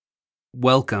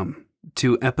Welcome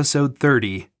to episode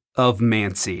 30 of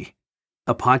Mancy,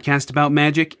 a podcast about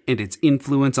magic and its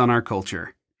influence on our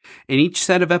culture. In each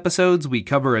set of episodes, we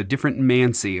cover a different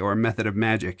Mancy or method of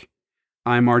magic.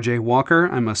 I'm RJ Walker.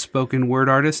 I'm a spoken word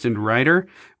artist and writer.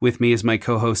 With me is my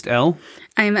co-host, Elle.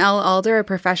 I'm Elle Alder, a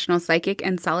professional psychic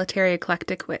and solitary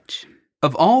eclectic witch.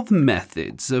 Of all the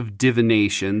methods of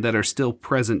divination that are still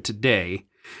present today,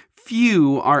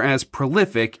 few are as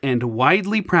prolific and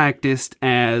widely practiced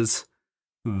as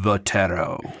the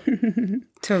tarot.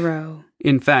 Tarot.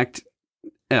 In fact,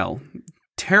 Elle,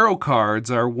 tarot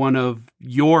cards are one of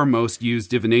your most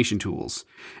used divination tools,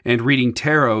 and reading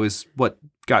tarot is what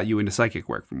got you into psychic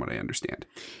work, from what I understand.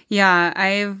 Yeah,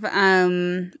 I've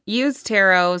used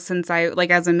tarot since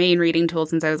as a main reading tool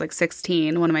since I was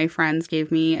 16. One of my friends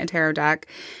gave me a tarot deck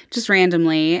just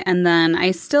randomly, and then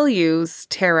I still use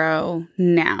tarot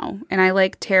now. And I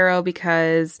like tarot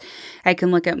because I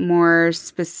can look at more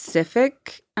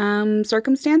specific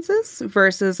circumstances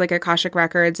versus Akashic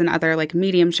records and other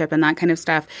mediumship and that kind of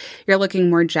stuff. You're looking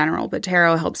more general, but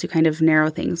tarot helps you kind of narrow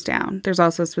things down. There's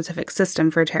also a specific system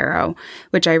for tarot,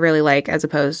 which I really like, as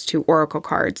opposed to oracle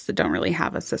cards that don't really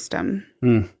have a system.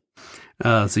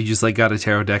 So you just got a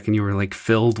tarot deck and you were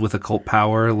filled with occult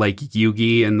power, like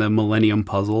Yugi and the Millennium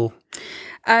Puzzle?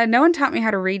 No one taught me how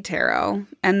to read tarot.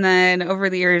 And then over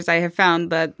the years, I have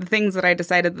found that the things that I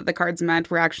decided that the cards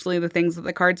meant were actually the things that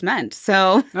the cards meant.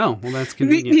 So, oh, well, that's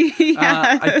convenient.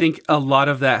 Yeah. I think a lot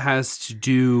of that has to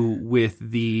do with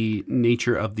the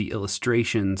nature of the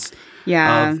illustrations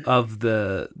of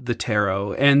the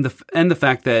tarot and the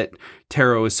fact that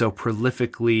tarot is so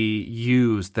prolifically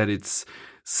used that it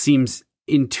seems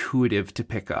intuitive to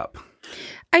pick up.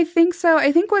 I think so.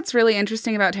 I think what's really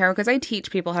interesting about tarot, because I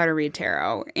teach people how to read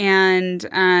tarot, and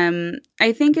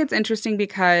I think it's interesting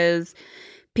because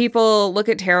people look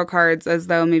at tarot cards as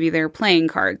though maybe they're playing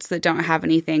cards that don't have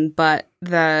anything but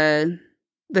the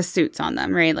suits on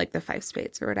them, right? Like the 5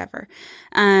 spades or whatever.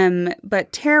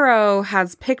 But tarot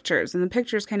has pictures, and the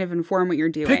pictures kind of inform what you're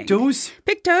doing.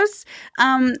 Pictos.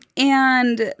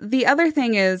 And the other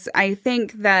thing is, I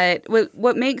think that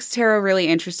what makes tarot really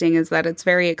interesting is that it's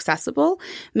very accessible,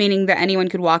 meaning that anyone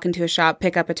could walk into a shop,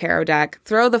 pick up a tarot deck,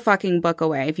 throw the fucking book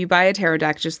away. If you buy a tarot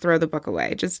deck, just throw the book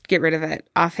away. Just get rid of it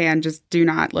offhand. Just do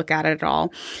not look at it at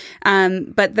all.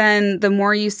 But then the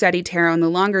more you study tarot and the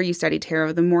longer you study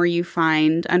tarot, the more you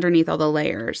find underneath all the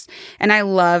layers. And I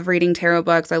love reading tarot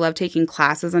books. I love taking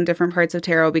classes on different parts of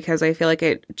tarot because I feel like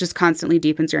it just constantly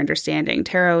deepens your understanding.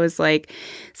 Tarot is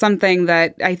something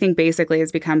that I think basically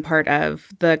has become part of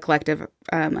the collective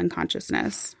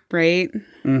unconsciousness, right?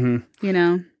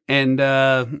 Mm-hmm. And,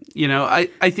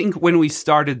 I think when we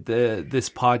started this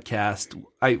podcast,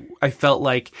 I felt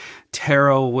like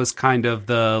tarot was kind of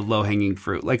the low-hanging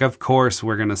fruit. Of course,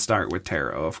 we're going to start with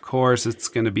tarot. Of course, it's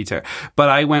going to be tarot. But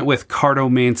I went with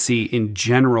cartomancy in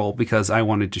general because I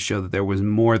wanted to show that there was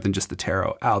more than just the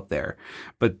tarot out there.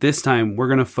 But this time, we're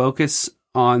going to focus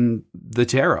on the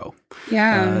tarot.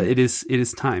 Yeah. It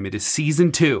is time. It is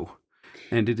season 2.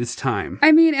 And it is time.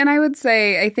 I mean, and I would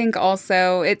say, I think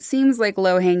also, it seems like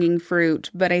low-hanging fruit,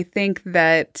 but I think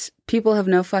that people have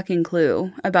no fucking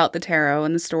clue about the tarot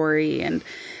and the story and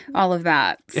all of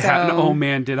that. Yeah, and oh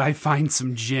man, did I find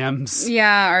some gems.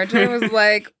 Yeah, RJ was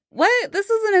like, what? This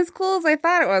isn't as cool as I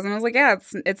thought it was. And I was like, yeah,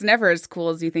 it's never as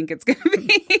cool as you think it's going to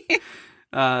be.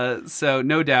 So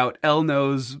no doubt, Elle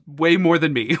knows way more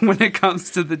than me when it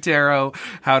comes to the tarot,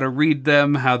 how to read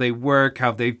them, how they work,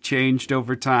 how they've changed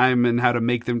over time, and how to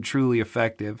make them truly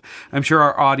effective. I'm sure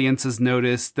our audience has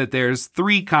noticed that there's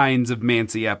 3 kinds of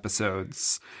Mancy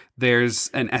episodes. There's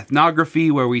an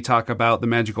ethnography where we talk about the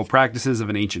magical practices of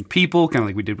an ancient people, kind of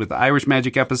like we did with the Irish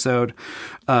magic episode,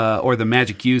 or the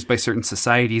magic used by certain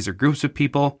societies or groups of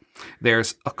people.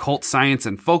 There's occult science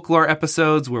and folklore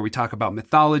episodes where we talk about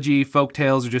mythology,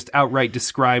 folktales, or just outright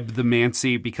describe the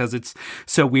Mancy because it's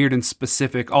so weird and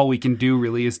specific. All we can do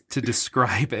really is to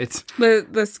describe it. The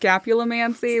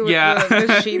scapulomancy with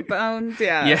the sheep bones.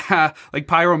 Yeah. Yeah.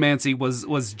 Pyromancy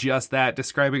was just that,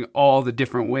 describing all the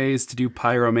different ways to do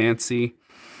pyromancy.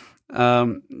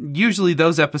 Usually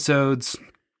those episodes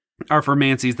are for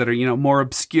Mancies that are, more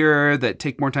obscure, that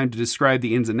take more time to describe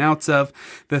the ins and outs of.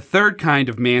 The third kind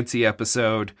of Mancy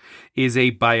episode is a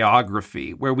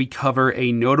biography, where we cover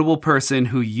a notable person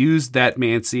who used that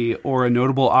Mancy or a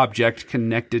notable object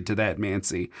connected to that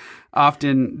Mancy.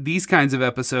 Often these kinds of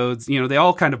episodes, they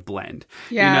all kind of blend.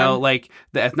 Yeah.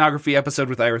 The ethnography episode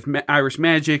with Irish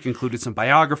magic included some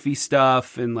biography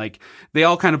stuff, and they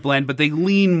all kind of blend, but they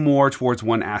lean more towards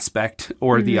one aspect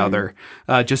or the other,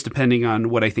 just depending on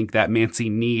what I think that Mancy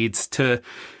needs to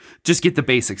just get the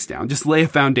basics down. Just lay a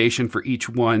foundation for each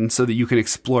one so that you can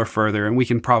explore further, and we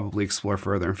can probably explore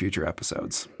further in future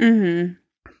episodes. Mm-hmm.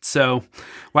 So,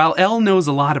 while Elle knows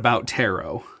a lot about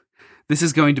tarot, this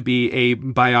is going to be a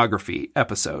biography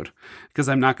episode, because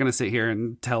I'm not going to sit here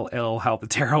and tell Elle how the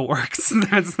tarot works.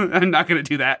 I'm not going to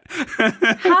do that.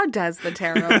 How does the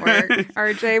tarot work,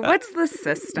 RJ? What's the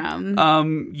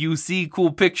system? You see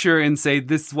cool picture and say,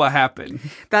 this is what happened.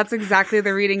 That's exactly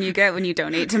the reading you get when you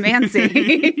donate to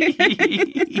Mancy.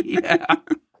 Yeah.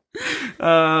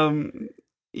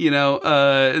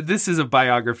 This is a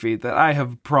biography that I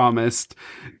have promised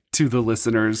to the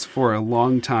listeners for a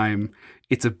long time.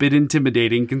 It's a bit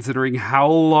intimidating considering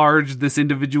how large this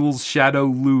individual's shadow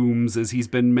looms, as he's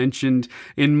been mentioned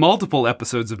in multiple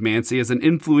episodes of Mancy as an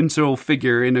influential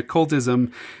figure in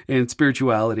occultism and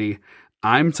spirituality.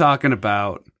 I'm talking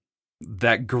about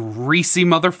that greasy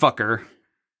motherfucker,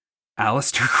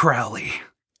 Aleister Crowley.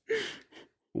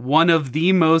 One of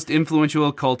the most influential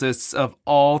occultists of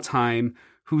all time,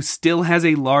 who still has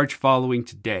a large following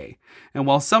today. And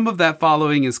while some of that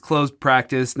following is closed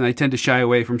practice, and I tend to shy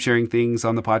away from sharing things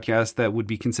on the podcast that would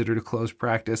be considered a closed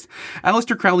practice,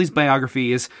 Aleister Crowley's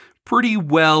biography is pretty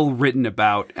well written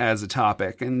about as a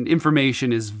topic, and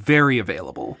information is very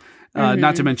available.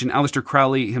 Not to mention, Aleister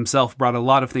Crowley himself brought a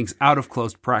lot of things out of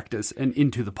closed practice and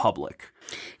into the public.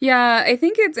 Yeah, I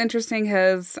think it's interesting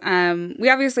because we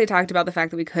obviously talked about the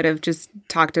fact that we could have just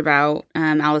talked about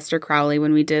Aleister Crowley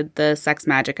when we did the sex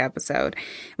magic episode.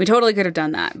 We totally could have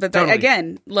done that. But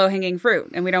again, low-hanging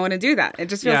fruit, and we don't want to do that. It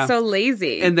just feels so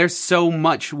lazy. And there's so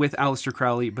much with Aleister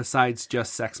Crowley besides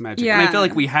just sex magic. Yeah. And I feel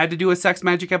like we had to do a sex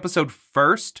magic episode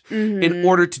first in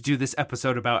order to do this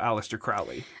episode about Aleister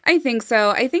Crowley. I think so.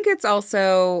 I think it's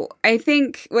also, I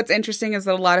think what's interesting is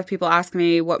that a lot of people ask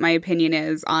me what my opinion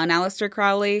is on Aleister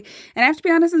Crowley. And I have to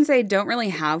be honest and say I don't really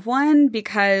have one,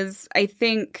 because I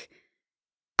think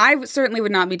I certainly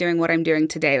would not be doing what I'm doing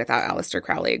today without Aleister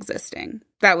Crowley existing.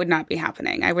 That would not be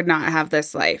happening. I would not have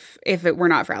this life if it were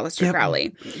not for Aleister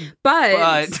Crowley.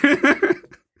 But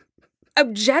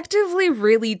objectively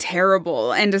really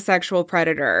terrible and a sexual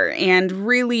predator, and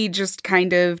really just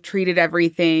kind of treated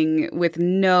everything with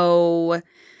nothing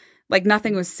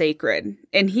was sacred.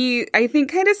 And he, I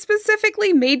think, kind of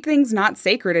specifically made things not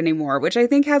sacred anymore, which I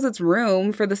think has its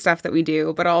room for the stuff that we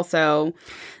do, but also...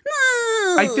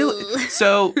 I feel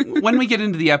so when we get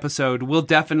into the episode, we'll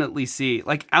definitely see,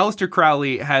 like, Aleister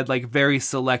Crowley had, like, very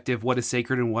selective what is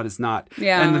sacred and what is not.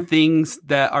 Yeah. And the things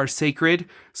that are sacred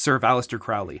serve Aleister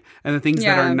Crowley. And the things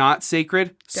that are not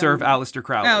sacred serve Aleister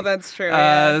Crowley. Oh, that's true.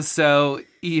 Yeah. So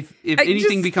if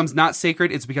anything becomes not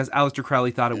sacred, it's because Aleister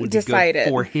Crowley thought it would be good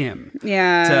for him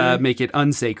to make it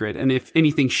unsacred. And if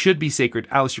anything should be sacred,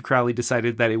 Aleister Crowley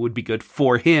decided that it would be good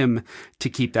for him to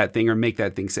keep that thing or make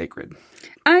that thing sacred.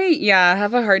 I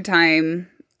have a hard time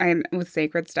with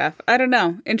sacred stuff. I don't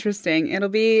know. Interesting. It'll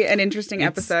be an interesting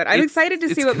episode. I'm excited to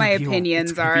see what my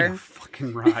opinions are. Be a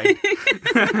fucking ride.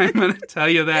 I'm going to tell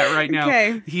you that right now.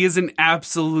 Okay. He is an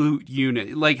absolute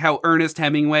unit. Like how Ernest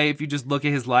Hemingway, if you just look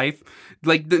at his life,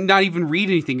 like not even read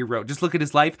anything he wrote, just look at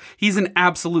his life. He's an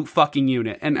absolute fucking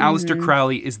unit. And Aleister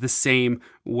Crowley is the same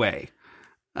way.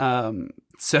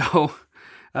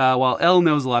 While Elle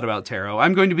knows a lot about tarot,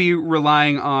 I'm going to be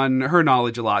relying on her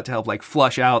knowledge a lot to help like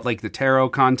flush out like the tarot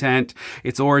content,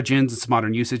 its origins, its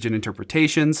modern usage and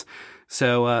interpretations.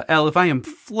 So, Elle, if I am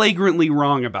flagrantly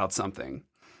wrong about something,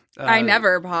 I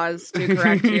never pause to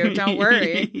correct you. Don't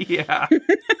worry. Yeah.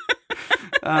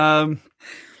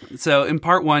 So in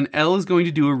part one, Elle is going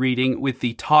to do a reading with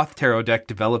the Thoth tarot deck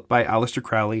developed by Aleister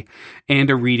Crowley, and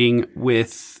a reading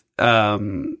with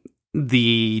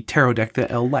the tarot deck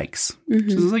that Elle likes. So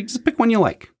it's like, just pick one you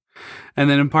like. And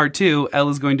then in part two, Elle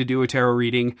is going to do a tarot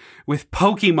reading with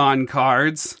Pokemon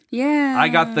cards. Yeah. I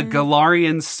got the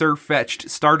Galarian Surfetched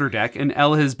starter deck, and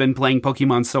Elle has been playing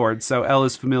Pokemon Sword, so Elle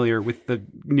is familiar with the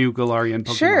new Galarian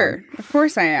Pokemon. Sure, of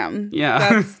course I am. Yeah.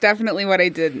 That's definitely what I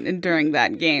did during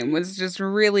that game, was just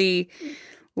really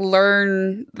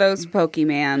learn those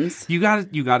Pokemans. You got a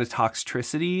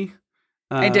Toxtricity.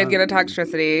 I did get a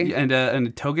Toxtricity. And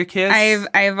a Togekiss.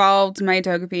 I evolved my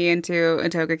Togepi into a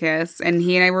Togekiss, and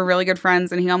he and I were really good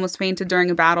friends, and he almost fainted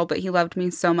during a battle, but he loved me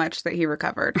so much that he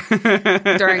recovered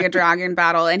during a dragon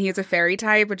battle, and he's a fairy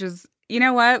type, which is, you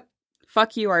know what?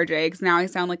 Fuck you, RJ, because now I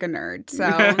sound like a nerd. So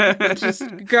let's just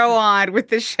go on with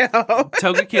the show.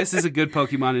 Togekiss is a good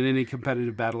Pokemon, and any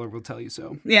competitive battler will tell you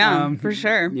so. Yeah, for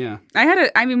sure. Yeah.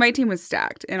 My team was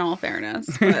stacked, in all fairness,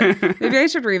 but maybe I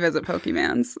should revisit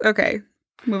Pokemans. Okay.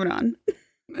 Moving on.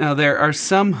 Now, there are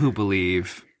some who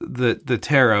believe the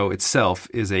tarot itself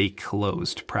is a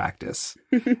closed practice.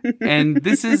 And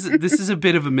this is a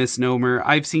bit of a misnomer.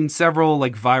 I've seen several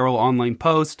like viral online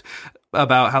posts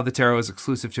about how the tarot is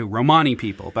exclusive to Romani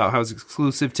people, about how it's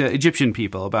exclusive to Egyptian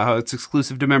people, about how it's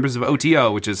exclusive to members of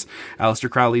OTO, which is Aleister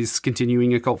Crowley's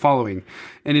continuing occult following.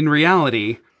 And in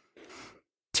reality,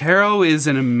 tarot is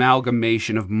an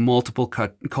amalgamation of multiple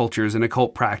cultures and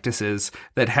occult practices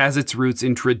that has its roots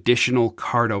in traditional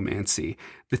cartomancy.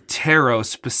 The tarot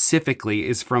specifically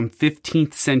is from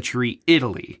 15th century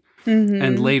Italy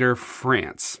and later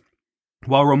France.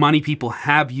 While Romani people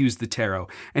have used the tarot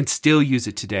and still use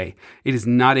it today, it is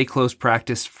not a closed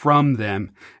practice from them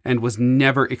and was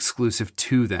never exclusive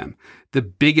to them. The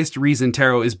biggest reason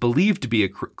tarot is believed to be a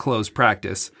closed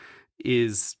practice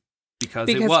is because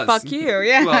it was. Fuck you,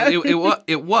 yeah. Well,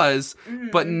 it was,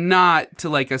 but not to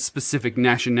like a specific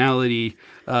nationality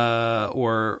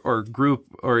or group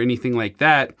or anything like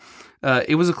that.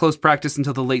 It was a closed practice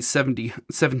until the late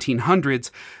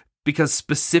 1700s. Because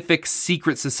specific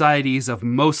secret societies of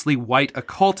mostly white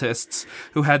occultists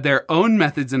who had their own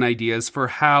methods and ideas for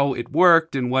how it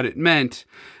worked and what it meant,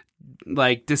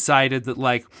 like, decided that,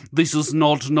 like, this is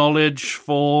not knowledge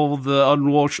for the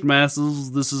unwashed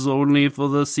masses. This is only for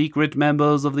the secret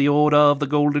members of the Order of the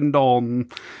Golden Dawn.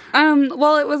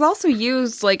 Well, it was also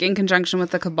used, like, in conjunction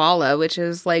with the Kabbalah, which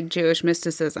is, like, Jewish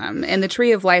mysticism. And the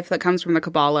tree of life that comes from the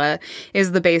Kabbalah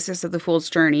is the basis of the Fool's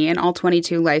Journey. And all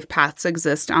 22 life paths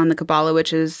exist on the Kabbalah,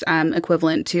 which is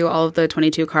equivalent to all of the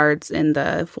 22 cards in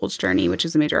the Fool's Journey, which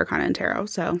is the major arcana in tarot,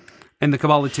 so... And the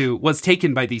Kabbalah, too, was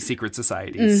taken by these secret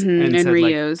societies and said,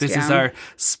 reused, like, this is our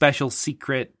special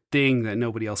secret thing that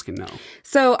nobody else can know.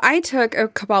 So I took a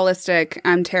Kabbalistic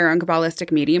tarot and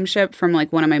Kabbalistic mediumship from,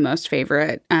 like, one of my most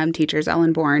favorite teachers,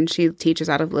 Ellen Bourne. She teaches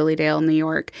out of Lilydale, New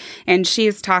York. And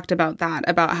she's talked about that,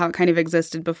 about how it kind of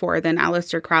existed before then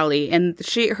Aleister Crowley. And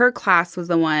her class was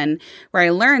the one where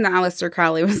I learned that Aleister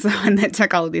Crowley was the one that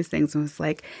took all of these things and was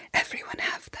like, everyone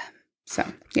have them. So,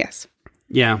 yes.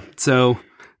 Yeah, so...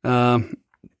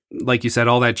 like you said,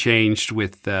 all that changed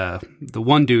with the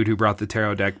one dude who brought the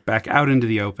tarot deck back out into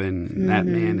the open. And that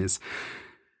man is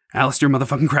Aleister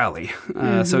motherfucking Crowley.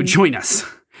 So join us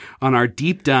on our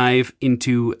deep dive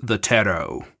into the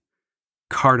tarot,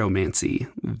 cartomancy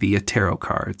via tarot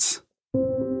cards.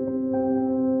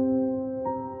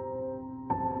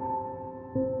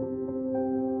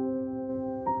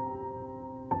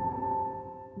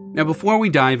 Now, before we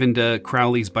dive into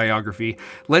Crowley's biography,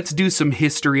 let's do some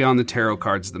history on the tarot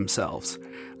cards themselves.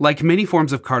 Like many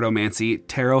forms of cartomancy,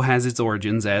 tarot has its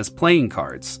origins as playing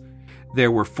cards. There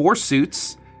were 4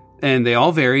 suits, and they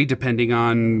all vary depending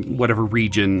on whatever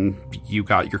region you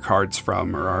got your cards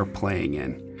from or are playing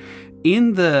in.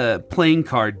 In the playing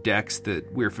card decks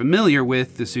that we're familiar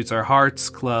with, the suits are hearts,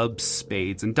 clubs,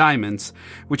 spades, and diamonds,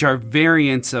 which are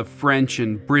variants of French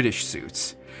and British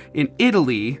suits. In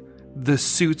Italy, the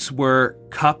suits were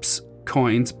cups,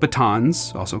 coins,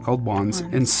 batons, also called wands,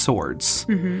 and swords.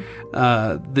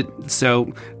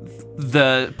 So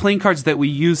the playing cards that we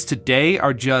use today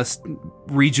are just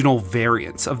regional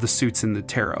variants of the suits in the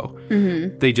tarot.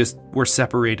 They just were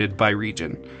separated by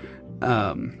region.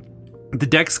 The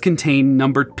decks contain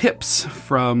numbered pips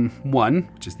from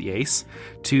 1, which is the ace,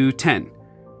 to 10,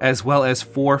 as well as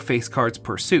 4 face cards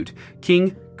per suit.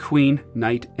 King, Queen,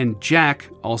 Knight, and Jack,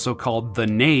 also called the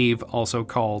Knave, also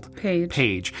called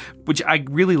Page, which I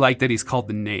really like that he's called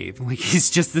the Knave. Like, he's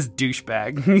just this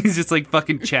douchebag. He's just like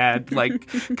fucking Chad, like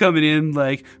coming in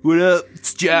like, what up,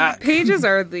 it's Jack. Pages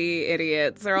are the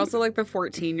idiots. They're also like the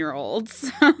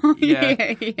 14-year-olds. So,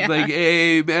 yeah. Like,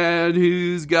 hey man,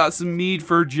 who's got some meat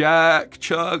for Jack?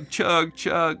 Chug, chug,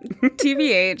 chug.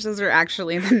 TBH, those are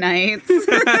actually the Knights.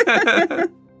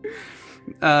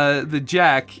 The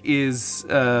Jack is,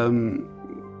 what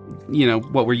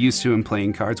we're used to in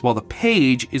playing cards, while the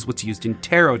Page is what's used in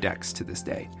tarot decks to this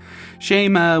day.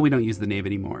 Shame we don't use the Knave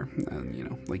anymore.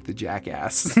 Like the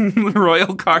jackass. The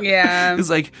royal card. Yeah.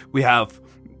 It's like, we have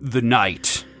the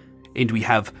Knight, and we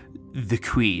have the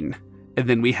Queen, and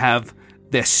then we have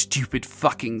their stupid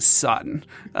fucking son.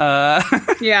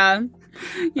 Yeah.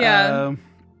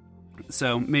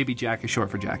 So maybe Jack is short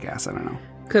for jackass. I don't know.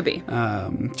 Could be.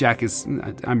 Jack is,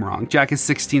 I'm wrong. Jack is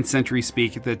 16th century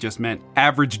speak that just meant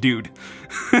average dude.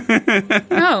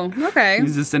 Oh, okay.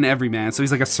 He's just an everyman. So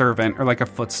he's like a servant or like a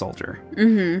foot soldier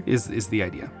is the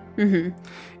idea.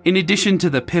 In addition to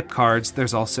the pip cards,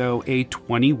 there's also a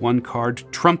 21 card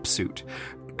trump suit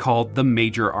called the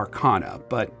Major Arcana,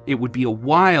 but it would be a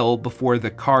while before the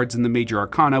cards in the Major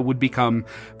Arcana would become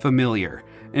familiar.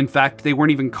 In fact, they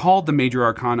weren't even called the Major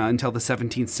Arcana until the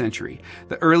 17th century.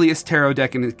 The earliest tarot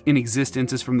deck in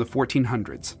existence is from the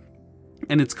 1400s.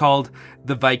 and it's called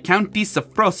the Visconti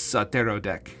Safrosa Tarot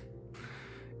deck.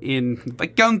 In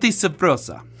Visconti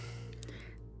Safrosa.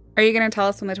 Are you going to tell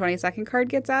us when the 22nd card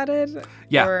gets added?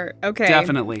 Yeah, okay.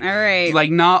 Definitely. All right. Like,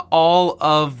 not all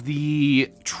of the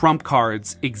trump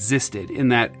cards existed in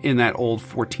that old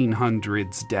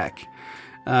 1400s deck.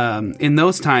 In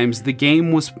those times, the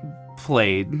game was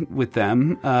played with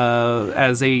them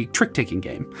as a trick-taking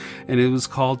game, and it was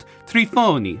called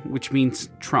Trifoni, which means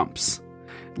trumps.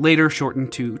 Later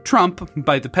shortened to trump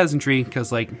by the peasantry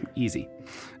because, like, easy.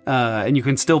 And you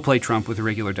can still play trump with a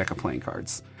regular deck of playing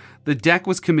cards. The deck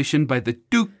was commissioned by the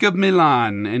Duke of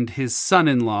Milan and his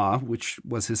son-in-law, which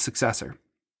was his successor.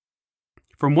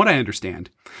 From what I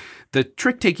understand, the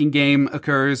trick-taking game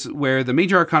occurs where the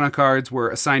major arcana cards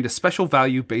were assigned a special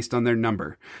value based on their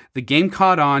number. The game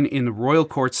caught on in the royal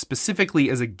courts specifically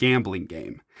as a gambling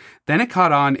game. Then it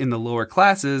caught on in the lower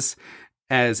classes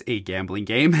as a gambling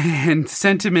game, and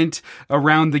sentiment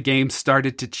around the game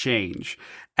started to change.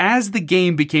 As the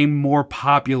game became more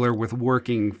popular with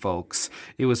working folks,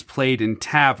 it was played in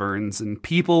taverns, and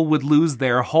people would lose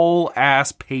their whole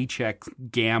ass paycheck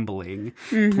gambling,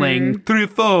 playing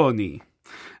Trifoni.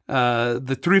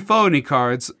 The Trifoni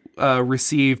cards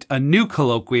received a new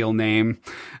colloquial name,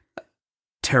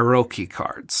 Tarocchi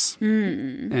cards.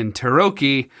 And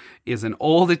Tarocchi is an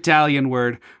old Italian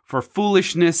word for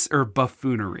foolishness or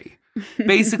buffoonery.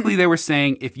 Basically, they were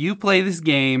saying, if you play this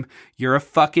game, you're a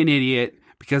fucking idiot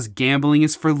because gambling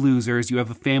is for losers. You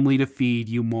have a family to feed,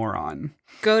 you moron.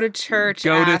 Go to church,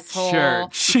 Go asshole.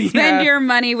 to church. Spend your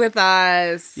money with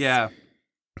us. Yeah.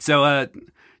 So,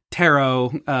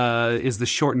 tarot is the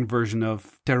shortened version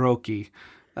of Tarocchi.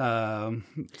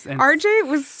 RJ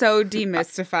was so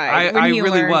demystified. I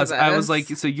really was. This. I was like,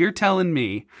 so you're telling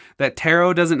me that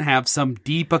tarot doesn't have some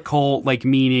deep occult like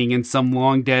meaning in some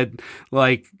long dead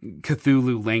like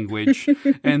Cthulhu language,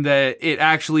 and that it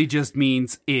actually just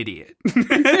means idiot.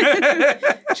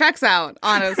 Checks out,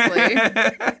 honestly.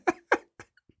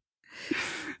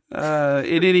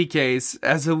 In any case,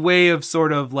 as a way of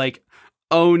sort of like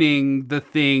owning the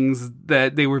things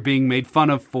that they were being made fun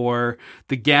of for,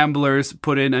 the gamblers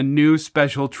put in a new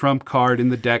special trump card in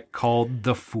the deck called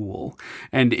the Fool.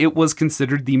 And it was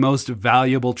considered the most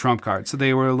valuable trump card. So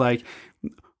they were like,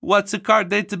 what's a card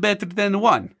that's better than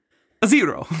one? A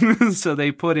 0. So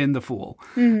they put in the Fool.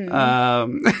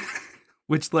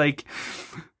 Which, like,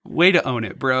 way to own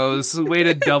it, bros. Way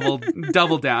to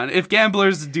double down. If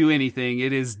gamblers do anything,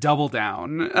 it is double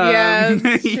down. Yeah,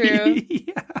 that's true.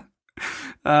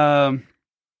 Yeah.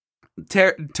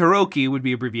 Tarocchi would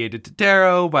be abbreviated to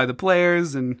tarot by the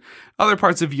players, and other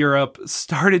parts of Europe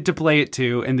started to play it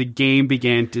too, and the game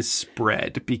began to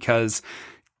spread because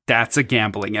that's a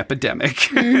gambling epidemic.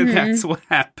 That's what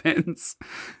happens.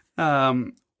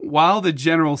 While the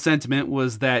general sentiment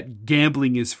was that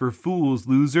gambling is for fools,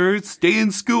 losers, stay in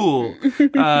school,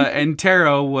 and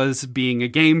tarot was being a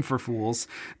game for fools,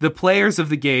 the players of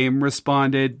the game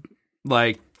responded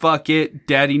like, fuck it,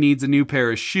 daddy needs a new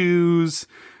pair of shoes.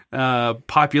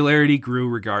 Popularity grew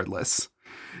regardless.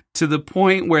 To the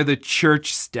point where the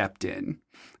church stepped in.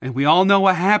 And we all know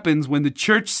what happens when the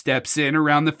church steps in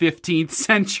around the 15th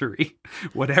century.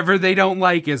 Whatever they don't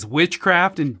like is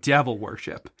witchcraft and devil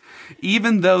worship.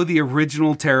 Even though the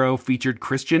original tarot featured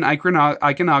Christian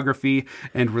iconography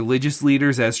and religious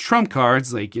leaders as trump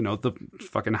cards, like, you know, the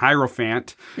fucking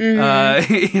Hierophant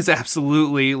is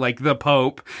absolutely like the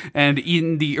Pope. And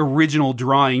in the original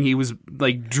drawing, he was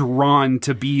like drawn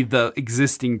to be the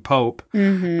existing Pope.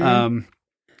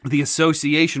 The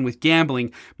association with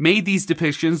gambling made these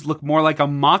depictions look more like a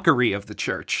mockery of the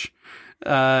church.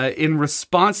 In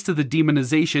response to the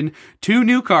demonization, 2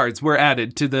 new cards were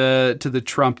added to the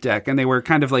Trump deck, and they were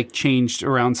kind of like changed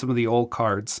around some of the old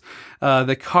cards.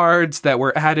 The cards that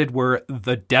were added were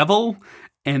the Devil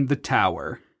and the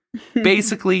Tower.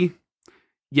 Basically,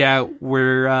 yeah,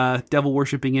 we're devil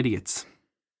worshipping idiots.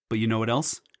 But you know what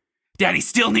else? Daddy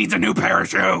still needs a new pair of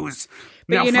shoes.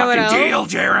 But now you know fucking what deal,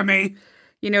 else? Jeremy.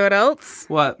 You know what else?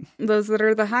 What? Those that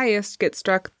are the highest get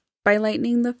struck by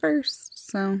lightning the first.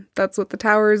 So that's what the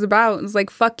tower is about. It's like,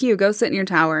 fuck you, go sit in your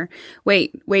tower.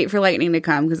 Wait for lightning to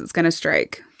come because it's going to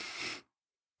strike.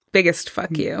 Biggest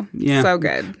fuck you. Yeah. So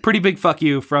good. Pretty big fuck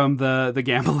you from the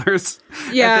gamblers.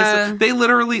 Yeah. They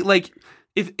literally, like,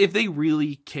 if they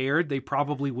really cared, they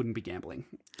probably wouldn't be gambling.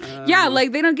 Yeah,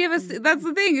 like, they don't give us, that's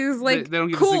the thing, is like, they don't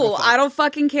give a single cool, fuck. I don't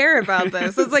fucking care about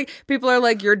this. It's like, people are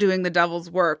like, you're doing the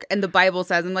devil's work, and the Bible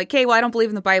says, I'm like, hey, well, I don't believe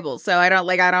in the Bible, so I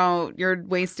don't, you're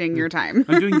wasting your time.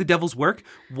 I'm doing the devil's work.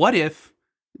 What if,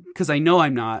 because I know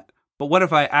I'm not, But what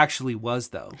if I actually was,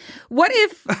 though? What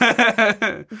if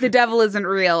the devil isn't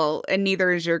real and neither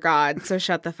is your God? So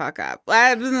shut the fuck up.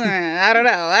 I don't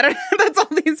know. That's all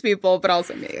these people, but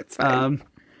also me. It's fine.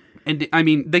 And I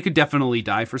mean, they could definitely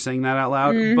die for saying that out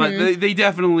loud, but they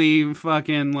definitely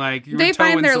fucking they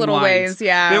find their little ways.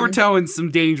 Yeah, they were towing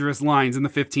some dangerous lines in the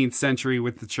 15th century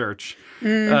with the church.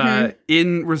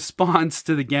 In response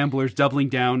to the gamblers doubling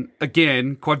down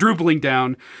again, quadrupling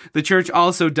down, the church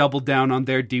also doubled down on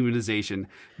their demonization.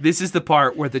 This is the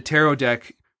part where the tarot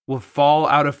deck will fall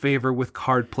out of favor with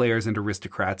card players and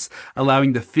aristocrats,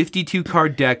 allowing the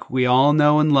 52-card deck we all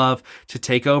know and love to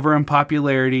take over in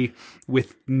popularity,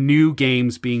 with new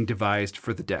games being devised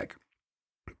for the deck.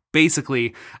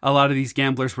 Basically, a lot of these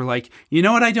gamblers were like, you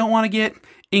know what I don't want to get?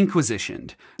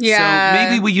 Inquisitioned. Yeah. So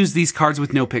maybe we use these cards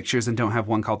with no pictures and don't have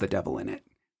one called the devil in it.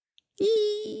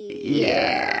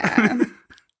 Yeah.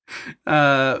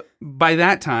 By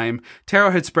that time,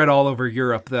 tarot had spread all over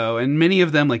Europe, though, and many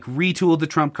of them retooled the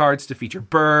trump cards to feature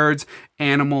birds,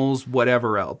 animals,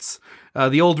 whatever else.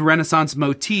 The old Renaissance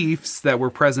motifs that were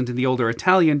present in the older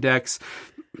Italian decks,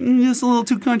 just a little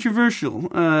too controversial.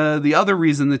 The other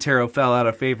reason the tarot fell out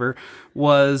of favor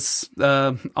was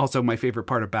also my favorite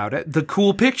part about it, the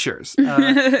cool pictures.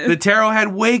 The tarot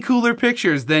had way cooler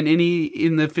pictures than any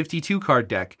in the 52-card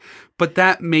deck, but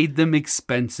that made them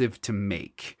expensive to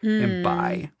make and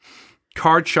buy.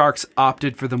 Card sharks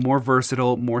opted for the more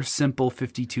versatile, more simple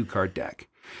 52-card deck.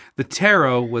 The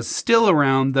tarot was still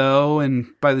around, though, and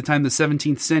by the time the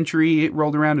 17th century it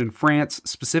rolled around in France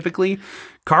specifically,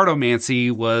 cartomancy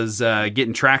was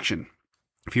getting traction.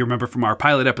 If you remember from our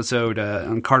pilot episode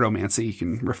on cartomancy, you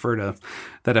can refer to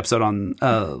that episode on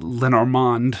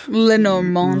Lenormand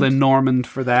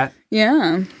for that.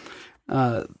 Yeah.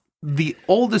 The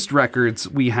oldest records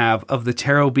we have of the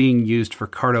tarot being used for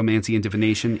cartomancy and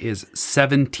divination is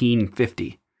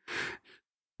 1750.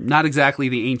 Not exactly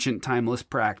the ancient timeless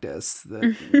practice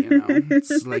that,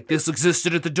 it's like this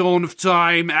existed at the dawn of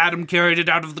time. Adam carried it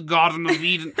out of the Garden of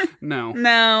Eden. No,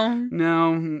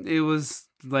 it was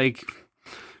like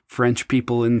French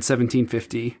people in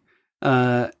 1750.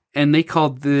 And they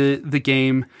called the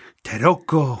game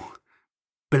Tarocco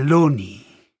Bologna.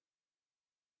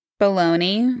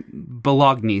 Bologna?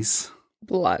 Bolognes.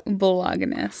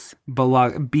 Bolognes.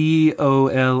 Bolognes.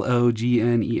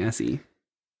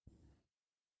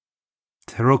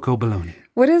 Tarocco Bologna.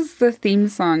 What is the theme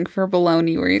song for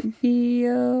Bologna? How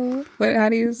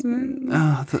do you sing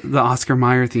it? The Oscar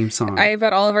Mayer theme song. I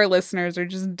bet all of our listeners are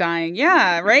just dying.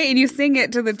 Yeah, right? And you sing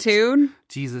it to the tune?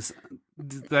 Jesus.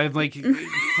 I'm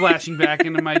flashing back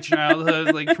into my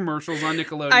childhood, commercials on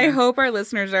Nickelodeon. I hope our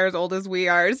listeners are as old as we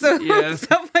are, so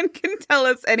someone can tell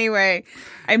us. Anyway,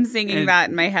 I'm singing that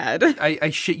in my head.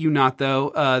 I shit you not,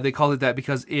 though. They called it that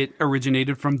because it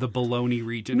originated from the Bologna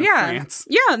region of France.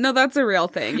 Yeah, no, that's a real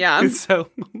thing, yeah. So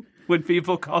when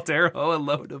people call tarot a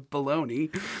load of bologna,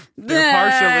 they're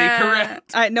partially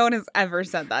correct. No one has ever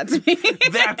said that to me.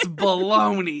 That's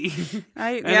baloney.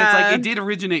 It's it did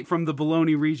originate from the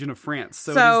Bologna region of France,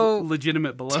 so it is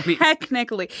legitimate bologna.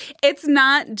 Technically, it's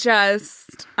not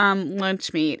just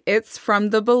lunch meat. It's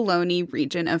from the Bologna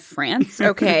region of France,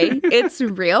 okay? It's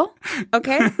real,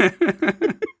 okay?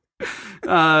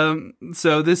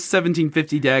 So this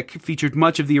 1750 deck featured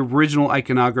much of the original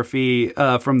iconography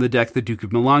from the deck the Duke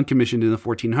of Milan commissioned in the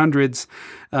 1400s,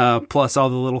 plus all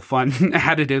the little fun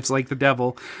additives like the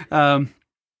devil. And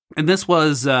this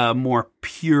was more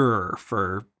pure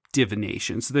for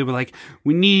divination. So they were like,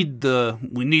 we need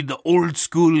the old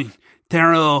school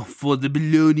tarot for the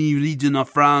Bologna region of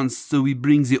France, so we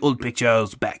bring the old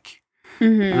pictures back.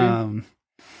 Mm-hmm.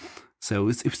 So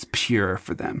it was pure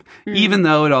for them, even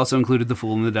though it also included The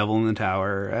Fool and the Devil in the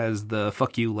Tower as the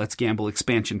 "fuck you, let's gamble"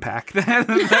 expansion pack that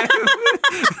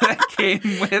came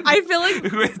with. I feel like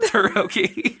with Tarot.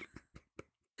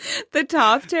 The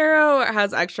top tarot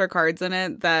has extra cards in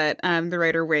it that the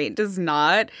Rider-Waite does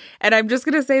not, and I'm just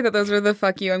gonna say that those are the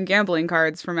 "fuck you, I'm gambling"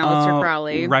 cards from Aleister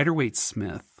Crowley. Rider-Waite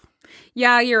Smith.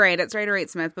 Yeah, you're right. It's Rider-Waite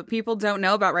Smith, but people don't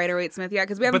know about Rider-Waite Smith yet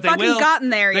because we haven't fucking gotten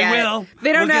there yet. They will.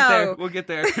 They don't know. We'll get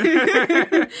there.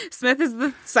 Smith is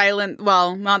the silent,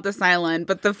 well, not the silent,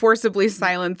 but the forcibly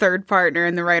silent third partner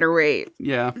in the Rider-Waite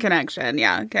connection.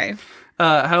 Yeah, okay.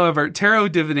 However, tarot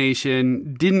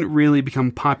divination didn't really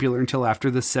become popular until after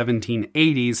the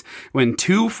 1780s, when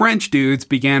two French dudes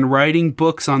began writing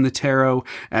books on the tarot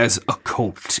as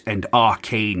occult and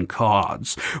arcane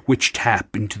cards, which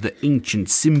tap into the ancient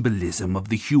symbolism of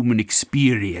the human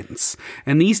experience.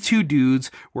 And these two dudes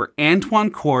were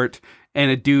Antoine Court and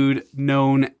a dude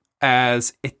known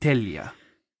as Etelia.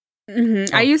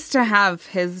 Mm-hmm. I used to have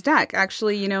his deck.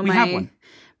 Actually, we have one.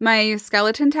 My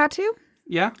skeleton tattoo?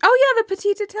 Yeah? Oh, yeah, the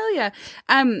Petite Italia.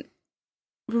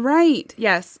 Right.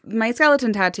 Yes. My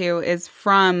skeleton tattoo is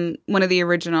from one of the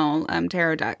original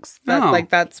tarot decks.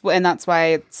 That's why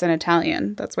it's in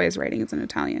Italian. That's why his writing is in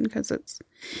Italian, because it's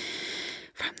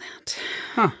from that.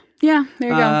 Huh. Yeah, there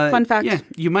you go. Fun fact. Yeah,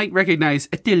 you might recognize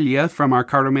Italia from our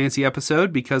cartomancy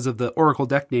episode because of the oracle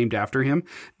deck named after him,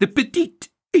 the Petite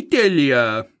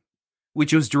Italia,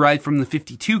 which was derived from the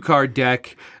 52 card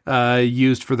deck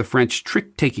used for the French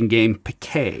trick-taking game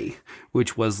Piquet,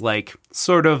 which was like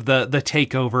sort of the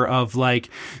takeover of like,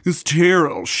 this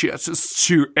tarot shit is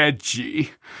too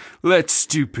edgy. Let's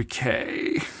do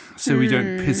Piquet so we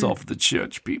don't piss off the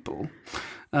church people.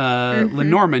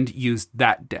 Lenormand used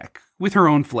that deck with her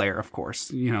own flair, of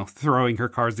course, throwing her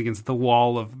cards against the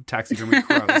wall of taxidermy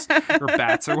crows or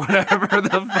bats or whatever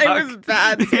the fuck. It was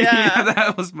bats, yeah.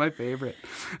 That was my favorite.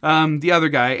 The other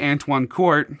guy, Antoine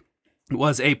Court,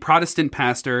 was a Protestant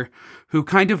pastor who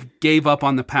kind of gave up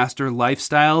on the pastor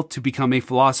lifestyle to become a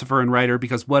philosopher and writer,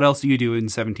 because what else do you do in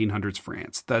 1700s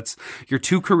France? That's your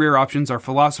two career options are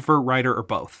philosopher, writer, or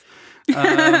both.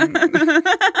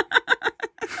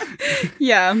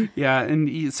 Yeah. Yeah,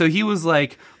 and so he was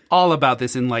like all about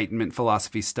this Enlightenment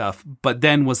philosophy stuff, but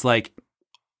then was like,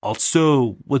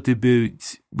 also, what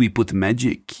about we put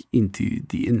magic into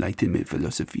the Enlightenment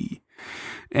philosophy?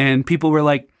 And people were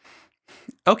like,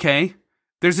 okay,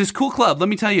 there's this cool club. Let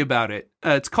me tell you about it.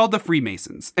 It's called the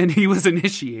Freemasons, and he was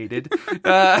initiated.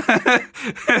 And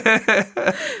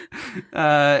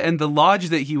the lodge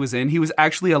that he was in, he was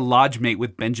actually a lodge mate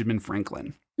with Benjamin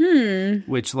Franklin.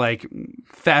 Which, like,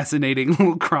 fascinating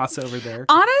little crossover there.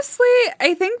 Honestly,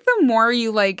 I think the more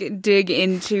you, like, dig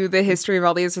into the history of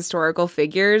all these historical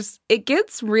figures, it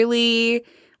gets really,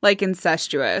 like,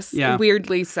 incestuous. Yeah.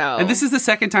 Weirdly so. And this is the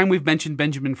second time we've mentioned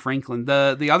Benjamin Franklin.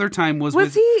 The other time was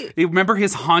with... he... Remember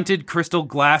his haunted crystal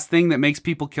glass thing that makes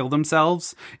people kill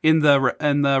themselves in the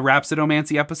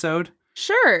Rhapsodomancy episode?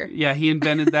 Sure. Yeah, he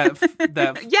invented that.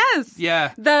 Yes.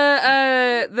 Yeah.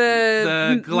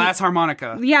 The glass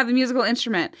harmonica. Yeah, the musical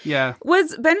instrument. Yeah.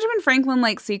 Was Benjamin Franklin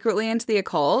like secretly into the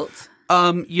occult?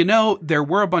 There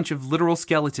were a bunch of literal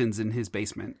skeletons in his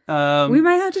basement. We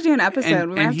might have to do an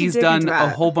episode. And he's done a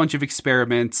whole bunch of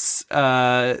experiments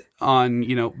on,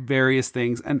 various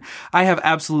things. And I have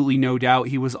absolutely no doubt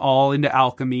he was all into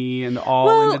alchemy and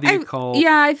into the occult.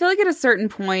 Yeah, I feel like at a certain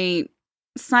point,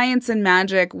 science and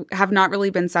magic have not really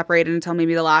been separated until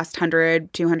maybe the last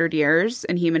 100, 200 years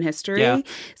in human history. Yeah.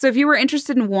 So if you were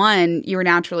interested in one, you were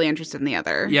naturally interested in the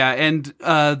other. Yeah, and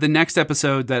the next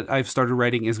episode that I've started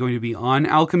writing is going to be on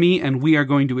alchemy, and we are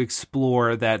going to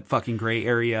explore that fucking gray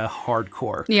area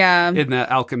hardcore in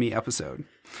the alchemy episode.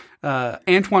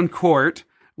 Antoine Court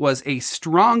was a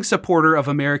strong supporter of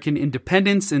American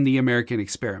independence and the American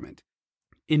experiment.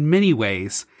 In many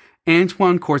ways,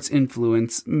 Antoine Court's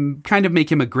influence kind of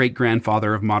make him a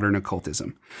great-grandfather of modern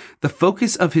occultism. The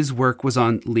focus of his work was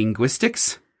on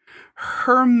linguistics,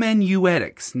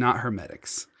 hermeneutics, not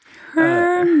hermetics.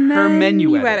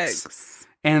 Hermeneutics.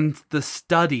 And the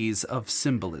studies of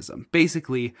symbolism.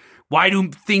 Basically, why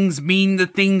do things mean the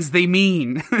things they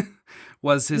mean?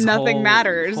 Was his Nothing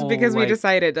matters because we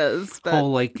decide it does. But...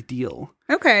 whole deal.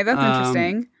 Okay, that's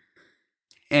interesting.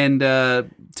 And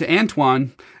to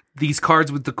Antoine... these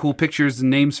cards with the cool pictures and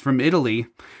names from Italy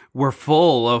were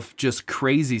full of just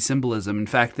crazy symbolism. In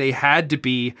fact, they had to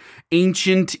be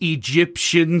ancient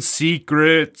Egyptian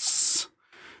secrets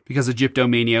because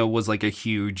Egyptomania was like a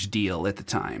huge deal at the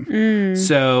time.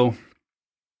 So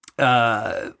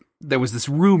there was this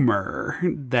rumor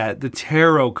that the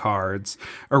tarot cards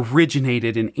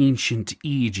originated in ancient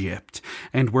Egypt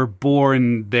and were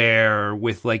born there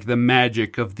with like the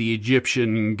magic of the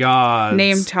Egyptian gods.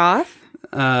 Named Thoth?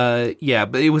 Yeah,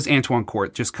 but it was Antoine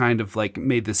Court just kind of like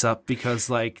made this up because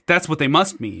like that's what they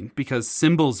must mean because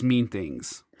symbols mean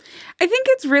things. I think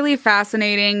it's really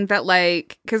fascinating that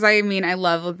because I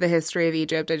love the history of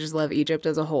Egypt. I just love Egypt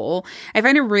as a whole. I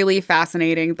find it really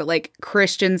fascinating that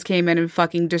Christians came in and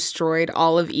fucking destroyed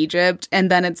all of Egypt. And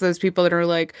then it's those people that are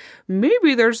like,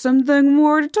 maybe there's something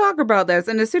more to talk about this.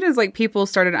 And as soon as people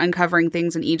started uncovering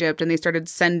things in Egypt and they started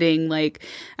sending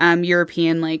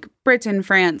European, Britain,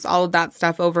 France, all of that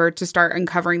stuff over to start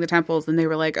uncovering the temples. And they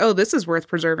were like, oh, this is worth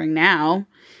preserving now.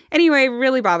 Anyway,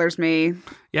 really bothers me.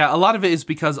 Yeah, a lot of it is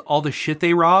because all the shit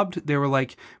they robbed, they were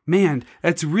like, man,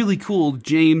 that's really cool.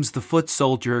 James the Foot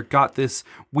Soldier got this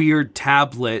weird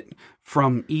tablet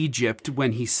from Egypt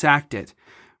when he sacked it.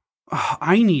 Oh,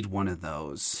 I need one of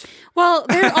those. Well,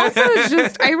 there also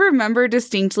is I remember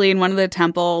distinctly in one of the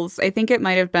temples, I think it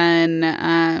might have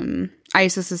been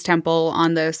Isis's temple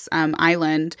on this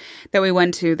island that we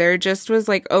went to, there just was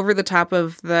like over the top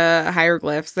of the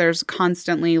hieroglyphs, there's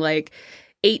constantly like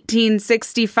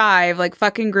 1865 like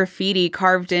fucking graffiti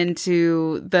carved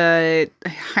into the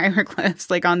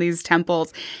hieroglyphs like on these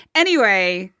temples.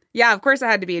 Anyway, yeah, of course it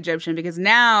had to be Egyptian because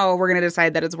now we're going to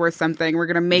decide that it's worth something. We're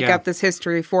going to make up this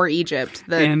history for Egypt,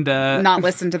 and not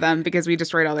listen to them because we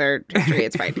destroyed all their history.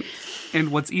 It's fine. And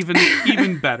what's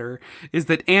even better is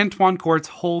that Antoine Court's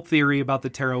whole theory about the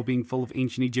tarot being full of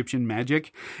ancient Egyptian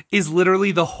magic is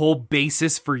literally the whole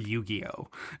basis for Yu-Gi-Oh!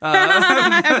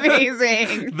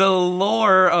 Amazing. The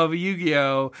lore of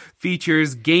Yu-Gi-Oh!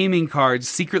 Features gaming cards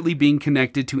secretly being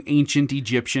connected to ancient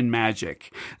Egyptian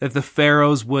magic. That the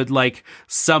pharaohs would like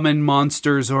summon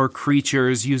monsters or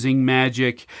creatures using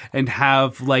magic and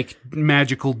have like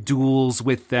magical duels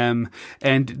with them.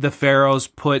 And the pharaohs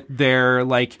put their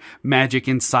like magic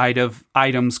inside of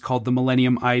items called the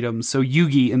Millennium Items. So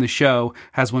Yugi in the show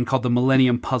has one called the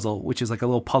Millennium Puzzle, which is like a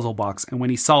little puzzle box. And when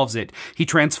he solves it, he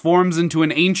transforms into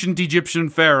an ancient Egyptian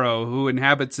pharaoh who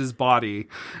inhabits his body.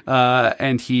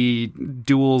 And he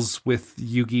duels with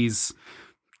Yugi's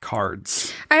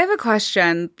cards. I have a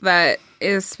question that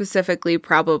is specifically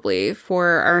probably for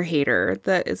our hater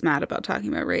that is mad about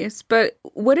talking about race. But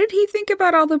what did he think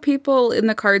about all the people in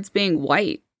the cards being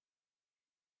white?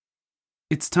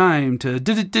 It's time to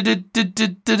duel.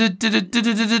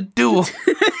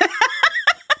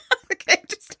 Okay,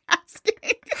 just asking.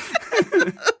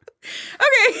 Okay.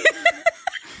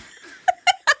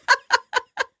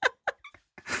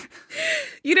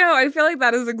 You know, I feel like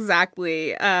that is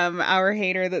exactly our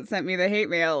hater that sent me the hate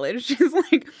mail. It's just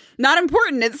like, not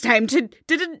important. It's time to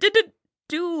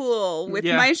duel with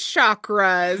my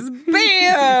chakras.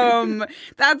 Bam!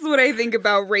 That's what I think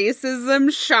about racism.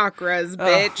 Chakras,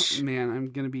 bitch. Oh, man,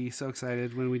 I'm going to be so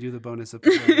excited when we do the bonus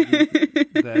episode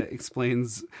that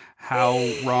explains how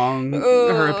wrong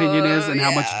her opinion is and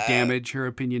how much damage her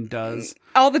opinion does.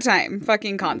 All the time.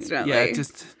 Fucking constantly. Yeah,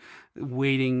 just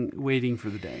waiting for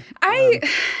the day.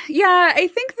 I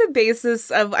think the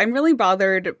basis of, I'm really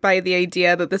bothered by the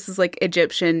idea that this is like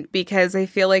Egyptian because I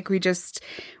feel like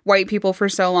white people for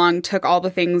so long took all the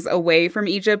things away from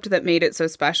Egypt that made it so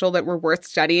special that were worth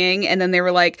studying. And then they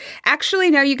were like,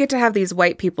 actually, now you get to have these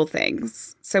white people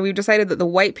things. So we've decided that the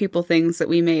white people things that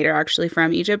we made are actually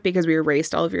from Egypt because we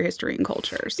erased all of your history and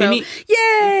culture. So,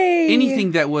 yay!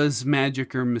 Anything that was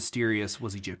magic or mysterious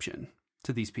was Egyptian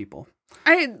to these people.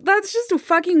 That's just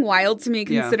fucking wild to me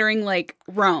considering like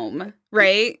Rome,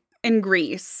 right? And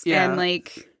Greece. Yeah. And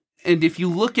like... And if you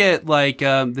look at like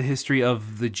the history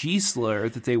of the G slur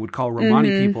that they would call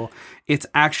Romani people, it's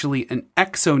actually an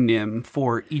exonym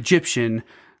for Egyptian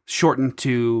shortened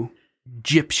to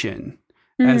Gyptian.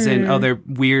 As in, they're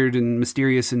weird and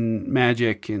mysterious and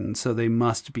magic, and so they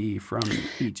must be from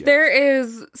Egypt.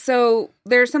 There's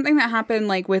something that happened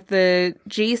like with the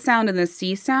G sound and the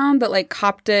C sound that like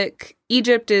Coptic,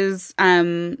 Egypt is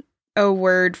a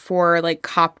word for like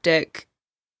Coptic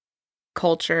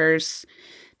cultures.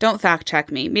 Don't fact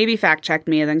check me. Maybe fact check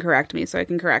me and then correct me so I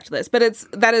can correct this. But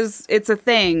it's a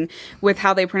thing with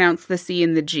how they pronounce the C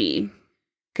and the G.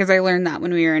 Because I learned that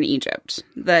when we were in Egypt,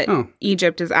 that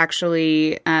Egypt is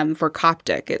actually, for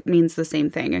Coptic, it means the same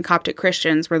thing. And Coptic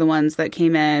Christians were the ones that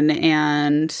came in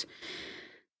and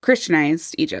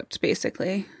Christianized Egypt,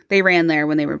 basically. They ran there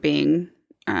when they were being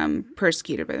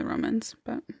persecuted by the Romans.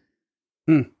 But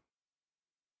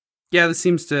yeah, this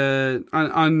seems to,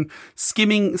 on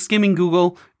skimming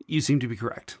Google, you seem to be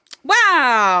correct.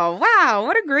 Wow,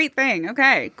 what a great thing.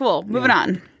 Okay, cool. Moving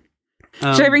on.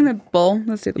 Should I bring the bowl?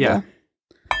 Let's do the bowl.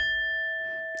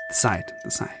 The side.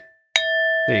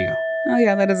 There you go. Oh,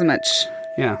 yeah, that is a much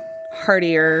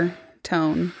heartier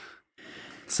tone.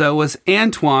 So it was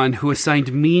Antoine who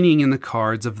assigned meaning in the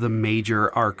cards of the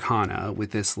major arcana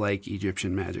with this, like,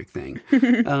 Egyptian magic thing.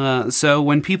 So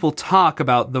when people talk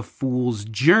about the Fool's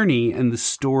Journey and the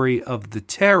story of the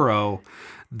tarot,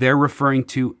 they're referring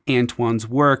to Antoine's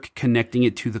work, connecting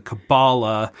it to the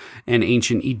Kabbalah, an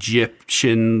ancient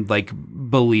Egyptian like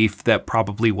belief that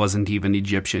probably wasn't even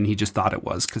Egyptian. He just thought it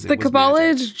was because the Kabbalah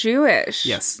is Jewish.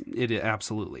 Yes, it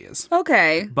absolutely is.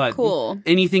 Okay, but cool.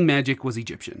 Anything magic was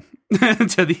Egyptian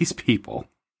to these people.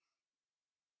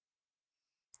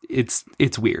 It's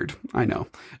weird. I know.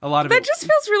 A lot of that just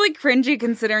feels really cringy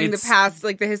considering the past,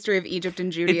 like the history of Egypt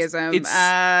and Judaism.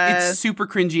 It's super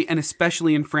cringy, and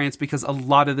especially in France because a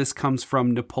lot of this comes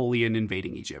from Napoleon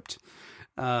invading Egypt.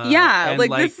 And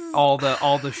like this is all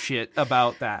the shit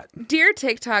about that. Dear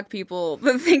TikTok people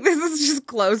that think this is just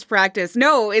closed practice.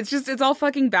 No, it's all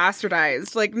fucking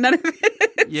bastardized. Like none of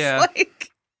it. Like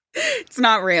It's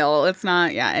not real. It's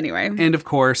not. Yeah. Anyway. And of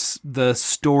course, the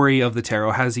story of the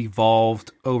tarot has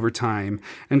evolved over time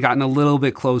and gotten a little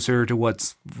bit closer to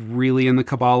what's really in the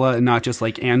Kabbalah and not just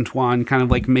like Antoine kind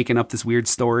of like making up this weird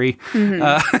story. And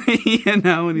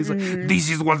he's like, this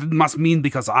is what it must mean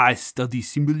because I study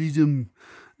symbolism.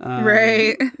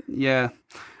 Right. Yeah.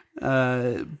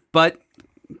 But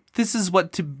this is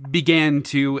what began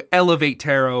to elevate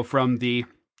tarot from the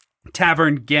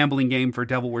tavern gambling game for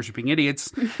devil worshipping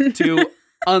idiots to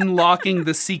unlocking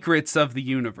the secrets of the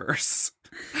universe.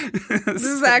 This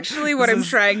is actually what I'm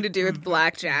trying to do with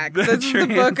blackjack. This is the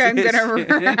book I'm going to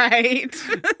write.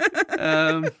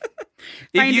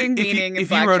 Finding meaning in If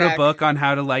you wrote a book on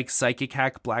how to like psychic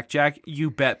hack blackjack,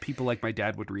 you bet people like my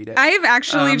dad would read it. I am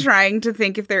actually trying to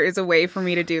think if there is a way for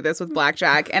me to do this with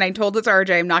blackjack. And I told this to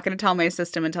RJ, I'm not going to tell my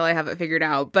system until I have it figured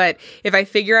out. But if I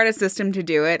figure out a system to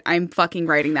do it, I'm fucking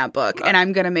writing that book and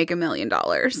I'm going to make $1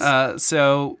 million.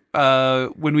 So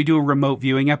when we do a remote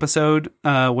viewing episode,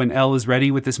 when Elle is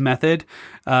ready with this method,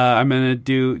 I'm going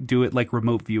to do it like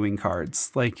remote viewing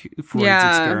cards, like Freud's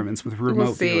experiments with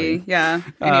remote viewing. Yeah.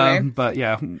 Anyway. But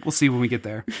yeah, we'll see when we get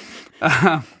there.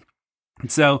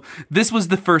 So this was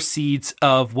the first seeds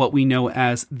of what we know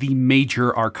as the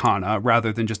major arcana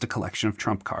rather than just a collection of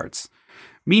trump cards.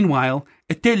 Meanwhile,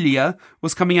 Atelier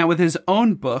was coming out with his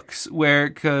own books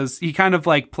because he kind of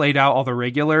like played out all the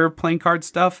regular playing card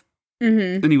stuff.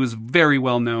 Mm-hmm. And he was very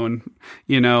well known,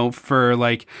 for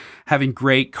like having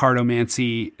great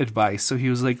cartomancy advice. So he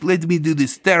was like, let me do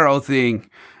this tarot thing.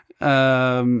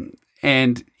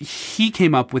 And he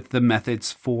came up with the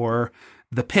methods for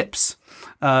the pips.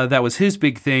 That was his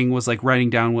big thing, was like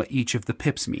writing down what each of the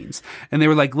pips means. And they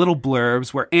were like little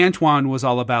blurbs where Antoine was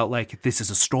all about like, this is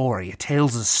a story. It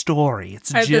tells a story.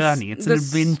 It's a journey. It's an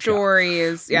adventure. The story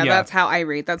is, that's how I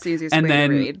read. That's the easiest way to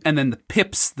read. And then the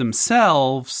pips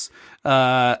themselves,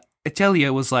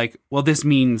 Atelier was like, well, this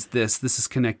means this. This is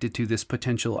connected to this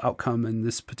potential outcome and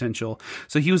this potential.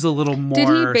 So he was a little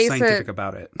more scientific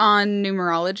about it. On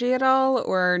numerology at all,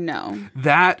 or no?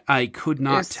 That I could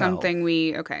not tell. Something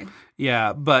okay.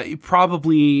 Yeah, but he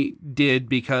probably did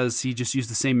because he just used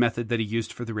the same method that he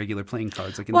used for the regular playing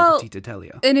cards, like in the Petit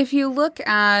Atelier. And if you look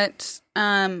at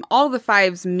all the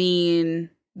fives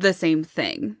mean the same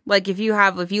thing. Like if you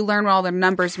learn what all the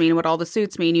numbers mean, what all the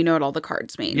suits mean, you know what all the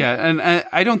cards mean. Yeah, and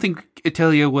I don't think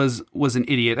Atelier was an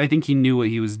idiot. I think he knew what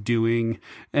he was doing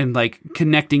and like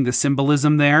connecting the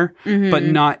symbolism there, but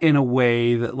not in a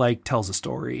way that like tells a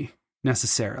story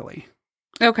necessarily.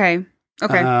 Okay.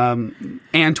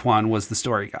 Antoine was the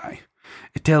story guy.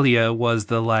 Atelier was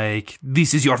the like,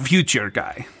 this is your future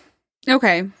guy.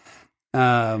 Okay.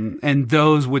 And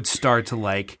those would start to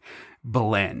like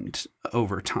blend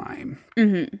over time.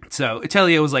 So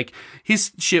Atelier was like,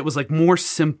 his shit was like more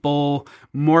simple,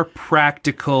 more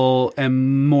practical,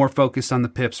 and more focused on the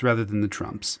pips rather than the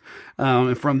trumps.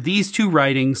 And from these two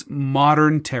writings,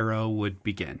 modern tarot would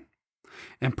begin.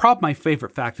 And probably my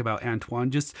favorite fact about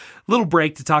Antoine, just a little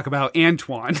break to talk about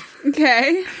Antoine.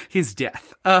 Okay. His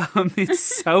death. It's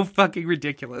so fucking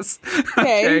ridiculous.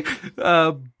 Okay.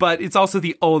 But it's also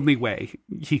the only way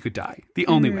he could die. The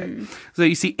only way. So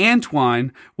you see,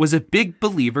 Antoine was a big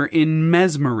believer in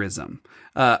mesmerism,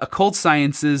 occult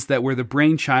sciences that were the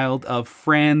brainchild of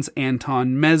Franz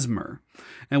Anton Mesmer.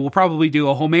 And we'll probably do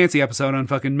a whole Mancy episode on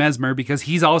fucking Mesmer because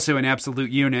he's also an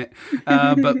absolute unit.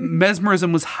 But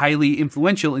mesmerism was highly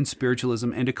influential in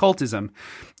spiritualism and occultism.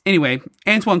 Anyway,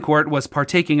 Antoine Court was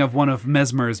partaking of one of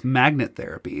Mesmer's magnet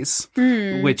therapies,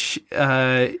 which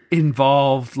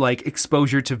involved like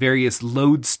exposure to various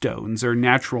lodestones or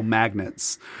natural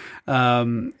magnets.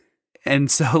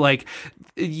 And so like,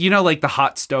 like the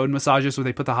hot stone massages where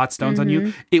they put the hot stones on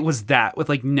you, it was that with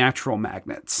like natural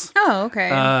magnets. Oh, okay.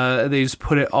 They just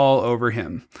put it all over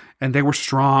him, and they were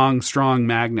strong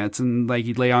magnets, and like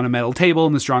he'd lay on a metal table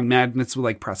and the strong magnets would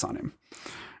like press on him.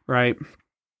 Right.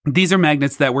 These are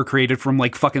magnets that were created from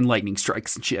like fucking lightning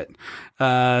strikes and shit.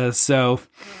 So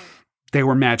they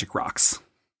were magic rocks.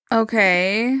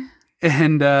 Okay.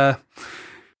 And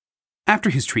after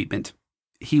his treatment,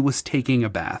 he was taking a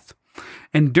bath.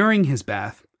 And during his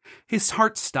bath, his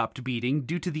heart stopped beating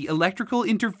due to the electrical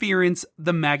interference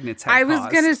the magnets had caused. I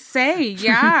was going to say,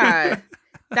 yeah.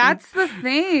 That's the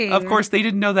thing. Of course, they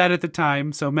didn't know that at the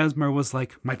time, so Mesmer was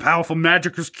like, my powerful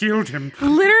magic has killed him.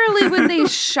 Literally, when they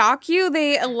shock you,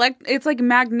 it's like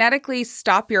magnetically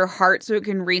stop your heart so it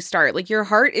can restart. Like, your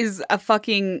heart is a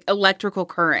fucking electrical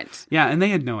current. Yeah, and they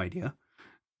had no idea.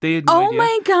 They had no idea. Oh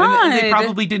my God. And they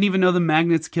probably didn't even know the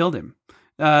magnets killed him.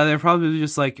 They're probably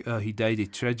just like, oh, he died a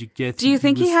tragic death. Do you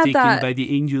think he had taken by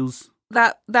the angels?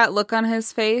 That look on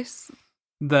his face?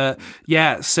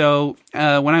 So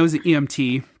when I was at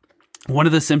EMT, one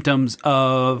of the symptoms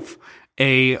of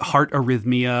a heart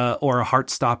arrhythmia or a heart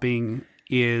stopping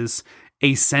is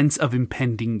a sense of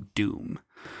impending doom.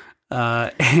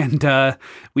 And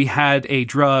we had a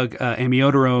drug,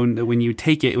 amiodarone, that when you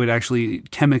take it, it would actually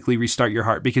chemically restart your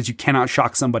heart because you cannot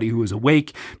shock somebody who is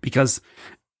awake because,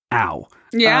 ow.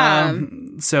 Yeah.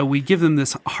 So we give them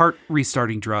this heart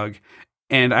restarting drug,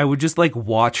 and I would just like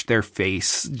watch their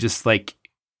face just like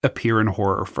appear in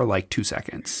horror for like 2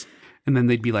 seconds. And then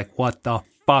they'd be like, what the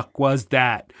fuck was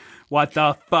that? What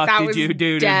the fuck did you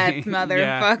do to death, me?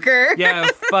 motherfucker. Yeah,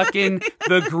 fucking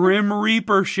the Grim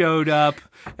Reaper showed up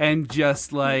and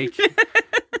just like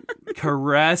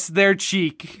caressed their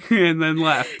cheek and then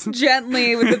left.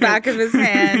 Gently with the back of his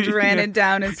hand, ran it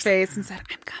down his face and said,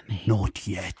 I'm coming. Not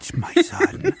yet, my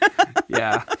son.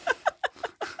 Yeah.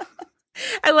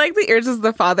 I like that yours is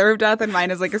the father of death and mine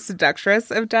is like a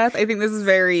seductress of death. I think this is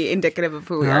very indicative of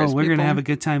who we are as we're going to people. have a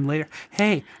good time later.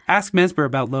 Hey, ask Mesmer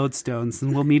about lodestones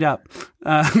and we'll meet up.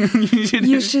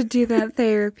 You should do that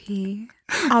therapy.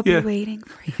 I'll be waiting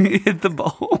for you. Hit the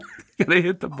bowl. Gotta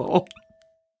hit the bowl.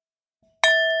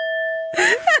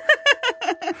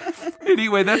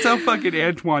 Anyway, that's how fucking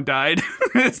Antoine died.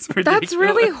 It's ridiculous. That's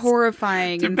really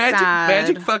horrifying and sad.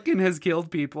 Magic fucking has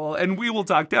killed people, and we will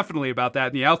talk definitely about that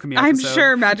in the alchemy I'm episode.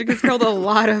 sure magic has killed a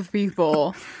lot of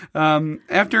people.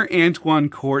 After Antoine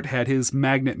Court had his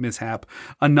magnet mishap,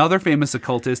 another famous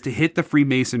occultist hit the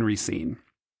Freemasonry scene,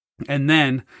 and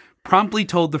then promptly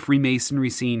told the Freemasonry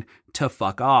scene to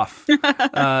fuck off.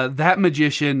 That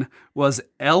magician was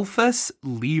Eliphas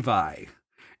Levi.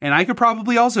 And I could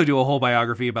probably also do a whole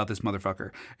biography about this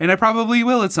motherfucker. And I probably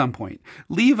will at some point.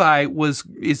 Levi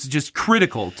is just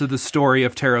critical to the story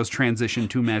of Tarot's transition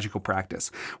to magical practice.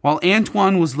 While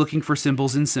Antoine was looking for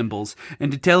symbols in symbols,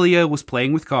 and Detelia was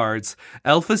playing with cards,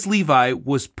 Eliphas Levi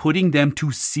was putting them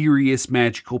to serious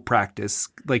magical practice,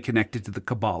 like connected to the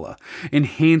Kabbalah,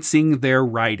 enhancing their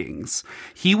writings.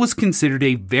 He was considered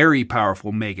a very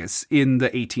powerful magus in the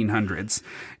 1800s.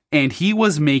 And he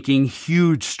was making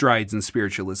huge strides in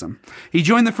spiritualism. He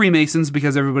joined the Freemasons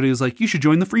because everybody was like, you should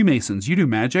join the Freemasons. You do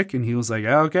magic. And he was like,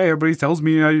 okay, everybody tells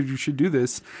me I should do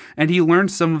this. And he learned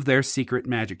some of their secret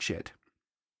magic shit.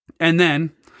 And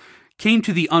then came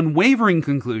to the unwavering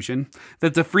conclusion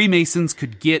that the Freemasons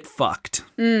could get fucked.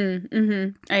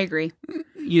 I agree.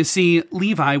 You see,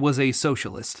 Levi was a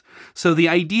socialist. So the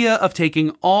idea of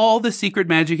taking all the secret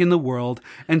magic in the world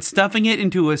and stuffing it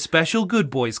into a special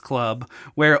good boys club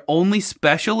where only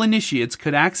special initiates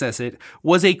could access it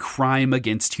was a crime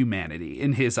against humanity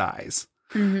in his eyes.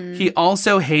 Mm-hmm. He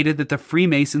also hated that the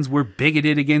Freemasons were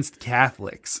bigoted against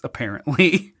Catholics,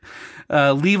 apparently.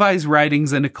 Levi's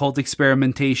writings and occult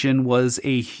experimentation was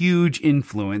a huge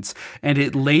influence, and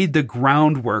it laid the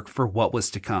groundwork for what was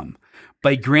to come.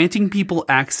 By granting people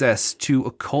access to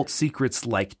occult secrets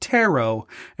like tarot,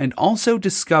 and also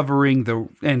discovering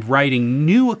and writing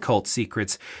new occult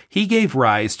secrets, he gave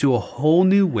rise to a whole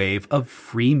new wave of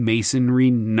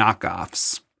Freemasonry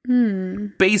knockoffs.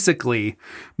 Basically,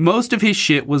 most of his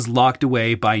shit was locked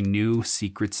away by new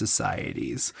secret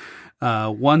societies.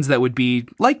 Ones that would be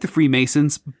like the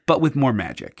Freemasons, but with more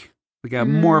magic. We got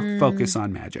more focus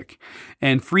on magic.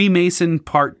 And Freemason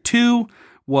Part 2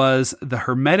 was the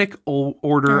Hermetic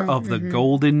Order of the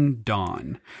Golden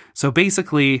Dawn. So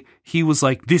basically, he was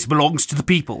like, this belongs to the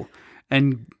people,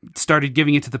 and started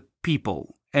giving it to the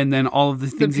people. And then all of the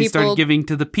things he started giving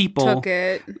to the people,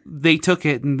 they took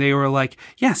it and they were like,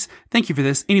 yes, thank you for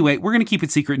this. Anyway, we're going to keep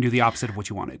it secret and do the opposite of what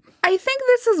you wanted. I think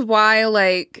this is why,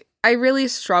 like, I really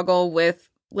struggle with,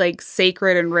 like,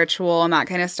 sacred and ritual and that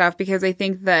kind of stuff, because I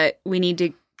think that we need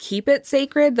to keep it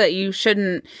sacred, that you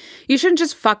shouldn't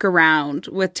just fuck around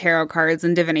with tarot cards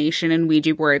and divination and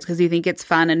Ouija boards because you think it's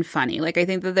fun and funny. Like, I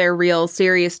think that they're real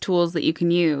serious tools that you can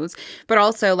use. But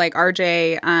also, like,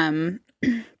 RJ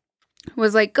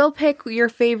was like, go pick your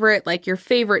favorite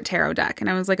tarot deck. And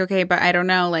I was like, okay, but I don't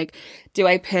know, like, do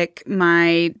I pick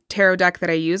my tarot deck that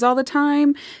I use all the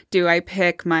time? Do I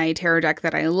pick my tarot deck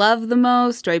that I love the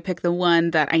most? Do I pick the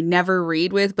one that I never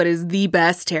read with but is the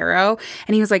best tarot?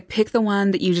 And he was like, pick the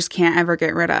one that you just can't ever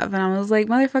get rid of. And I was like,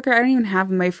 motherfucker, I don't even have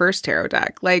my first tarot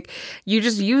deck. Like, you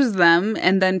just use them,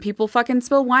 and then people fucking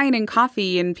spill wine and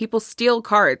coffee, and people steal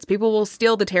cards. People will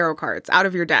steal the tarot cards out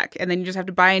of your deck, and then you just have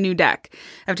to buy a new deck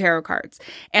of tarot cards.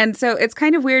 And so it's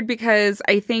kind of weird because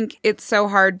I think it's so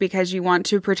hard because you want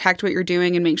to protect what you're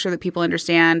doing and make sure that people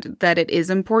understand that it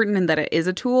is important and that it is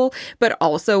a tool, but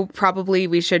also probably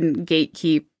we shouldn't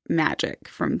gatekeep magic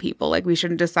from people. Like, we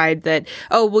shouldn't decide that,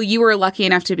 oh, well, you were lucky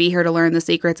enough to be here to learn the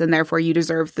secrets and therefore you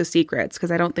deserve the secrets,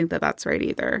 because I don't think that that's right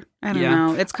either. I don't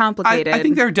know. It's complicated. I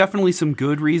think there are definitely some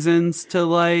good reasons to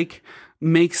like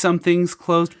make some things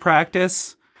closed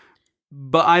practice,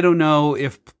 but I don't know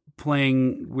if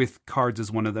playing with cards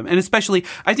is one of them. And especially,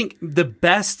 I think the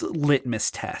best litmus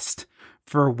test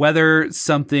for whether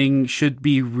something should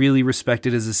be really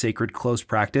respected as a sacred closed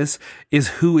practice is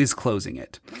who is closing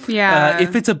it. Yeah.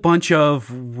 If it's a bunch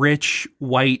of rich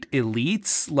white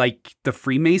elites like the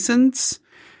Freemasons,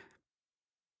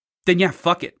 then yeah,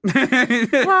 fuck it.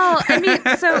 Well, I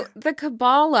mean, so the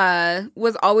Kabbalah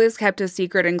was always kept a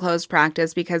secret in closed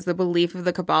practice because the belief of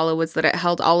the Kabbalah was that it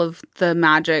held all of the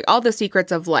magic, all the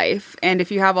secrets of life. And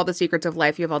if you have all the secrets of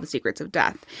life, you have all the secrets of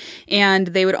death. And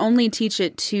they would only teach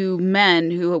it to men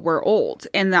who were old.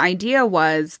 And the idea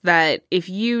was that if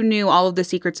you knew all of the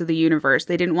secrets of the universe,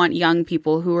 they didn't want young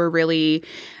people who were really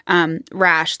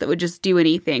rash, that would just do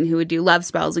anything, who would do love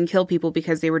spells and kill people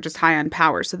because they were just high on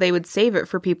power. So they would save it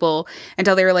for people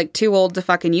until they were like too old to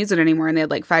fucking use it anymore, and they had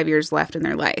like 5 years left in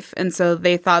their life. And so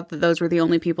they thought that those were the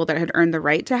only people that had earned the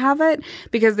right to have it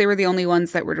because they were the only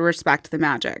ones that would respect the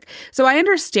magic. So I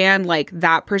understand like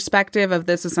that perspective of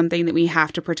this is something that we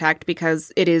have to protect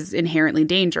because it is inherently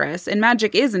dangerous, and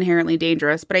magic is inherently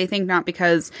dangerous, but I think not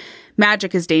because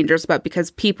magic is dangerous, but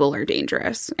because people are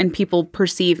dangerous and people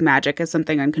perceive magic as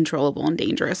something uncontrollable and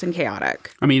dangerous and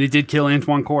chaotic. I mean, it did kill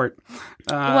Antoine Court.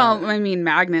 Well, I mean,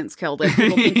 magnets killed it.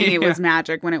 People thinking it was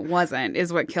magic when it wasn't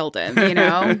is what killed him, you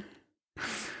know?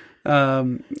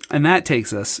 And that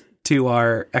takes us to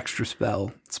our extra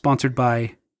spell, sponsored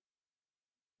by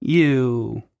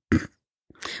you.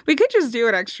 We could just do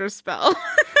an extra spell.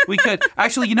 We could.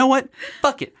 Actually, you know what?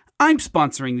 Fuck it. I'm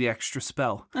sponsoring the extra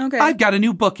spell. Okay. I've got a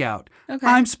new book out. Okay.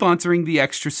 I'm sponsoring the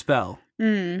extra spell.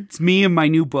 It's me and my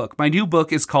new book. My new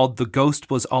book is called The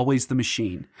Ghost Was Always the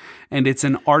Machine. And it's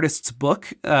an artist's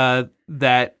book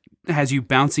that has you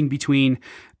bouncing between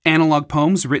analog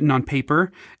poems written on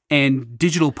paper and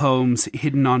digital poems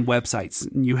hidden on websites.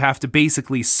 And you have to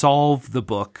basically solve the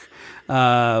book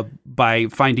by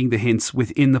finding the hints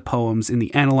within the poems in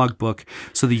the analog book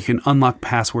so that you can unlock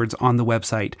passwords on the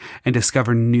website and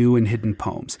discover new and hidden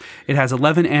poems. It has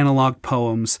 11 analog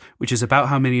poems, which is about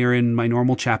how many are in my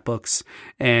normal chapbooks.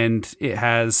 And it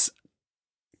has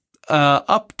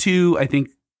up to, I think,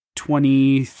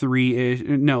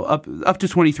 23 up to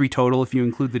 23 total if you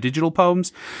include the digital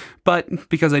poems, but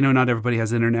because I know not everybody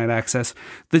has internet access,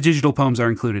 the digital poems are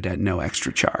included at no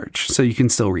extra charge, so you can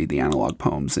still read the analog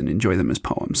poems and enjoy them as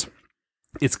poems.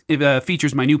 It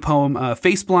features my new poem,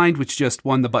 Face Blind, which just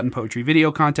won the Button Poetry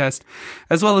video contest,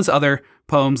 as well as other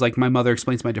poems like My Mother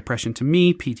Explains My Depression to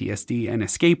Me, PTSD, and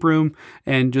Escape Room,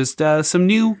 and just some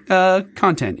new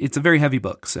content. It's a very heavy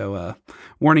book, so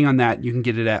warning on that. You can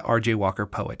get it at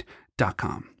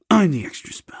rjwalkerpoet.com. I'm the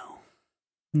extra spell.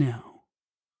 No.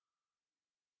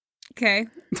 Okay.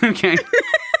 Okay.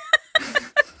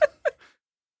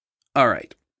 All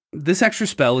right. This extra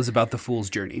spell is about the Fool's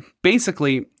Journey.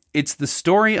 Basically, it's the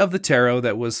story of the tarot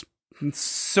that was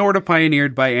sort of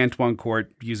pioneered by Antoine Court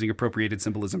using appropriated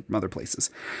symbolism from other places,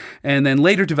 and then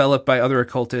later developed by other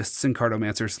occultists and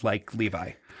cartomancers like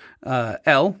Levi.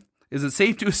 Elle, is it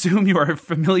safe to assume you are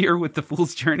familiar with the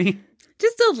Fool's Journey?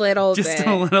 Just a little bit. Just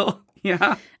a little.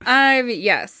 Yeah.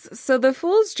 Yes. So the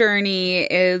Fool's Journey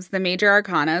is the major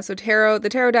arcana. So the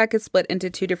tarot deck is split into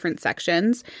two different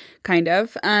sections, kind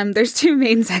of. There's two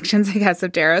main sections, I guess,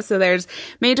 of tarot. So there's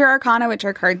major arcana, which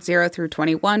are cards 0 through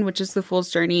 21, which is the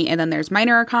Fool's Journey. And then there's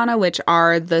minor arcana, which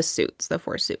are the suits, the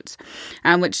 4 suits,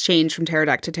 which change from tarot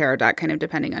deck to tarot deck, kind of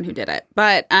depending on who did it.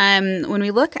 But when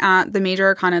we look at the major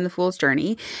arcana and the Fool's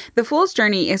Journey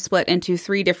is split into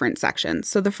 3 different sections.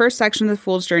 So the first section of the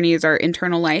Fool's Journey is our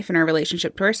internal life and our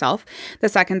relationship to ourselves. The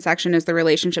second section is the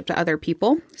relationship to other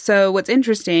people. So what's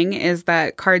interesting is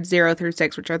that cards 0 through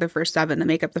 6, which are the first 7 that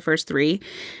make up the first 3,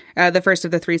 the first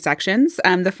of the 3 sections,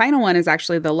 the final one is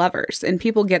actually the Lovers. And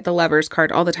people get the Lovers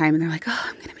card all the time and they're like, oh,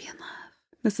 I'm going to be in love.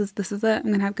 This is it. I'm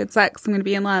going to have good sex. I'm going to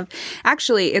be in love.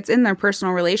 Actually, it's in their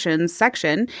personal relations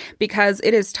section because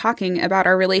it is talking about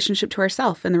our relationship to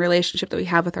ourself and the relationship that we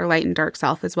have with our light and dark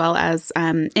self, as well as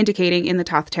indicating in the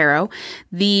Thoth Tarot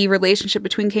the relationship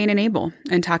between Cain and Abel,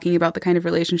 and talking about the kind of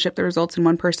relationship that results in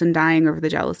one person dying over the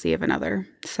jealousy of another.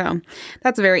 So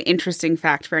that's a very interesting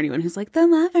fact for anyone who's like, the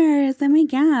Lovers, oh my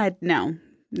God. No,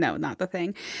 not the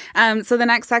thing. So the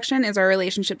next section is our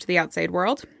relationship to the outside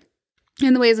world.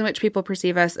 and the ways in which people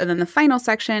perceive us. And then the final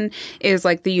section is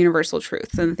like the universal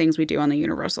truths and the things we do on the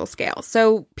universal scale.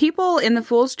 So people in the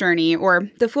Fool's Journey, or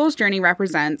the Fool's Journey,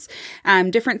 represents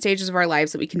different stages of our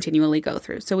lives that we continually go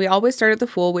through. So we always start at the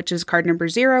Fool, which is card number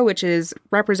 0, which is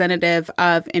representative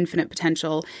of infinite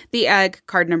potential. The Egg,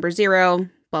 card number 0,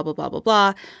 blah, blah, blah, blah,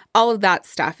 blah. All of that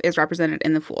stuff is represented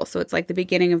in the Fool. So it's like the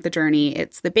beginning of the journey.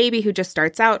 It's the baby who just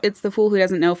starts out. It's the fool who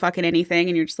doesn't know fucking anything.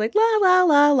 And you're just like, la, la,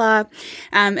 la, la.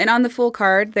 And on the Fool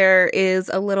card, there is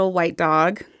a little white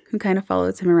dog who kind of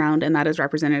follows him around. And that is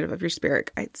representative of your spirit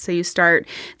guide. So you start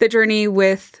the journey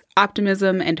with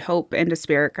optimism and hope and a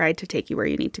spirit guide to take you where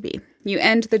you need to be. You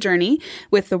end the journey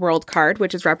with the World card,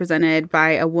 which is represented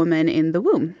by a woman in the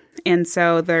womb. And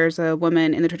so there's a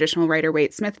woman in the traditional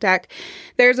Rider-Waite-Smith deck.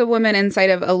 There's a woman inside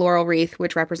of a laurel wreath,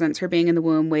 which represents her being in the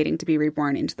womb, waiting to be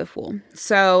reborn into the Fool.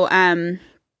 So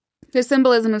the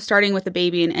symbolism of starting with the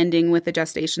baby and ending with the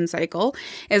gestation cycle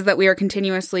is that we are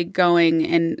continuously going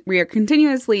and we are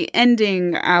continuously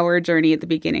ending our journey at the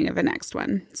beginning of the next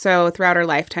one. So throughout our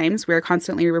lifetimes, we are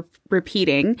constantly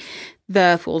repeating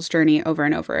the Fool's Journey over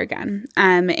and over again.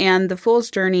 And the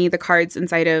Fool's Journey, the cards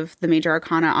inside of the major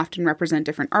arcana often represent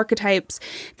different archetypes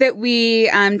that we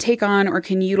take on or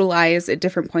can utilize at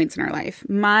different points in our life.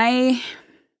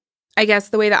 I guess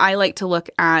the way that I like to look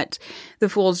at the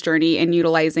Fool's Journey and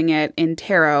utilizing it in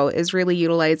tarot is really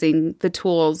utilizing the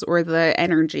tools or the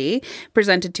energy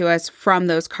presented to us from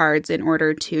those cards in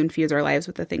order to infuse our lives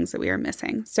with the things that we are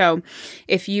missing. So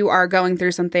if you are going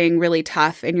through something really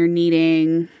tough and you're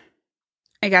needing,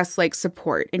 I guess, like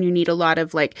support, and you need a lot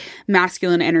of like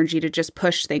masculine energy to just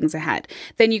push things ahead,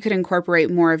 then you could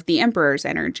incorporate more of the Emperor's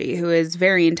energy, who is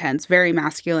very intense, very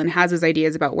masculine, has his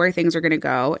ideas about where things are going to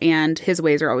go, and his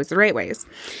ways are always the right ways.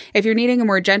 If you're needing a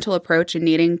more gentle approach and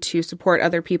needing to support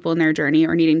other people in their journey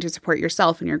or needing to support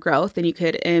yourself in your growth, then you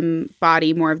could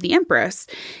embody more of the Empress,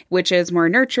 which is more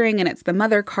nurturing, and it's the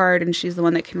Mother card, and she's the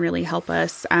one that can really help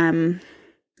us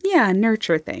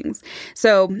nurture things.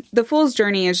 So the Fool's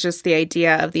Journey is just the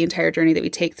idea of the entire journey that we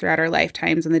take throughout our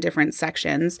lifetimes and the different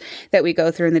sections that we go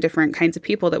through and the different kinds of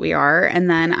people that we are. And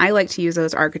then I like to use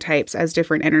those archetypes as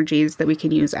different energies that we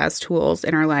can use as tools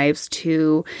in our lives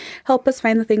to help us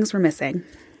find the things we're missing.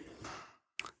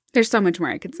 There's so much more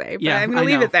I could say, but I'm going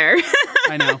to leave it there.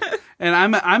 I know. And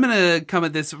I'm going to come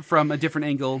at this from a different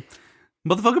angle.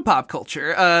 Motherfucking pop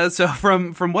culture. So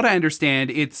from what I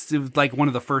understand, it's like one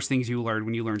of the first things you learn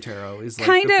when you learn tarot is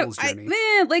like the Fool's Journey.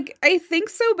 I think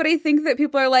so, but I think that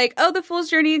people are like, oh, the Fool's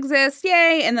Journey exists,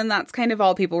 yay, and then that's kind of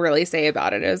all people really say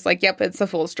about it is like, yep, it's the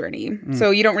Fool's Journey.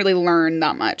 So you don't really learn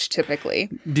that much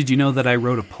typically. Did you know that I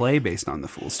wrote a play based on the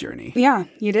Fool's Journey? Yeah,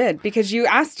 you did, because you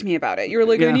asked me about it. You were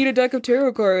like, I need a deck of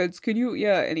tarot cards. Can you?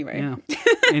 Yeah. Anyway.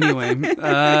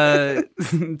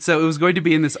 So it was going to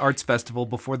be in this arts festival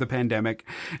before the pandemic.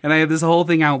 And I had this whole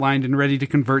thing outlined and ready to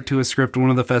convert to a script. One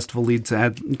of the festival leads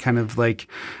had kind of like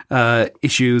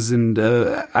issues, and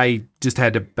I just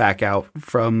had to back out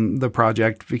from the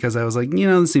project because I was like,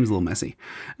 this seems a little messy.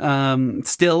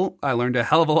 Still, I learned a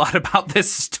hell of a lot about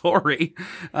this story,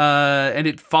 and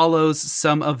it follows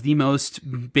some of the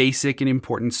most basic and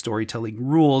important storytelling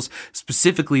rules,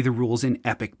 specifically the rules in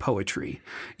epic poetry.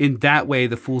 In that way,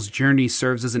 the Fool's Journey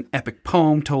serves as an epic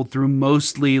poem told through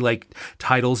mostly like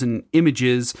titles and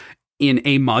images in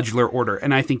a modular order.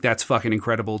 And I think that's fucking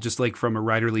incredible, just like from a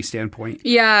writerly standpoint.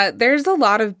 Yeah, there's a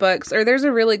lot of books, or there's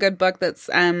a really good book that's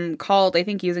called, I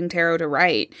think, Using Tarot to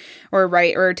Write,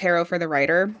 or Tarot for the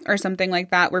Writer, or something like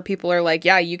that, where people are like,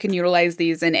 yeah, you can utilize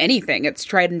these in anything. It's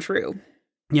tried and true.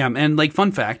 Yeah, and like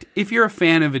fun fact, if you're a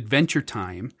fan of Adventure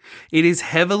Time, it is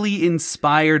heavily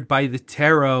inspired by the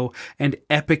tarot and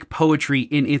epic poetry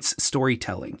in its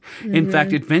storytelling. Mm-hmm. In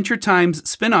fact, Adventure Time's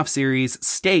spin-off series,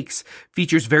 Stakes,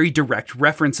 features very direct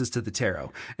references to the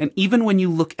tarot. And even when you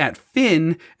look at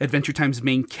Finn, Adventure Time's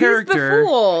main character, he's the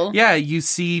fool. Yeah, you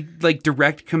see like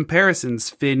direct comparisons.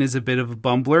 Finn is a bit of a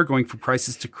bumbler, going from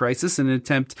crisis to crisis in an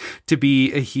attempt to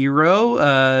be a hero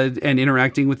and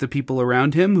interacting with the people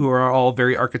around him who are all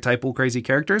very archetypal crazy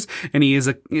characters, and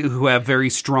who have very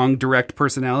strong direct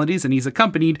personalities, and he's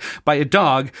accompanied by a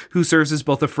dog who serves as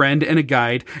both a friend and a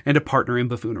guide and a partner in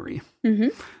buffoonery. Mm-hmm.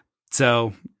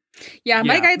 So yeah,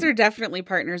 my guides are definitely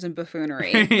partners in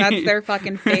buffoonery. That's their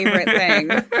fucking favorite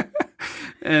thing.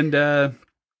 And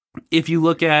if you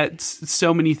look at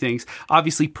so many things,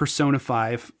 obviously Persona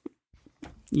 5,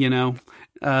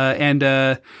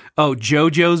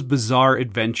 JoJo's Bizarre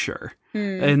Adventure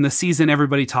In the season,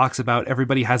 everybody talks about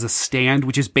everybody has a stand,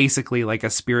 which is basically like a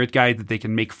spirit guide that they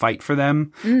can make fight for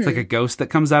them. It's like a ghost that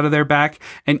comes out of their back,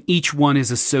 and each one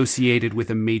is associated with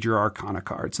a major arcana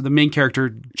card. So the main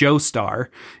character, Joe Star,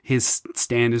 his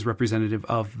stand is representative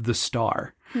of the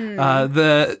star.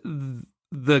 The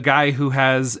guy who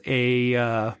has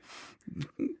a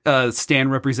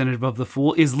stand representative of the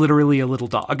Fool is literally a little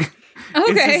dog.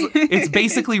 Okay. It's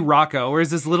basically Rocco, or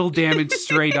is this little damaged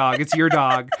stray dog. It's your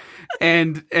dog.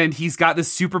 And he's got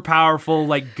this super powerful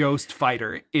like ghost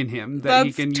fighter in him that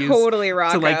he can totally use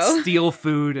Rocco. to like steal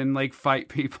food and like fight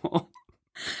people.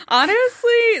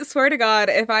 Honestly, swear to God,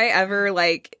 if I ever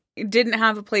like didn't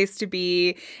have a place to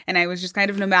be and I was just kind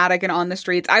of nomadic and on the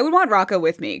streets, I would want Rocco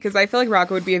with me because I feel like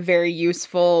Rocco would be a very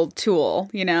useful tool,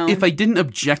 you know? If I didn't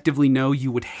objectively know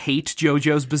you would hate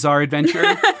JoJo's Bizarre Adventure,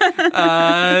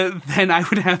 then I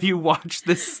would have you watch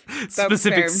this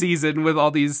specific season with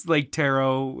all these like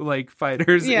tarot like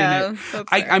fighters in it.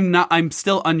 I'm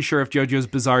still unsure if JoJo's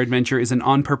Bizarre Adventure is an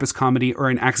on-purpose comedy or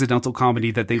an accidental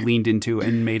comedy that they leaned into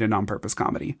and made an on-purpose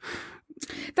comedy.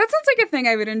 That sounds like a thing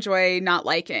I would enjoy not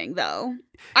liking, though.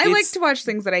 I like to watch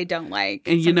things that I don't like.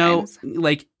 And sometimes. you know,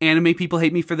 like anime people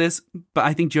hate me for this, but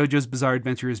I think JoJo's Bizarre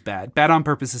Adventure is bad. Bad on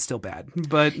Purpose is still bad,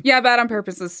 but yeah, Bad on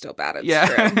Purpose is still bad. It's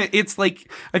true. It's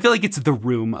like I feel like it's the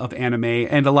Room of anime,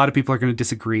 and a lot of people are going to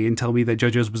disagree and tell me that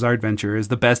JoJo's Bizarre Adventure is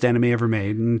the best anime ever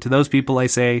made. And to those people, I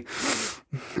say,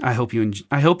 I hope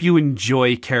you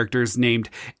enjoy characters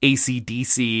named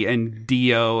AC/DC and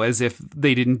Dio as if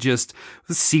they didn't just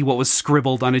see what was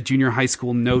scribbled on a junior high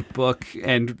school notebook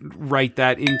and write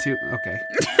that into. Okay.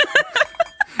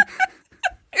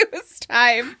 It was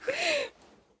time.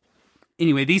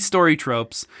 Anyway, these story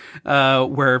tropes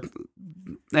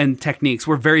and techniques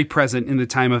were very present in the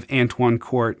time of Antoine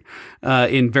Court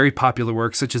in very popular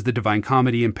works such as The Divine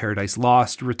Comedy and Paradise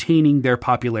Lost, retaining their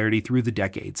popularity through the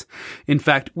decades. In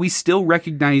fact, we still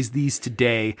recognize these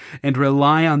today and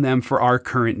rely on them for our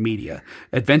current media.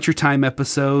 Adventure Time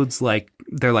episodes,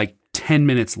 they're like 10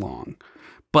 minutes long.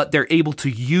 But they're able to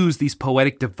use these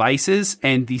poetic devices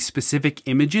and these specific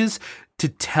images to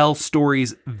tell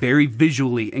stories very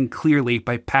visually and clearly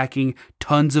by packing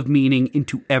tons of meaning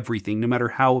into everything, no matter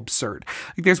how absurd.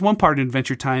 Like there's one part in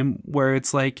Adventure Time where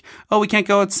it's like, oh, we can't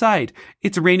go outside.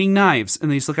 It's raining knives.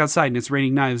 And then you just look outside and it's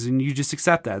raining knives and you just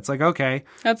accept that. It's like, okay.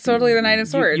 That's totally the Knight of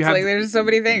Swords. There's so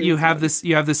many things. You have this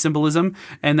symbolism,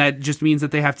 and that just means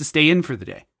that they have to stay in for the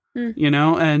day. You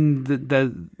know, and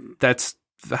that's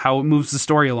how it moves the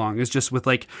story along, is just with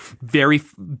like very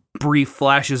brief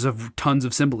flashes of tons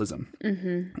of symbolism.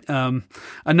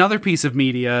 Another piece of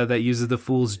media that uses the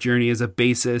Fool's Journey as a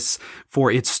basis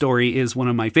for its story is one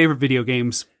of my favorite video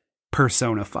games,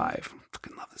 Persona 5. I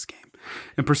fucking love this game.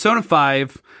 And Persona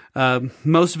 5,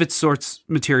 most of its source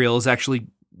material is actually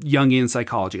Jungian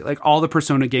psychology. Like all the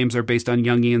Persona games are based on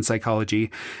Jungian psychology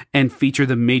and feature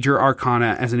the major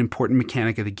arcana as an important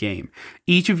mechanic of the game.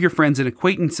 Each of your friends and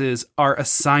acquaintances are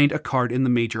assigned a card in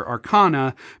the major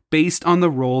arcana based on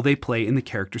the role they play in the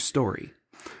character's story.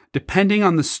 Depending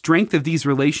on the strength of these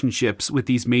relationships with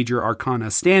these major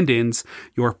arcana stand-ins,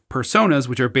 your personas,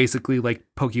 which are basically like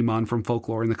Pokemon from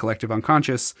folklore and the collective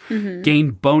unconscious,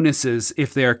 gain bonuses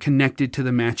if they are connected to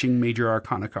the matching major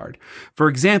arcana card. For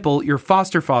example, your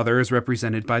foster father is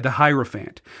represented by the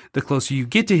Hierophant. The closer you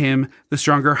get to him, the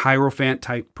stronger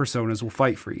Hierophant-type personas will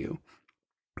fight for you.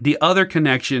 The other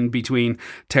connection between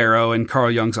tarot and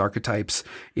Carl Jung's archetypes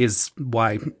is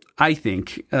why I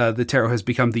think the tarot has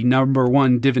become the number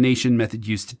one divination method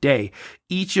used today.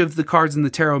 Each of the cards in the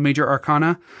tarot major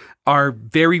arcana are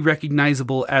very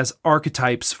recognizable as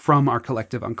archetypes from our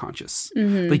collective unconscious.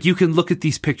 Like you can look at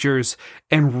these pictures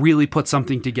and really put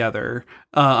something together,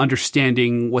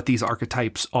 understanding what these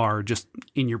archetypes are just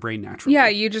in your brain naturally. Yeah,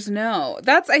 you just know.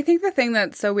 I think the thing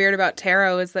that's so weird about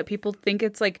tarot is that people think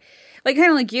it's like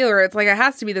kind of like you, or it's like it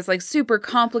has to be this like super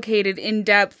complicated,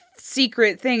 in-depth,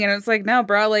 secret thing. And it's like, no,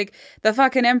 bro, like the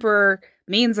fucking emperor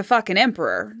means a fucking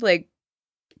emperor. Like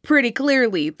pretty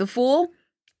clearly. The Fool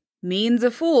means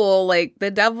a fool. Like the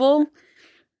devil.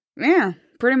 Yeah,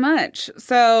 pretty much.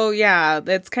 So yeah,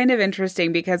 it's kind of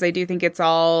interesting because I do think it's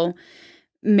all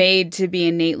made to be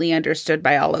innately understood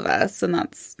by all of us, and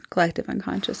that's collective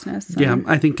unconsciousness. So. Yeah,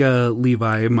 I think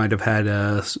Levi might have had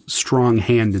a strong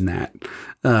hand in that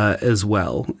as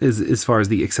well, as far as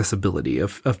the accessibility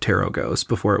of tarot goes,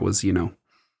 before it was,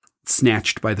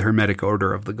 snatched by the Hermetic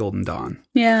Order of the Golden Dawn.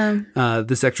 Yeah.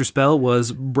 This extra spell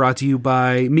was brought to you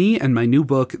by me and my new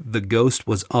book, The Ghost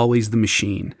Was Always the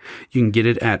Machine. You can get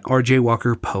it at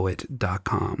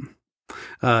rjwalkerpoet.com.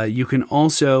 You can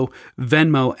also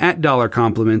Venmo at Dollar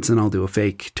Compliments, and I'll do a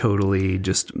fake, totally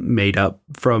just made up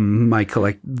from my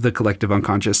the collective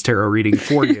unconscious tarot reading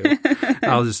for you.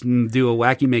 I'll just do a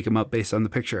wacky make 'em up based on the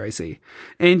picture I see.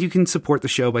 And you can support the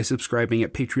show by subscribing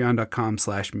at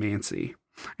patreon.com/Mancy.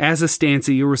 As a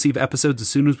Stancy, you'll receive episodes as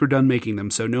soon as we're done making them,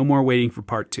 so no more waiting for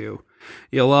part 2.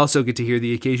 You'll also get to hear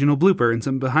the occasional blooper and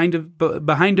some behind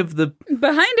the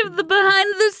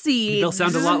scenes. They'll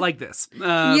sound a lot like this.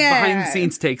 Behind the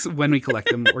scenes takes when we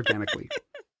collect them organically.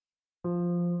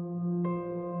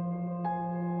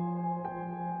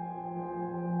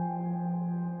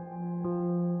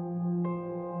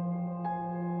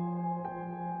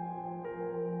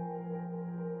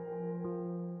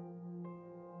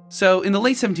 So in the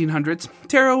late 1700s,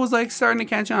 tarot was like starting to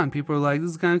catch on. People were like,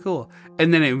 this is kind of cool.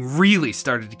 And then it really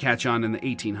started to catch on in the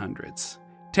 1800s.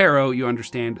 Tarot, you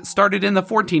understand, started in the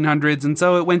 1400s, and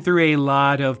so it went through a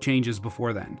lot of changes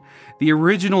before then. The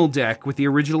original deck with the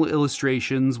original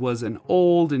illustrations was an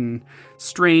old and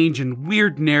strange and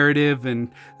weird narrative, and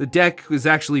the deck was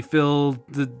actually filled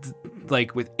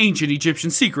with ancient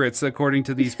Egyptian secrets, according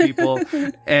to these people.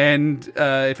 And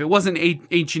if it wasn't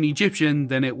ancient Egyptian,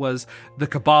 then it was the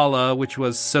Kabbalah, which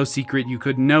was so secret you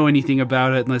couldn't know anything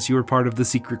about it unless you were part of the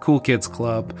secret cool kids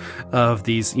club of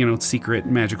these, secret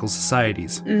magical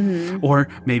societies. Mm-hmm. Or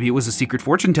maybe it was a secret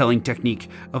fortune-telling technique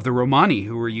of the Romani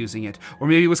who were using it. Or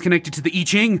maybe it was connected to the I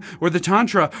Ching or the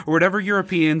Tantra or whatever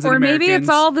Europeans and Americans... Or maybe it's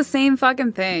all the same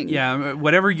fucking thing. Yeah,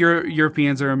 whatever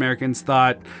Europeans or Americans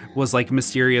thought was like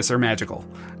mysterious or magical.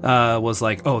 Was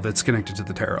like, oh, that's connected to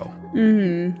the tarot.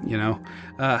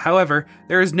 Mm-hmm. However,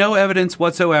 there is no evidence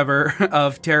whatsoever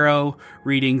of tarot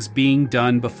readings being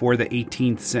done before the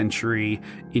 18th century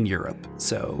in Europe.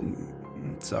 So,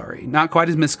 sorry, not quite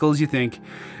as mystical as you think.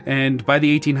 And by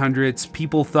the 1800s,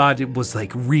 people thought it was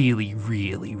like really,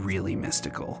 really, really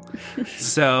mystical.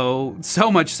 so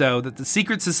much so that the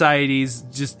secret societies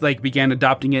just began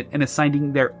adopting it and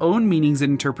assigning their own meanings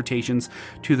and interpretations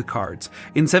to the cards.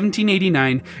 In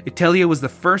 1789, Italia was the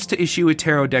first to issue a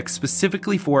tarot deck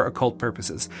specifically for occult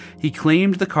purposes. He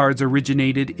claimed the cards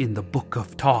originated in the Book of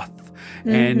Thoth.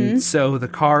 Mm-hmm. And so the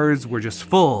cards were just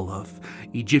full of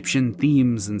Egyptian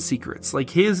themes and secrets.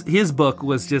 His book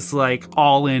was just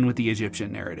all in with the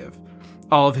Egyptian narrative.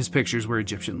 All of his pictures were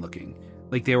Egyptian looking.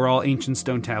 They were all ancient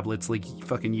stone tablets like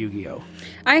fucking Yu-Gi-Oh!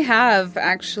 I have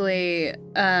actually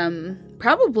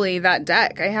probably that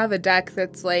deck. I have a deck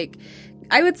that's I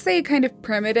would say kind of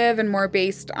primitive and more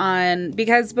based on,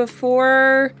 because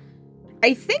before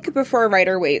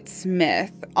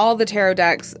Rider-Waite-Smith, all the tarot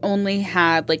decks only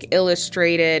had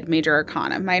illustrated major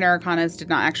arcana. Minor arcanas did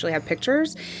not actually have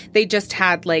pictures. They just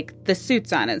had the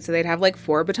suits on it. So they'd have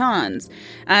 4 batons.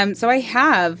 So I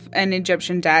have an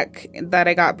Egyptian deck that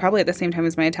I got probably at the same time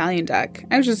as my Italian deck.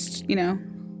 I was just,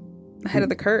 ahead of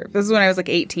the curve. This is when I was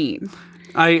 18.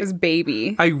 I was a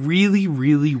baby. I really,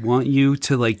 really want you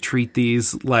to treat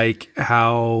these like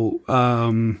how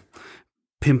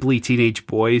pimply teenage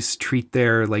boys treat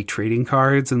their trading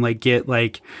cards and get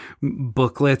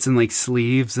booklets and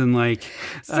sleeves and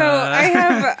So I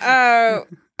have how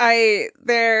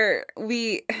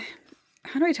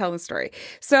do I tell this story?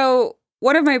 So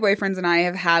one of my boyfriends and I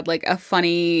have had a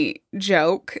funny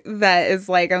joke that is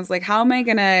I was how am I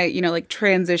gonna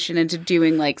transition into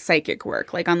doing psychic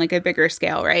work on a bigger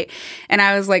scale, right? And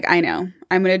I was I know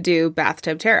I'm gonna do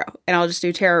bathtub tarot, and I'll just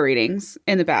do tarot readings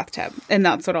in the bathtub, and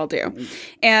that's what I'll do.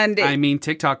 And I mean,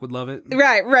 TikTok would love it,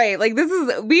 right?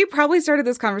 We probably started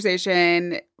this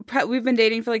conversation. We've been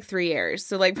dating for 3 years,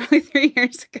 so probably 3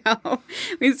 years ago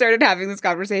we started having this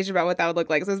conversation about what that would look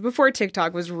like. So it was before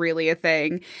TikTok was really a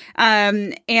thing,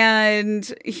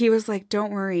 and he was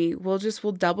 "Don't worry. We'll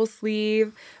double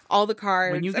sleeve all the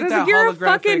cards." When you get and I was that "You're a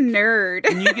fucking nerd."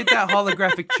 When you get that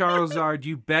holographic Charizard,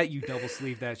 you bet you double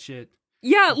sleeve that shit.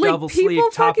 Yeah, double sleeve,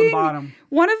 top and bottom.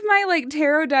 One of my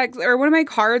tarot decks, or one of my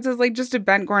cards, is just a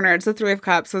bent corner. It's the 3 of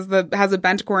Cups, has a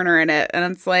bent corner in it,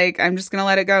 and it's I'm just gonna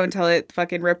let it go until it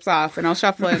fucking rips off, and I'll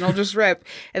shuffle it, and it'll just rip,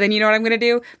 and then you know what I'm gonna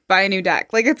do? Buy a new deck.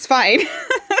 It's fine.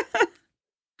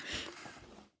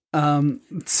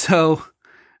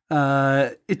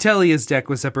 Italia's deck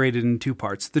was separated in 2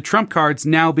 parts. The trump cards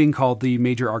now being called the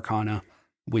major arcana,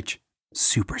 which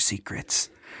super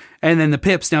secrets. And then the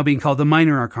pips now being called the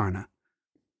minor arcana,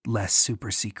 less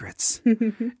super secrets.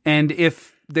 And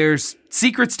if there's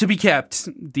secrets to be kept,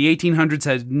 the 1800s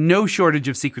had no shortage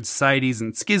of secret societies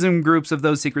and schism groups of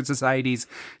those secret societies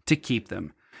to keep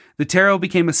them. The tarot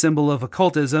became a symbol of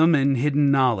occultism and hidden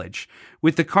knowledge,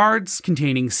 with the cards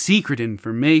containing secret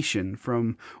information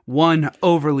from one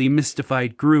overly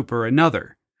mystified group or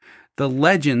another. The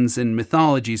legends and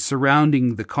mythologies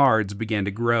surrounding the cards began to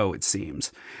grow, it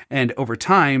seems. And over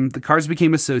time, the cards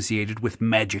became associated with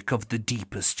magic of the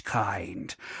deepest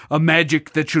kind. A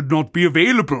magic that should not be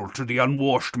available to the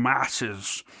unwashed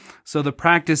masses. So the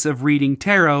practice of reading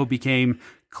tarot became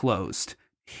closed.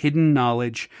 Hidden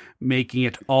knowledge, making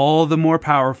it all the more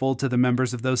powerful to the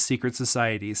members of those secret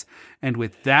societies. And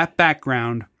with that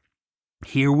background,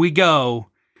 here we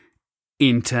go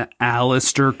into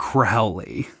Aleister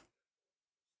Crowley.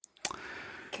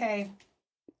 Okay.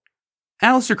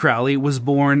 Aleister Crowley was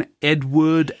born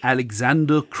Edward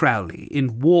Alexander Crowley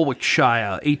in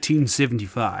Warwickshire,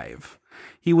 1875.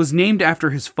 He was named after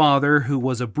his father, who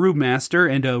was a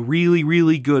brewmaster and a really,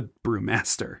 really good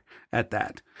brewmaster at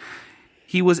that.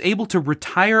 He was able to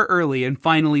retire early and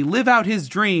finally live out his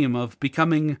dream of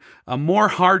becoming a more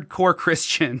hardcore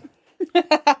Christian.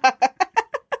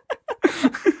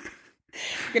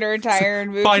 Gonna retire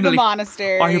and move to the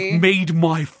monastery. I have made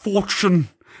my fortune,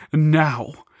 and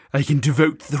now I can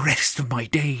devote the rest of my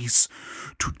days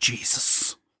to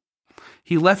Jesus.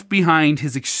 He left behind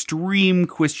his extreme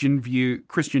Christian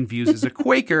views as a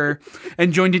Quaker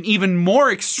and joined an even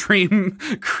more extreme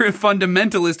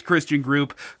fundamentalist Christian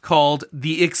group called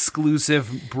the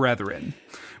Exclusive Brethren.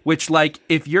 Which, like,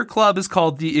 if your club is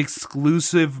called the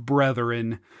Exclusive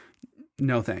Brethren,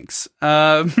 no thanks.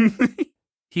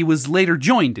 He was later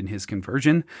joined in his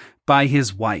conversion by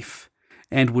his wife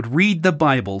and would read the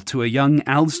Bible to a young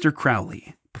Aleister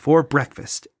Crowley before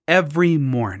breakfast every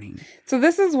morning. So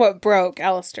this is what broke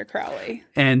Aleister Crowley.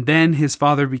 And then his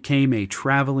father became a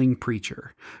traveling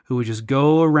preacher who would just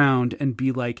go around and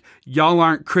be like, y'all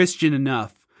aren't Christian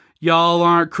enough. Y'all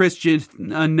aren't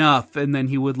Christian enough. And then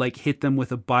he would like hit them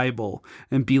with a Bible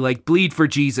and be like, bleed for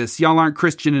Jesus. Y'all aren't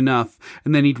Christian enough.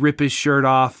 And then he'd rip his shirt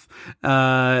off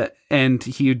and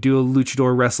he would do a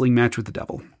luchador wrestling match with the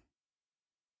devil.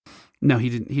 No, he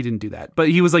didn't do that. But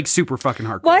he was like super fucking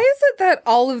hardcore. Why is it that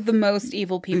all of the most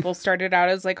evil people started out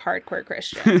as like hardcore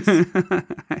Christians?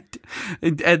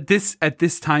 At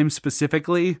this time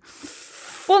specifically?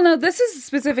 Well, no, this is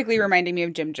specifically reminding me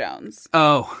of Jim Jones.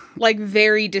 Oh. Like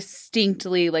very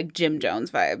distinctly like Jim Jones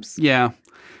vibes. Yeah.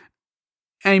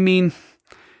 I mean,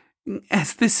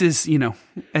 as this is, you know,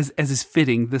 as is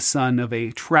fitting, the son of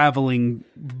a traveling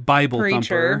Bible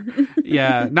preacher. Thumper.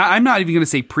 Yeah. I'm not even going to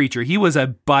say preacher. He was a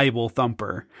Bible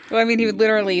thumper. Well, I mean, he would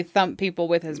literally thump people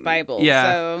with his Bible.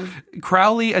 Yeah. So.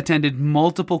 Crowley attended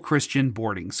multiple Christian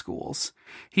boarding schools.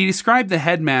 He described the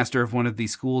headmaster of one of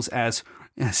these schools as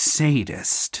a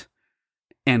sadist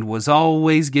and was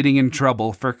always getting in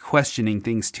trouble for questioning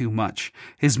things too much.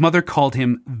 His mother called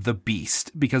him the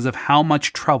Beast because of how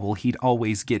much trouble he'd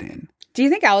always get in. Do you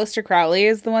think Aleister Crowley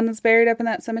is the one that's buried up in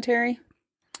that cemetery?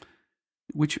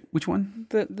 Which one?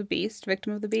 The Beast,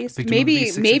 victim of the Beast. Victim maybe of the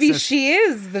Beast maybe she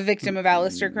is the victim of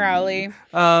Aleister Crowley.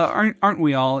 Aren't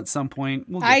we all at some point?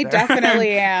 We'll get I there.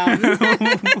 definitely am.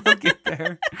 We'll get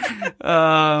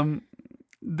there.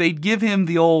 They'd give him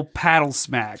the old paddle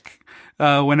smack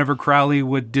whenever Crowley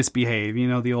would disbehave. You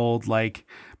know, the old like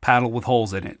paddle with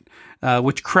holes in it,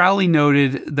 which Crowley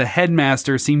noted the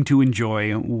headmaster seemed to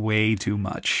enjoy way too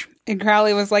much. And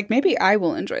Crowley was like, maybe I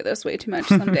will enjoy this way too much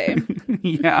someday.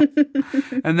 Yeah.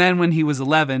 And then when he was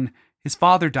 11, his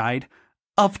father died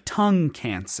of tongue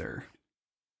cancer.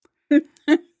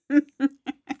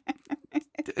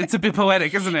 It's a bit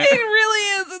poetic, isn't it? It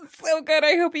really is. It's so good.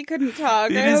 I hope he couldn't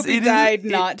talk. I hope he died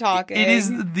not talking. It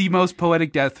is the most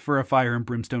poetic death for a fire and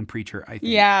brimstone preacher, I think.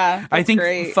 Yeah, I think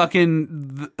great.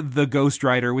 Fucking the Ghost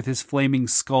Rider with his flaming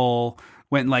skull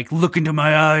went like, look into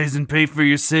my eyes and pay for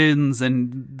your sins,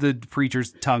 and the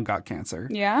preacher's tongue got cancer.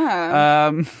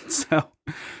 Yeah. So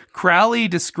Crowley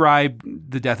described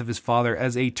the death of his father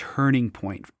as a turning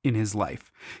point in his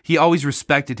life. He always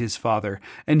respected his father,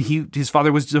 and his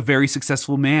father was a very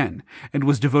successful man and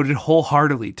was devoted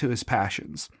wholeheartedly to his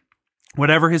passions.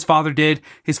 Whatever his father did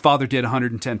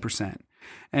 110%.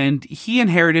 And he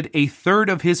inherited a third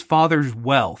of his father's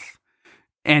wealth.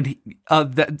 And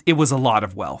it was a lot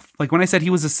of wealth. Like when I said he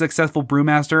was a successful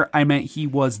brewmaster, I meant he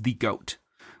was the GOAT.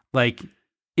 Like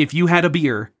if you had a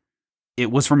beer, it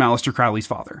was from Aleister Crowley's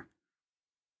father.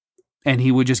 And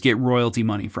he would just get royalty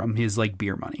money from his like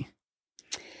beer money.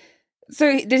 So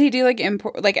did he do like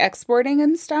exporting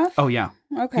and stuff? Oh yeah.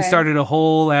 Okay. He started a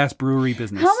whole ass brewery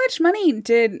business. How much money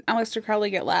did Aleister Crowley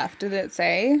get left? Did it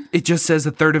say? It just says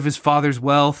a third of his father's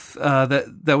wealth.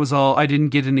 That was all. I didn't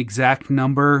get an exact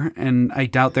number, and I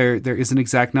doubt there is an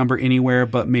exact number anywhere,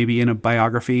 but maybe in a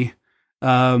biography.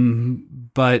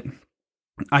 But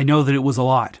I know that it was a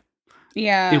lot.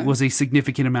 Yeah. It was a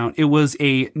significant amount. It was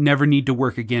a never need to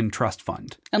work again trust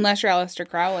fund. Unless you're Aleister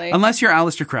Crowley. Unless you're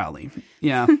Aleister Crowley.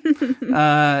 Yeah.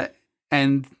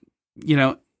 And, you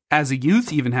know, as a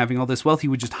youth, even having all this wealth, he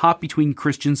would just hop between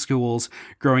Christian schools,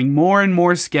 growing more and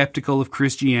more skeptical of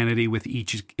Christianity with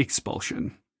each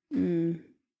expulsion.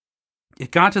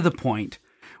 It got to the point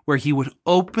where he would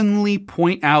openly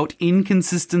point out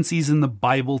inconsistencies in the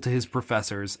Bible to his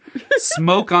professors,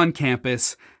 smoke on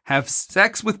campus, have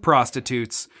sex with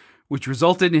prostitutes, which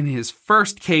resulted in his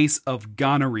first case of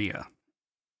gonorrhea.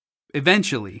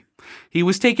 Eventually, he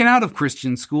was taken out of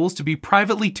Christian schools to be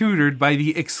privately tutored by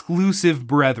the exclusive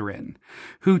brethren,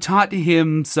 who taught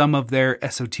him some of their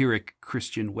esoteric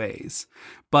Christian ways,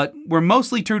 but were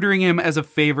mostly tutoring him as a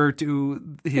favor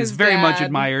to his very much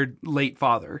admired late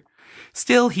father.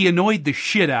 Still, he annoyed the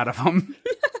shit out of him.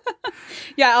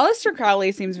 Yeah, Aleister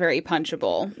Crowley seems very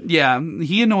punchable. Yeah,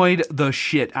 he annoyed the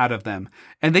shit out of them.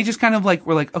 And they just kind of like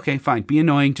were like, okay, fine, be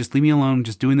annoying, just leave me alone,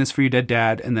 just doing this for your dead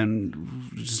dad, and then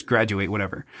just graduate,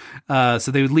 whatever.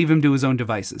 So they would leave him to his own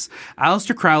devices.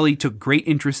 Aleister Crowley took great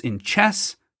interest in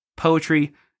chess,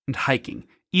 poetry, and hiking,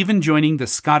 even joining the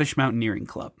Scottish Mountaineering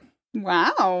Club.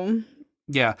 Wow.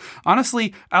 Yeah,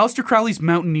 honestly, Aleister Crowley's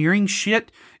mountaineering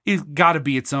shit is gotta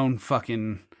be its own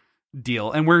fucking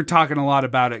deal. And we're talking a lot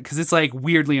about it because it's like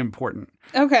weirdly important.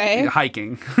 Okay.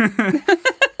 Hiking.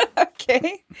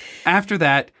 Okay. After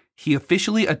that, he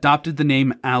officially adopted the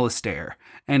name Aleister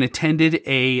and attended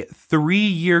a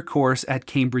 3-year course at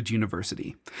Cambridge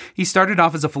University. He started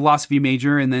off as a philosophy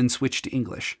major and then switched to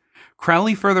English.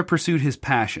 Crowley further pursued his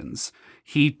passions.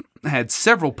 He had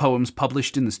several poems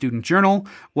published in the student journal,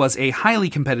 was a highly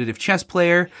competitive chess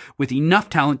player with enough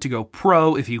talent to go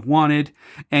pro if he wanted,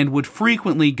 and would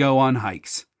frequently go on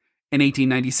hikes. In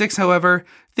 1896, however,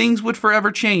 things would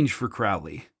forever change for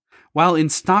Crowley. While in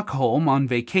Stockholm on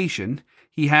vacation,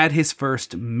 he had his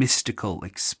first mystical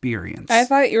experience. I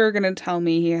thought you were going to tell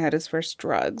me he had his first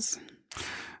drugs.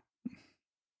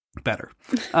 Better.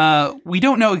 We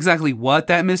don't know exactly what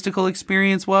that mystical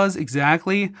experience was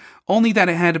exactly, only that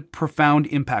it had a profound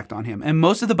impact on him. And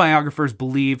most of the biographers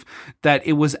believe that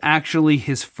it was actually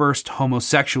his first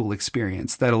homosexual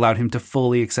experience that allowed him to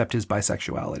fully accept his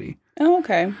bisexuality. Oh,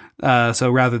 okay. So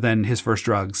rather than his first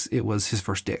drugs, it was his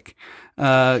first dick.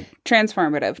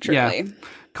 Transformative, truly. Yeah.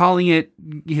 Calling it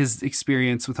his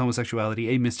experience with homosexuality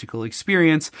a mystical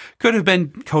experience could have been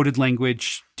coded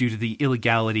language due to the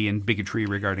illegality and bigotry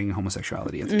regarding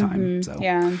homosexuality at the time. So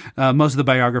yeah. most of the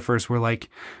biographers were like,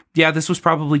 yeah, this was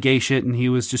probably gay shit, and he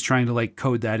was just trying to like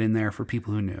code that in there for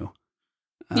people who knew.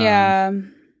 Yeah.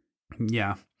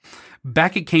 Yeah.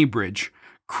 Back at Cambridge,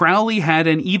 Crowley had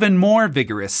an even more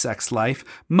vigorous sex life,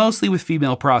 mostly with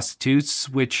female prostitutes,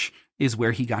 which is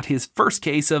where he got his first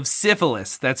case of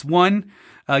syphilis. That's one.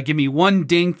 Give me one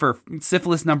ding for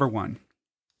syphilis number 1.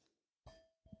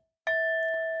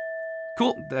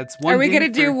 Cool. That's one. Are we going to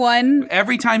do one?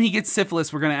 Every time he gets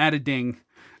syphilis, we're going to add a ding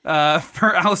for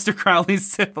Aleister Crowley's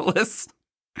syphilis.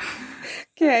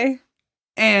 Okay.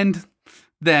 And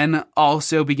then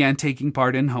also began taking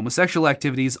part in homosexual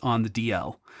activities on the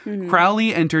DL. Mm-hmm.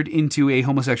 Crowley entered into a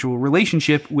homosexual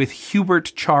relationship with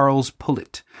Hubert Charles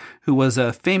Pullet, who was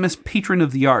a famous patron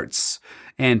of the arts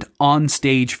and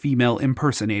on-stage female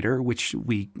impersonator, which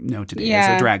we know today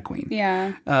as a drag queen.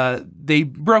 Yeah. They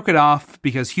broke it off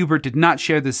because Hubert did not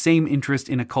share the same interest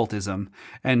in occultism,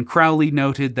 and Crowley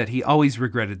noted that he always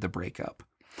regretted the breakup.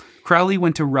 Crowley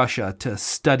went to Russia to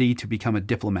study to become a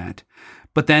diplomat,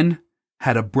 but then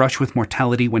had a brush with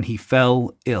mortality when he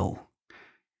fell ill.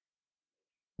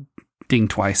 Ding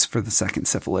twice for the second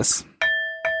syphilis.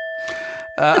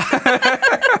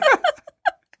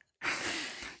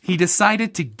 He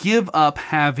decided to give up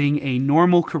having a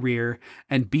normal career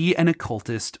and be an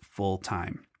occultist full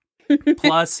time.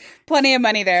 Plus, plenty of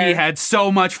money there. He had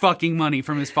so much fucking money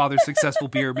from his father's successful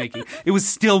beer making. It was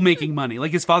still making money.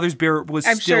 Like his father's beer was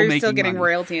I'm still sure making still getting money.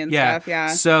 royalty and stuff. Yeah.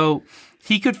 So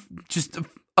he could just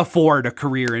afford a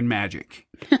career in magic.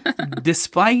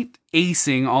 Despite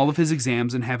acing all of his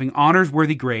exams and having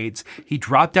honors-worthy grades, he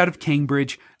dropped out of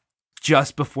Cambridge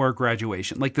just before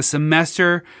graduation. Like the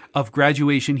semester of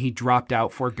graduation, he dropped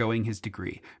out foregoing his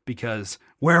degree because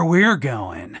where we're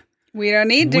going, we don't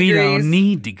need degrees. We don't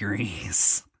need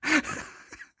degrees.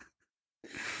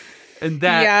 And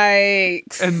that,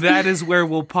 yikes. And that is where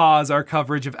we'll pause our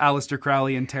coverage of Aleister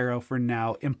Crowley and tarot for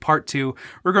now. In part 2,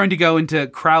 we're going to go into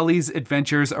Crowley's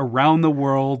adventures around the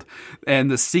world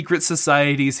and the secret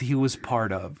societies he was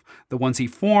part of, the ones he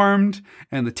formed,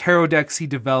 and the tarot decks he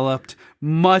developed,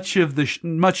 much to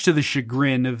the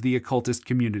chagrin of the occultist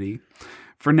community.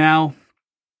 For now,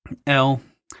 Elle,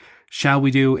 shall we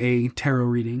do a tarot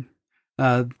reading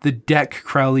The deck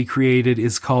Crowley created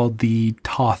is called the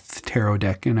Thoth Tarot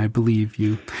deck, and I believe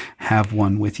you have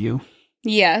one with you.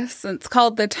 Yes, it's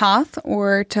called the Thoth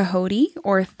or Tahoti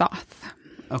or Thoth.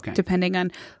 Okay. Depending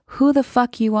on who the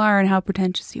fuck you are and how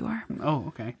pretentious you are. Oh,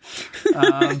 okay.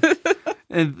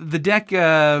 And the deck,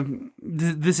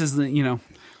 this is,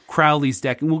 Crowley's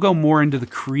deck. And we'll go more into the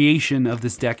creation of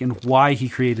this deck and why he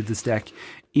created this deck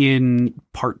in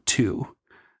part 2.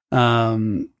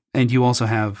 And you also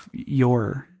have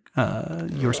your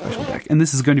special deck. And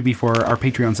this is going to be for our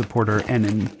Patreon supporter,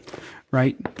 Enon,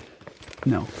 right?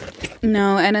 No,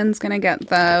 Enon's going to get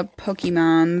the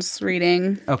Pokemon's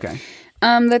reading. Okay.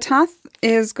 The Thoth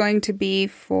is going to be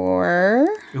for...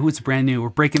 Ooh, it's brand new. We're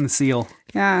breaking the seal.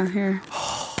 Yeah, here.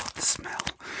 Oh, the smell.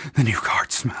 The new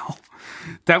card smell.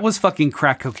 That was fucking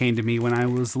crack cocaine to me when I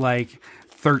was like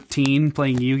 13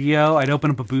 playing Yu-Gi-Oh! I'd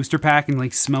open up a booster pack and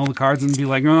like smell the cards and be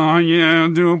like, oh yeah,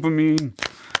 dopamine.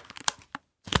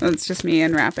 That's just me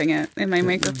unwrapping it in my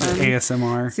microphone. The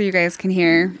ASMR. So you guys can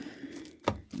hear.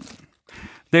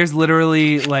 There's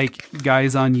literally like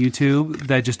guys on YouTube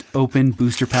that just open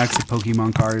booster packs of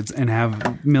Pokemon cards and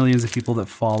have millions of people that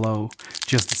follow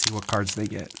just to see what cards they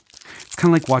get. It's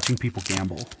kind of like watching people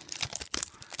gamble.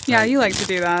 Yeah, you like to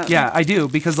do that. Yeah, I do,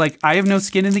 because like I have no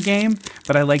skin in the game,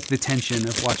 but I like the tension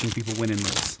of watching people win and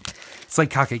lose. It's like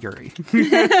Kakegurui.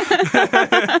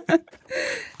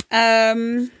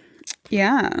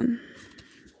 Yeah.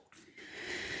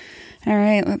 All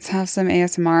right, let's have some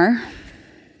ASMR.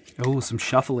 Oh, some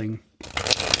shuffling.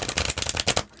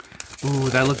 Ooh,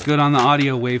 that looked good on the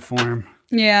audio waveform.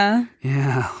 Yeah.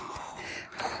 Yeah.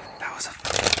 That was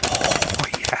oh,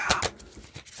 yeah.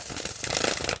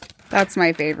 That's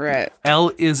my favorite.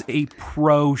 Elle is a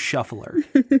pro shuffler.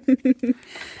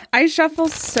 I shuffle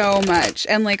so much,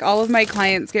 and like all of my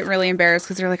clients get really embarrassed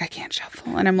because they're like, I can't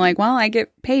shuffle. And I'm like, well, I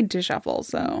get paid to shuffle,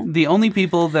 so. The only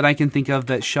people that I can think of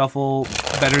that shuffle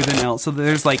better than Elle, so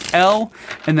there's like Elle,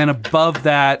 and then above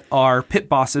that are pit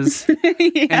bosses,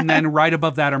 yeah. And then right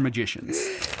above that are magicians.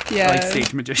 Yeah. Like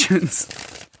stage magicians.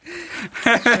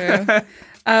 True.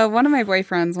 One of my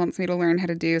boyfriends wants me to learn how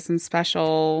to do some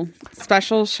special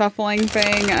shuffling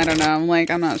thing. I don't know.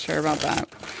 I'm not sure about that.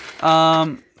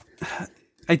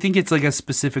 I think it's like a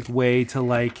specific way to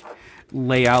like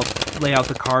lay out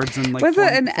the cards and like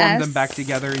form them back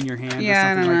together in your hand,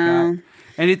 yeah, or something like that.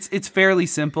 And it's fairly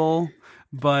simple,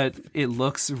 but it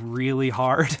looks really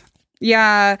hard.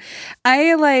 Yeah.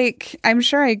 I'm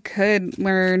sure I could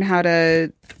learn how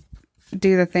to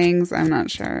do the things. I'm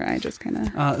not sure. I just kind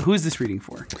of... who is this reading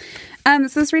for? So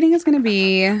this reading is going to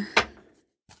be...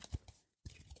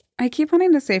 I keep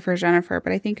wanting to say for Jennifer,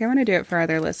 but I think I want to do it for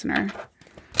other listener.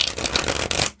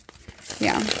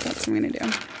 Yeah, that's what I'm going to do.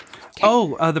 Okay.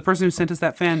 Oh, the person who sent us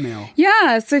that fan mail.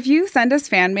 Yeah, so if you send us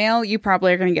fan mail, you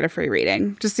probably are going to get a free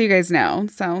reading, just so you guys know.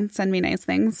 So send me nice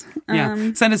things.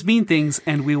 Yeah, send us mean things,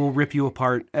 and we will rip you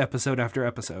apart episode after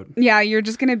episode. Yeah, you're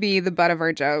just going to be the butt of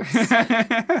our jokes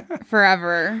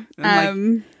forever.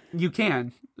 You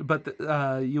can, but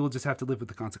you will just have to live with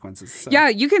the consequences. So. Yeah,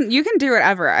 you can do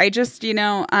whatever. I just,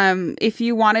 if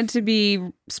you wanted to be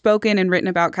spoken and written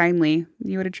about kindly,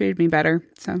 you would have treated me better.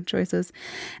 So choices.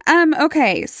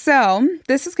 Okay, so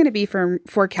this is going to be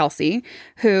for Kelsey,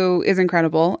 who is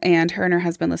incredible, and her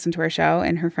husband listen to our show,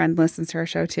 and her friend listens to our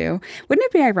show too. Wouldn't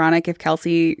it be ironic if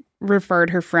Kelsey referred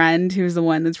her friend, who's the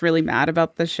one that's really mad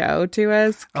about the show, to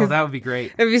us? Oh, that would be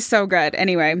great. It would be so good.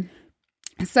 Anyway,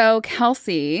 so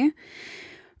Kelsey...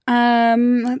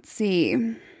 let's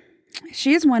see.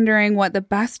 She's wondering what the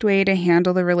best way to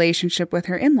handle the relationship with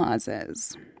her in-laws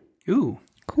is. Ooh.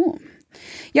 Cool.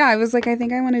 Yeah, I was like, I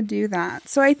think I want to do that.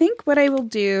 So I think what I will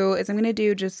do is I'm going to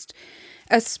do just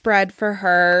a spread for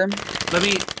her. Let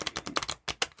me...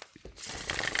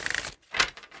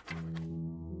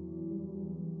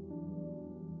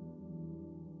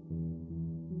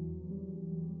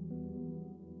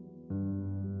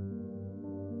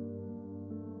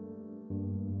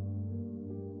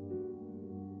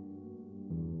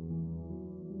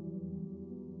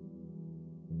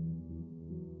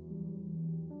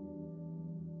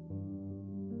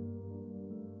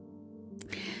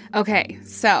 Okay,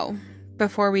 so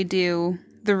before we do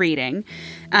the reading,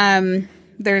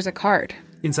 there's a card.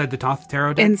 Inside the Thoth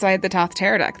Tarot deck? Inside the Thoth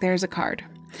Tarot deck, there's a card.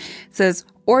 It says,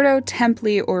 Ordo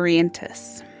Templi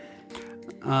Orientis.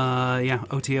 Yeah,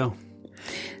 OTO.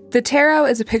 The tarot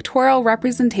is a pictorial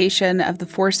representation of the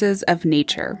forces of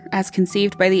nature, as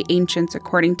conceived by the ancients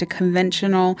according to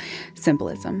conventional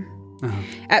symbolism. Uh-huh.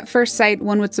 At first sight,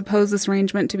 one would suppose this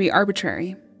arrangement to be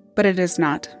arbitrary, but it is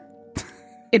not.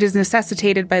 It is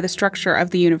necessitated by the structure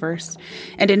of the universe,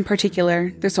 and in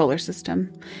particular, the solar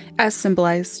system, as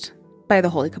symbolized by the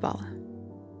Holy Kabbalah.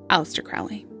 Aleister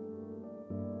Crowley.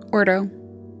 Ordo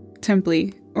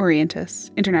Templi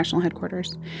Orientis, International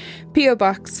Headquarters. P.O.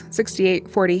 Box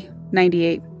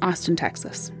 684098, Austin,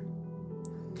 Texas.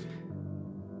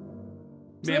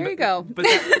 So Man, there you go. But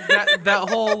that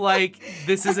whole, like,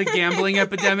 this is a gambling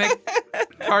epidemic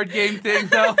card game thing,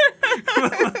 though.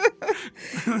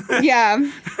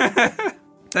 Yeah.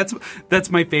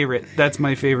 That's my favorite. That's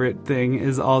my favorite thing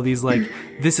is all these, like,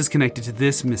 this is connected to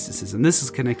this mysticism. This is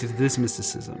connected to this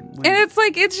mysticism. And it's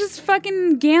like, it's just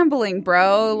fucking gambling,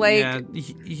 bro. Like, yeah,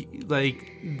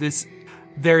 like this,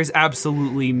 there's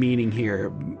absolutely meaning here.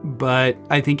 But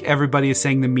I think everybody is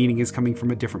saying the meaning is coming from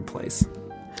a different place.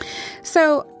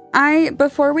 So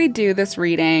before we do this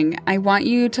reading, I want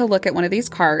you to look at one of these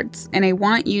cards, and I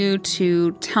want you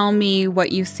to tell me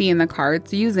what you see in the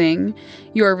cards using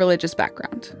your religious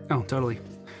background. Oh, totally.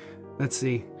 Let's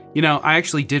see. I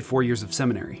actually did 4 years of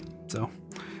seminary. So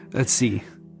let's see.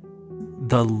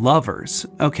 The Lovers.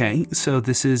 Okay, so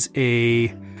this is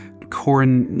it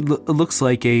looks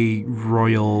like a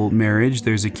royal marriage.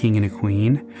 There's a king and a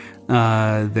queen.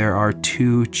 There are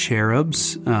two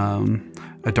cherubs,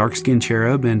 a dark-skinned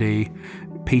cherub and a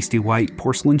pasty white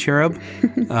porcelain cherub.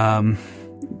 And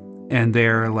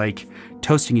they're, like,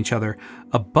 toasting each other.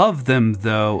 Above them,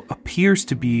 though, appears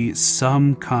to be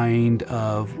some kind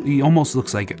of... He almost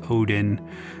looks like Odin.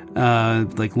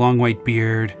 Like, long white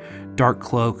beard, dark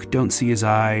cloak, don't see his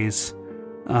eyes.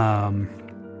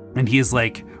 And he is,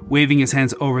 like, waving his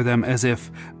hands over them as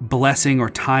if blessing or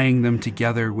tying them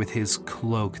together with his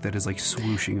cloak that is, like,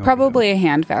 swooshing over Probably them. a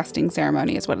hand fasting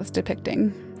ceremony is what it's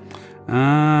depicting.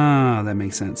 Ah, that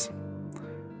makes sense.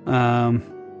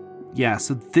 Yeah,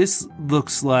 so this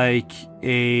looks like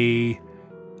a...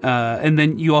 and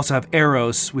then you also have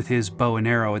Eros with his bow and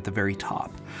arrow at the very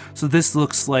top. So this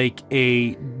looks like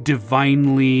a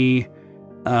divinely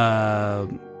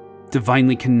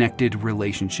connected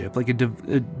relationship, like a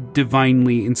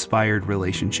divinely inspired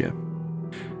relationship.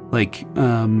 Like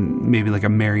maybe like a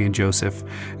Mary and Joseph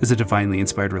is a divinely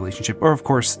inspired relationship. Or, of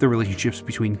course, the relationships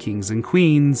between kings and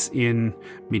queens in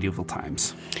medieval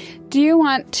times. Do you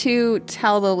want to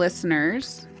tell the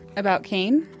listeners about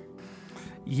Cain?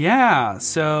 Yeah,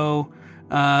 so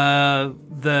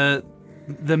the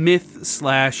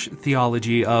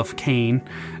myth/theology of Cain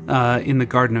in the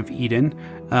Garden of Eden.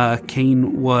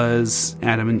 Cain was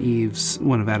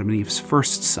one of Adam and Eve's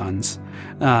first sons,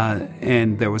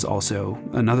 and there was also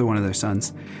another one of their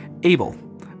sons, Abel.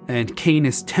 And Cain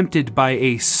is tempted by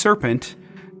a serpent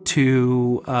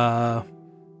to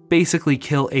basically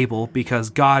kill Abel because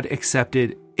God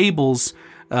accepted Abel's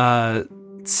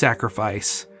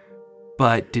sacrifice,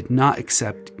 but did not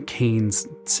accept Cain's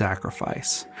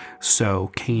sacrifice. So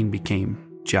Cain became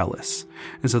jealous.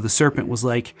 And so the serpent was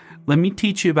like, let me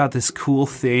teach you about this cool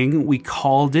thing. We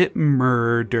called it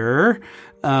murder.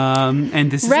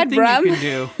 And this is a thing you can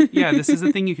do. Yeah, this is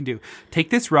a thing you can do. Take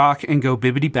this rock and go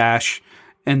bibbity bash,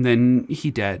 and then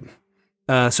he dead.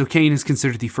 So Cain is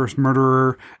considered the first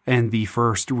murderer and the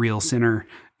first real sinner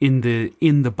in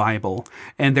the Bible.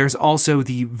 And there's also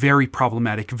the very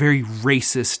problematic, very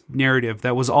racist narrative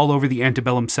that was all over the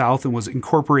antebellum South and was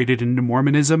incorporated into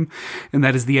Mormonism. And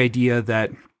that is the idea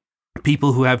that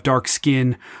people who have dark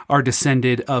skin are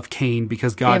descended of Cain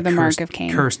because God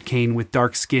cursed Cain with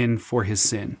dark skin for his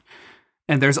sin.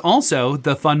 And there's also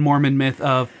the fun Mormon myth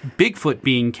of Bigfoot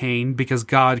being Cain because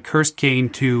God cursed Cain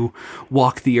to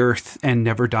walk the earth and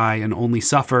never die and only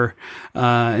suffer.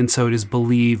 And so it is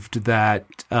believed that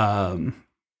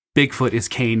Bigfoot is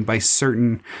Cain by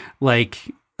certain, like,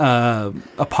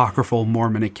 apocryphal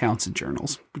Mormon accounts and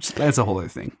journals, which that's a whole other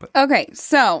thing. But okay,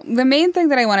 so the main thing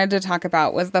that I wanted to talk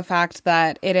about was the fact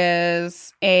that there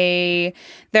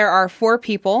are 4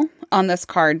 people on this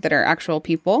card that are actual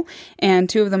people, and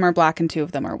 2 of them are black and 2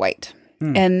 of them are white.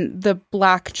 And the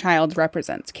black child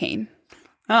represents Cain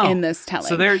in this telling.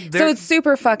 So it's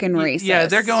super fucking racist. Yeah,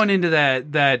 they're going into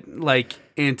that like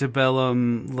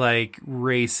antebellum, like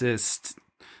racist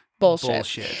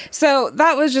bullshit. So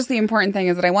that was just the important thing,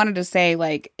 is that I wanted to say,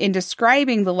 like, in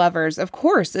describing the Lovers, of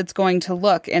course, it's going to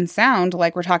look and sound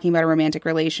like we're talking about a romantic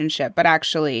relationship, but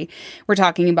actually we're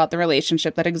talking about the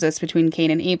relationship that exists between Cain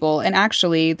and Abel, and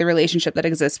actually the relationship that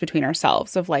exists between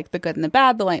ourselves, of like the good and the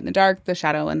bad, the light and the dark, the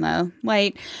shadow and the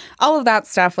light, all of that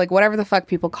stuff, like whatever the fuck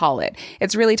people call it.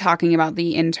 It's really talking about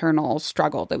the internal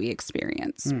struggle that we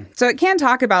experience. So it can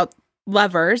talk about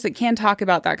lovers. It can talk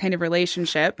about that kind of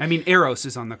relationship. I mean, Eros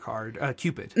is on the card,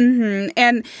 Cupid.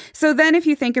 And so then if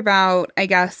you think about, I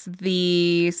guess,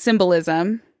 the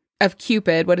symbolism of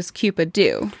Cupid, what does Cupid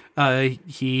do?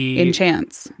 He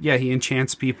enchants. Yeah, he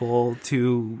enchants people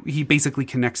he basically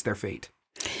connects their fate.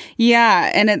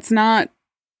 Yeah, and it's not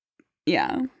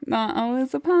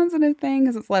always a positive thing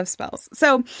because it's love spells.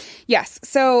 So, yes.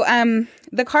 So,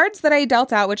 the cards that I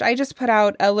dealt out, which I just put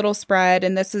out a little spread,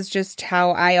 and this is just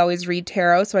how I always read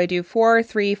tarot. So I do 4,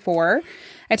 3, 4.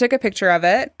 I took a picture of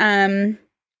it. And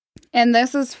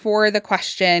this is for the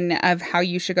question of how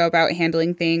you should go about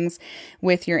handling things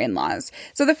with your in-laws.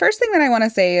 So the first thing that I want to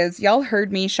say is y'all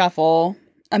heard me shuffle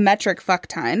a metric fuck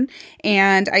ton,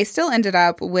 and I still ended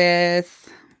up with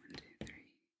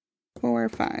 4,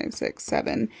 5, 6,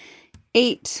 7,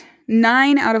 8,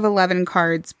 9 out of 11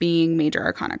 cards being major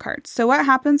arcana cards. So what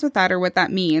happens with that, or what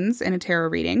that means in a tarot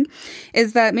reading,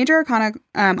 is that major arcana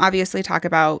obviously talk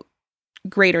about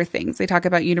greater things. They talk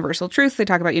about universal truth. They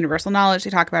talk about universal knowledge.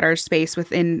 They talk about our space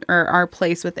within, or our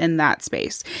place within that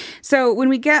space. So when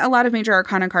we get a lot of major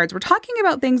arcana cards, we're talking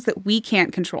about things that we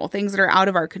can't control, things that are out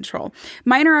of our control.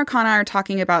 Minor arcana are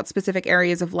talking about specific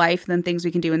areas of life and then things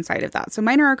we can do inside of that. So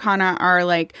minor arcana are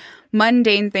like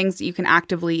mundane things that you can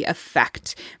actively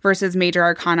affect, versus major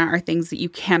arcana are things that you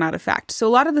cannot affect. So a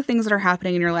lot of the things that are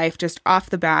happening in your life just off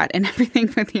the bat and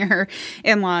everything with your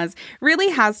in-laws really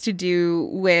has to do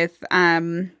with,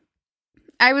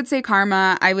 I would say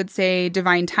karma, I would say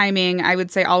divine timing, I would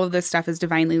say all of this stuff is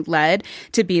divinely led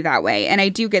to be that way. And I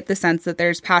do get the sense that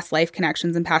there's past life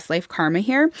connections and past life karma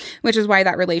here, which is why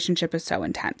that relationship is so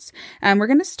intense. We're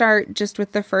going to start just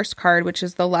with the first card, which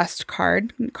is the Lust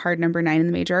card, card number 9 in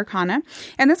the Major Arcana.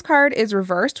 And this card is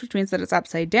reversed, which means that it's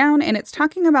upside down, and it's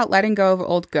talking about letting go of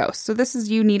old ghosts. So this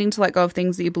is you needing to let go of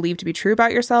things that you believe to be true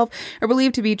about yourself or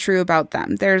believe to be true about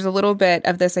them. There's a little bit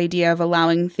of this idea of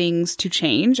allowing things to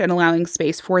change and allowing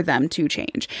space for them to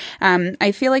change.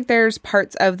 I feel like there's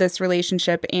parts of this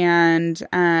relationship and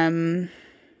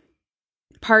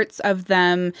parts of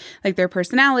them, like their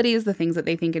personalities, the things that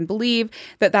they think and believe,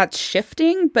 that's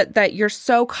shifting, but that you're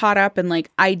so caught up in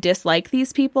like, I dislike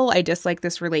these people, I dislike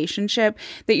this relationship,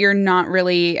 that you're not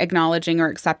really acknowledging or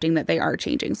accepting that they are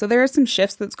changing. So there are some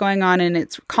shifts that's going on, and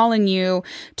it's calling you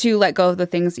to let go of the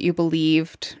things that you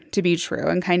believed to be true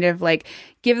and kind of like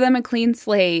give them a clean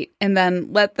slate and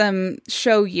then let them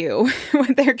show you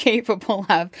what they're capable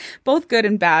of, both good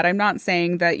and bad. I'm not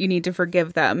saying that you need to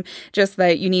forgive them, just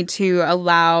that you need to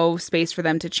allow space for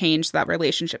them to change so that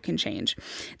relationship can change.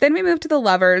 Then we move to the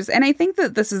Lovers. And I think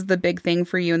that this is the big thing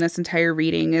for you in this entire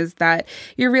reading, is that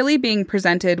you're really being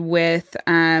presented with,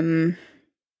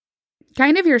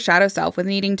 kind of your shadow self, with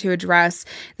needing to address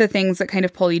the things that kind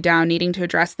of pull you down, needing to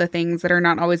address the things that are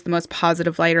not always the most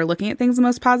positive light, or looking at things the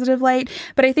most positive light.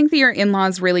 But I think that your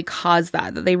in-laws really cause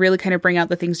that they really kind of bring out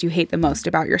the things you hate the most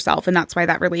about yourself. And that's why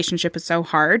that relationship is so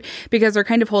hard, because they're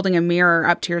kind of holding a mirror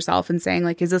up to yourself and saying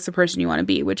like, is this the person you want to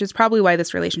be? Which is probably why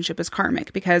this relationship is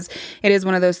karmic, because it is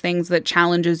one of those things that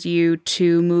challenges you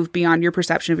to move beyond your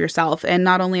perception of yourself and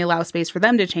not only allow space for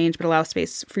them to change, but allow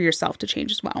space for yourself to change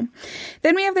as well.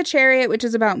 Then we have the Chariot, which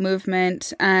is about movement.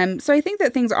 So I think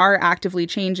that things are actively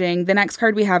changing. The next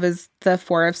card we have is the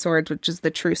Four of Swords, which is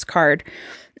the truce card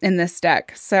in this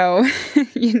deck. So,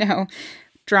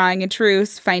 drawing a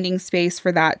truce, finding space for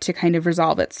that to kind of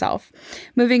resolve itself.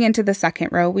 Moving into the second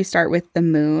row, we start with the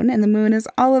Moon, and the Moon is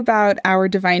all about our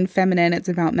divine feminine. It's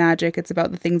about magic. It's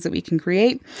about the things that we can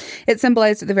create. It's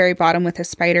symbolized at the very bottom with a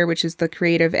spider, which is the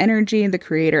creative energy, the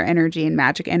creator energy, and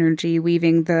magic energy,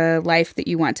 weaving the life that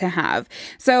you want to have.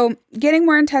 So getting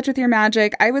more in touch with your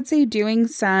magic, I would say doing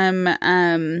some,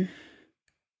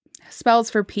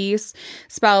 spells for peace,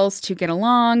 spells to get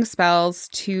along, spells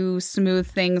to smooth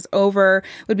things over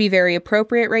would be very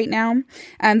appropriate right now.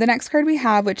 The next card we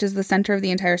have, which is the center of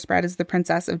the entire spread, is the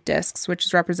Princess of Discs, which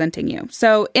is representing you.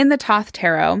 So in the Thoth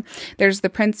Tarot, there's the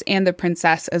Prince and the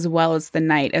Princess, as well as the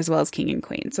Knight, as well as King and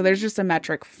Queen. So there's just a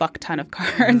metric fuck ton of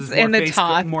cards in the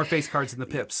Thoth. More face cards than the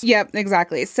pips. Yep,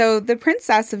 exactly. So the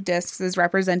Princess of Discs is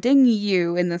representing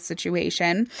you in this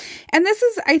situation. And this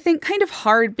is, I think, kind of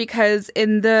hard, because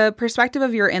in the perspective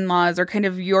of your in-laws, or kind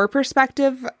of your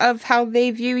perspective of how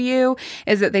they view you,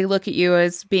 is that they look at you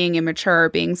as being immature,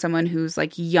 being someone who's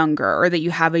like younger, or that you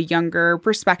have a younger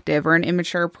perspective or an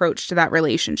immature approach to that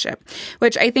relationship,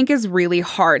 which I think is really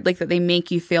hard, like that they make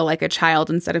you feel like a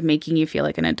child instead of making you feel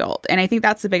like an adult. And I think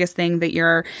that's the biggest thing that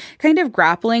you're kind of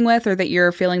grappling with, or that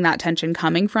you're feeling that tension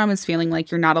coming from, is feeling like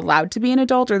you're not allowed to be an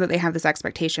adult, or that they have this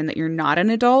expectation that you're not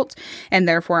an adult and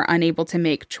therefore unable to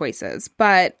make choices.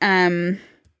 But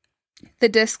the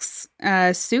Discs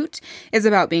suit is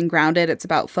about being grounded. It's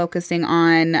about focusing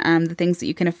on the things that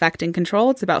you can affect and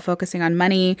control. It's about focusing on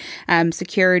money,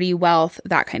 security, wealth,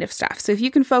 that kind of stuff. So if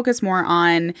you can focus more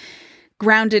on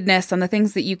groundedness, on the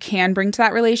things that you can bring to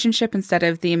that relationship, instead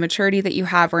of the immaturity that you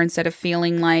have, or instead of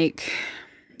feeling like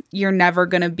you're never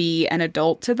going to be an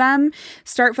adult to them.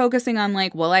 Start focusing on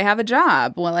like, well, I have a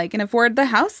job. Well, I can afford the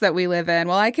house that we live in.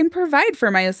 Well, I can provide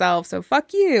for myself. So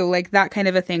fuck you. Like that kind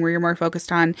of a thing where you're more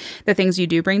focused on the things you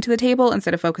do bring to the table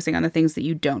instead of focusing on the things that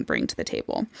you don't bring to the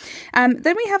table.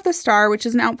 Then we have the Star, which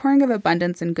is an outpouring of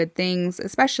abundance and good things,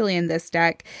 especially in this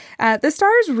deck. The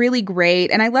Star is really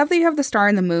great. And I love that you have the Star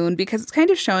and the Moon because it's kind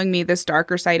of showing me this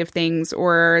darker side of things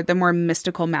or the more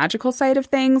mystical, magical side of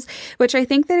things, which I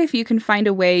think that if you can find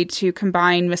a way to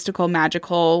combine mystical,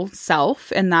 magical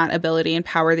self and that ability and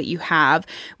power that you have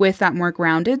with that more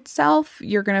grounded self,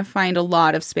 you're going to find a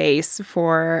lot of space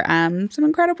for some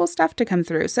incredible stuff to come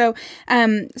through. So,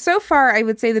 so far, I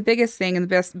would say the biggest thing and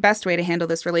the best way to handle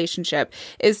this relationship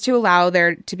is to allow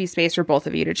there to be space for both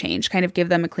of you to change, kind of give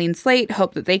them a clean slate,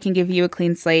 hope that they can give you a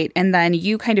clean slate, and then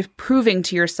you kind of proving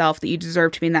to yourself that you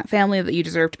deserve to be in that family, that you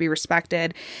deserve to be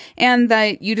respected, and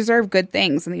that you deserve good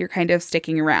things and that you're kind of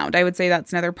sticking around. I would say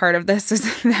that's another part of this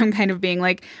is them kind of being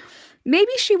like,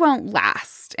 maybe she won't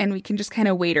last and we can just kind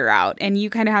of wait her out. And you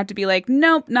kind of have to be like,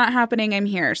 nope, not happening. I'm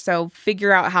here. So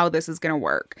figure out how this is going to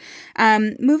work.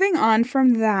 Moving on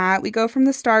from that, we go from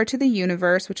the Star to the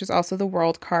Universe, which is also the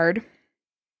World card.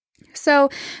 So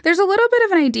there's a little bit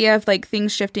of an idea of like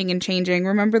things shifting and changing.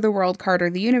 Remember the World card or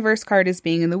the Universe card is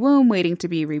being in the womb, waiting to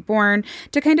be reborn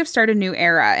to kind of start a new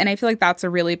era. And I feel like that's a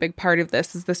really big part of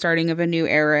this is the starting of a new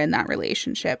era in that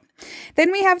relationship.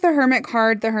 Then we have the Hermit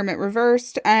card, the Hermit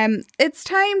reversed. It's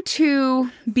time to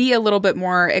be a little bit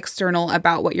more external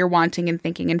about what you're wanting and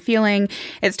thinking and feeling.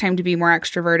 It's time to be more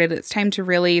extroverted. It's time to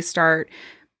really start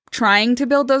trying to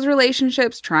build those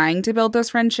relationships, trying to build those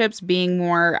friendships, being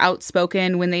more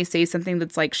outspoken when they say something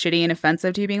that's like shitty and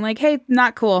offensive to you, being like, hey,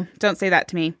 not cool. Don't say that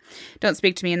to me. Don't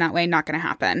speak to me in that way. Not going to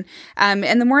happen.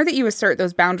 And the more that you assert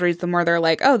those boundaries, the more they're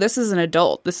like, oh, this is an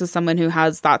adult. This is someone who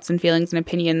has thoughts and feelings and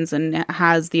opinions and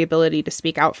has the ability to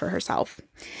speak out for herself.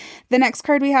 The next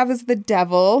card we have is the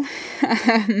Devil,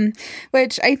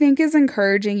 which I think is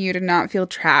encouraging you to not feel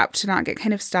trapped, to not get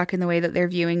kind of stuck in the way that they're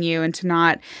viewing you and to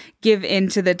not give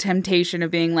into the temptation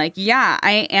of being like, yeah,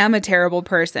 I am a terrible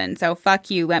person. So fuck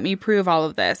you. Let me prove all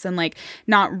of this. And like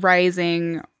not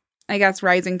rising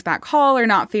to that call or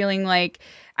not feeling like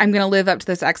I'm going to live up to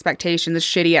this expectation, this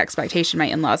shitty expectation my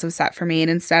in-laws have set for me. And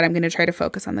instead, I'm going to try to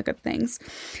focus on the good things.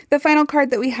 The final card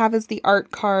that we have is the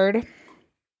Art card,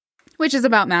 which is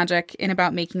about magic and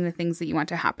about making the things that you want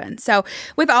to happen. So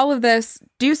with all of this,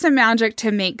 do some magic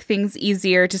to make things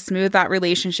easier, to smooth that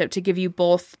relationship, to give you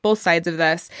both sides of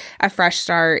this a fresh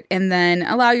start, and then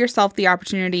allow yourself the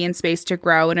opportunity and space to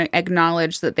grow and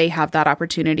acknowledge that they have that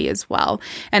opportunity as well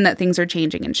and that things are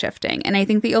changing and shifting. And I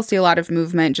think that you'll see a lot of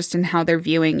movement just in how they're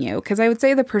viewing you, because I would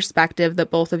say the perspective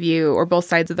that both of you or both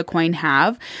sides of the coin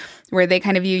have, where they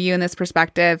kind of view you in this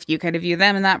perspective, you kind of view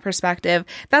them in that perspective,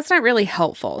 that's not really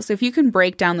helpful. So if you can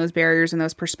break down those barriers and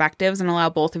those perspectives and allow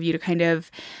both of you to kind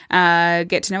of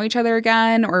get to know each other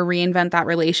again or reinvent that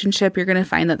relationship, you're going to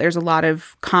find that there's a lot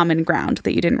of common ground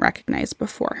that you didn't recognize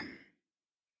before.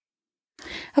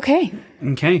 Okay.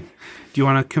 Do you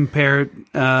want to compare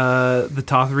the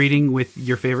Thoth reading with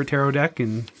your favorite tarot deck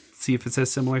and see if it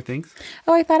says similar things?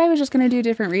 Oh, I thought I was just going to do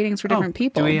different readings for different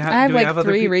people. I have like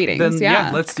 3 readings. Then,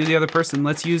 yeah, let's do the other person.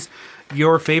 Let's use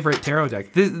your favorite tarot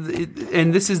deck.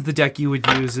 This is the deck you would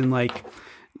use in like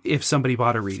if somebody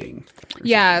bought a reading.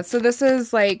 Yeah, so this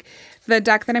is like the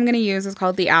deck that I'm going to use is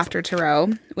called the After Tarot,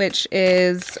 which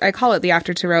is, I call it the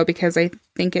After Tarot because I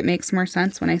think it makes more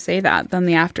sense when I say that than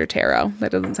the After Tarot.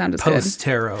 That doesn't sound as good. Post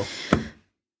Tarot.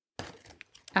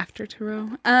 After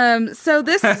Tarot. So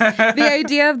this, the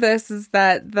idea of this is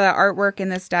that the artwork in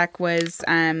this deck was,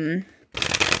 I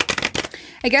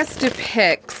guess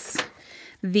depicts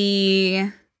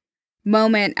the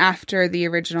moment after the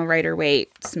original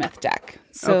Rider-Waite-Smith deck.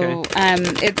 So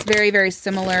it's very, very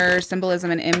similar symbolism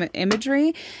and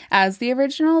imagery as the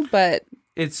original, but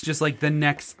it's just like the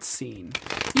next scene.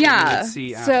 Yeah.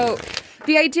 So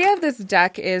the idea of this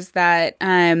deck is that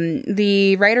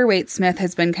the Rider-Waite-Smith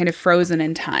has been kind of frozen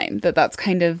in time. That's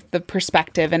kind of the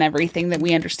perspective and everything that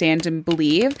we understand and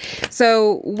believe.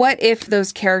 So what if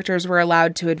those characters were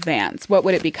allowed to advance? What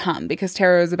would it become? Because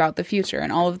tarot is about the future,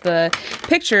 and all of the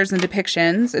pictures and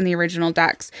depictions in the original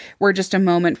decks were just a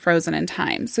moment frozen in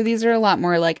time. So these are a lot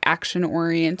more like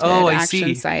action-oriented,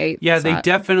 action site. Yeah, they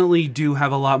definitely do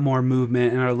have a lot more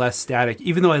movement and are less static.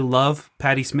 Even though I love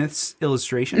Patti Smith's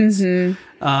illustrations,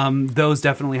 those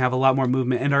definitely have a lot more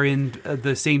movement and are in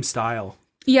the same style.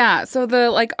 Yeah, so the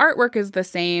like artwork is the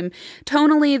same.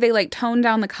 Tonally, they like tone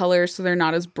down the colors so they're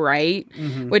not as bright,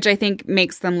 which I think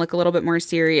makes them look a little bit more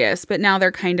serious. But now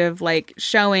they're kind of like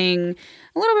showing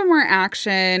a little bit more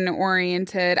action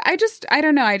oriented. I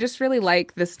don't know. I just really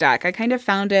like this deck. I kind of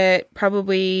found it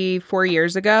probably 4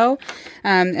 years ago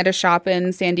at a shop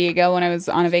in San Diego when I was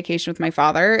on a vacation with my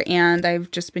father, and I've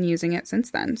just been using it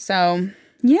since then. So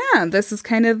yeah, this is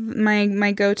kind of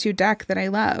my go-to deck that I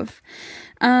love.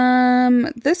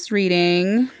 This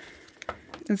reading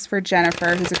is for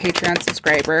Jennifer, who's a Patreon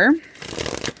subscriber.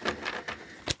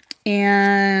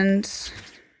 And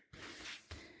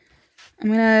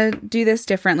I'm going to do this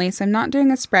differently. So I'm not doing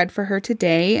a spread for her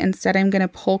today. Instead, I'm going to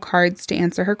pull cards to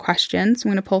answer her questions. I'm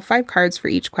going to pull 5 cards for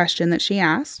each question that she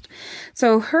asked.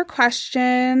 So her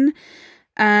question,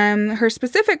 her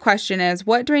specific question is,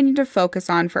 what do I need to focus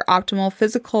on for optimal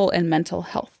physical and mental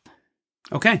health?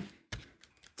 Okay.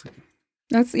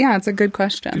 It's a good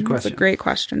question. It's a great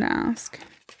question to ask.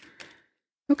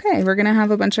 Okay, we're going to have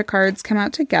a bunch of cards come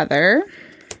out together.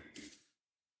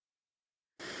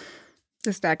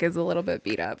 This deck is a little bit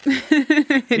beat up.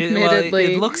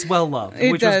 Admittedly. It looks well loved,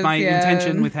 which was my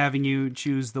intention with having you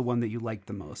choose the one that you liked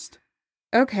the most.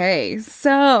 Okay,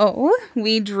 so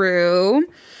we drew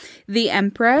the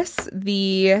Empress,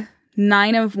 the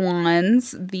 9 of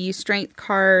Wands, the Strength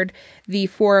card, the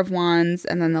 4 of Wands,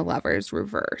 and then the Lovers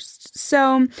reversed.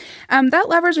 So that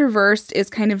Lovers reversed is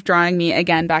kind of drawing me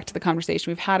again back to the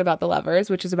conversation we've had about the Lovers,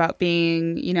 which is about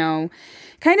being,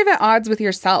 kind of at odds with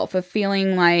yourself, of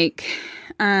feeling like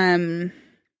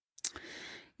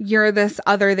you're this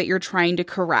other that you're trying to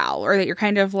corral, or that you're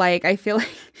kind of like, I feel like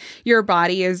your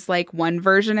body is like one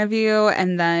version of you,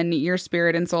 and then your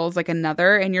spirit and soul is like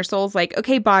another, and your soul's like,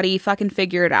 okay, body, fucking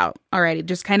figure it out. Alrighty,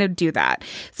 just kind of do that.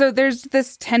 So there's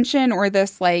this tension, or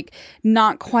this like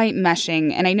not quite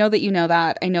meshing. And I know that you know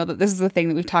that. I know that this is the thing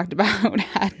that we've talked about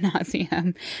ad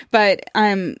nauseum. But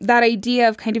that idea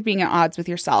of kind of being at odds with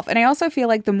yourself. And I also feel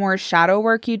like the more shadow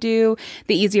work you do,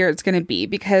 the easier it's going to be,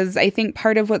 because I think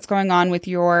part of what's going on with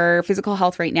your physical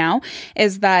health right now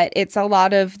is that it's a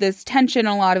lot of this tension,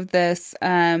 a lot of this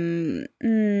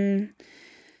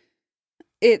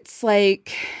it's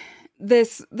like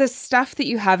this stuff that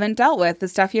you haven't dealt with, the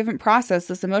stuff you haven't processed,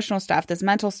 this emotional stuff, this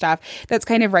mental stuff that's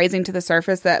kind of rising to the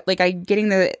surface, that like I'm getting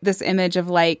this image of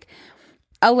like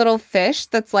a little fish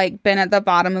that's like been at the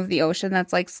bottom of the ocean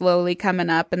that's like slowly coming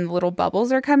up, and the little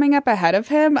bubbles are coming up ahead of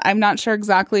him. I'm not sure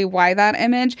exactly why that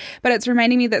image, but it's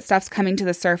reminding me that stuff's coming to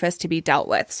the surface to be dealt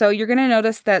with. So you're going to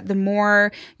notice that the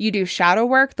more you do shadow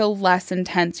work, the less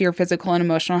intense your physical and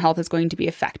emotional health is going to be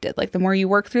affected. Like the more you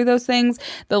work through those things,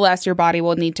 the less your body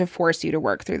will need to force you to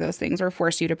work through those things or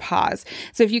force you to pause.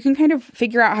 So if you can kind of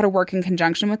figure out how to work in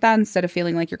conjunction with that, instead of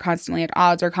feeling like you're constantly at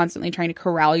odds or constantly trying to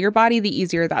corral your body, the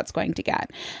easier that's going to get.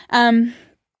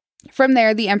 From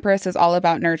there, the Empress is all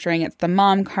about nurturing. It's the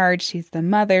mom card. She's the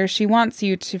mother. She wants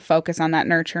you to focus on that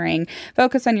nurturing,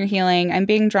 focus on your healing. I'm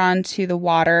being drawn to the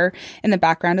water in the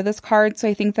background of this card. So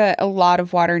I think that a lot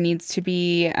of water needs to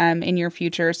be in your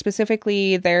future.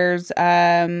 Specifically, there's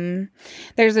a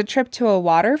trip to a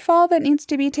waterfall that needs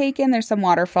to be taken. There's some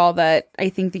waterfall that I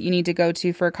think that you need to go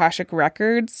to for Akashic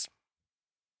Records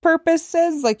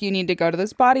purposes. Like you need to go to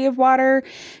this body of water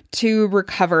to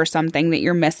recover something that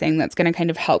you're missing, that's going to kind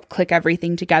of help click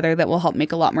everything together, that will help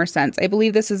make a lot more sense. I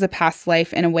believe this is a past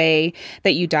life in a way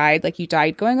that you died, like you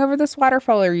died going over this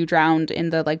waterfall, or you drowned in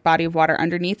the like body of water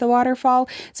underneath the waterfall.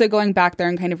 So going back there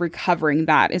and kind of recovering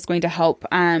that is going to help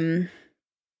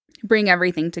bring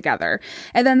everything together.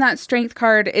 And then that Strength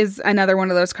card is another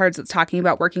one of those cards that's talking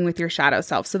about working with your shadow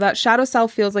self. So that shadow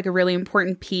self feels like a really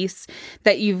important piece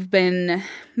that you've been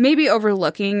maybe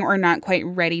overlooking or not quite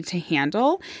ready to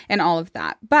handle, and all of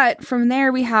that. But from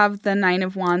there, we have the 9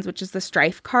 of Wands, which is the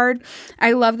Strife card.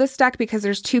 I love this deck because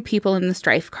there's 2 people in the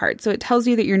Strife card. So it tells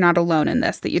you that you're not alone in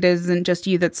this, that it isn't just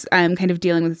you that's kind of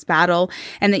dealing with this battle,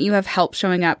 and that you have help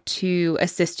showing up to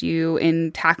assist you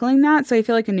in tackling that. So I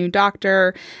feel like a new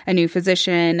doctor, a new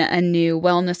physician, a new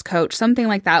wellness coach, something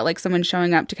like that, like someone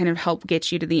showing up to kind of help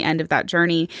get you to the end of that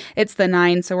journey. It's the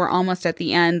 9, so we're almost at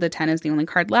the end. The 10 is the only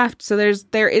card left. So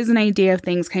there is an idea of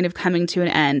things kind of coming to an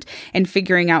end and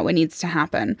figuring out what needs to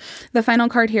happen. The final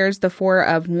card here is the 4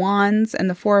 of Wands, and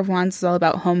the 4 of Wands is all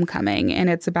about homecoming, and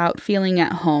it's about feeling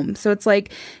at home. So it's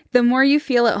like the more you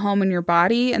feel at home in your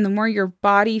body, and the more your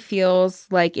body feels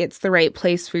like it's the right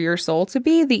place for your soul to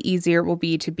be, the easier it will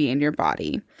be to be in your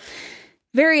body.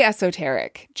 Very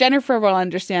esoteric. Jennifer will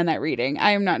understand that reading.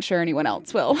 I am not sure anyone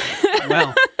else will.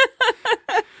 Well,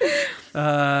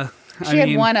 she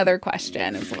had one other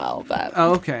question as well, but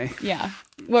oh, okay. Yeah.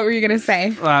 What were you going to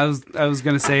say? Well, I was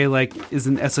going to say, like,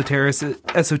 isn't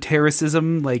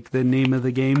esotericism, like, the name of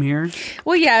the game here?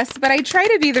 Well, yes, but I try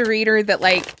to be the reader that,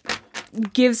 like,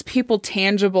 gives people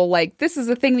tangible, like, this is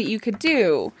a thing that you could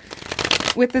do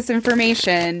with this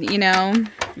information, you know?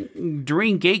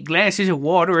 Drink 8 glasses of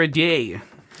water a day.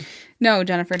 No,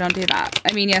 Jennifer, don't do that.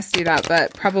 I mean, yes, do that,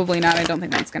 but probably not. I don't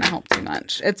think that's going to help too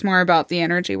much. It's more about the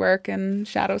energy work and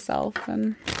shadow self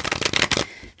and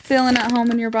feeling at home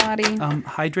in your body.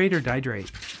 Hydrate or dihydrate?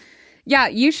 Yeah,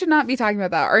 you should not be talking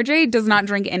about that. RJ does not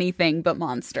drink anything but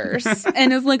Monsters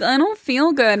and is like, I don't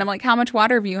feel good. And I'm like, how much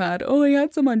water have you had? Oh, I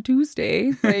had some on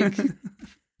Tuesday. Like,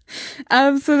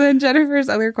 so then Jennifer's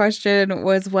other question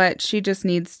was what she just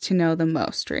needs to know the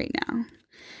most right now.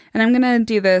 And I'm going to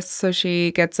do this so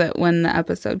she gets it when the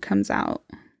episode comes out.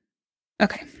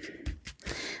 Okay.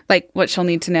 Like what she'll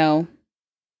need to know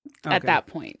at that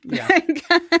point. Yeah.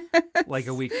 Like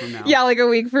a week from now. Yeah, like a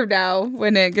week from now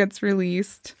when it gets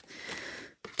released.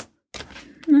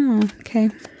 Oh, okay.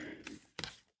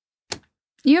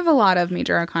 You have a lot of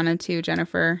Major Arcana too,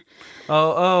 Jennifer.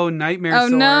 Oh, Nightmare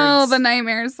Swords. Oh no, the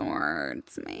Nightmare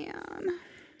Swords,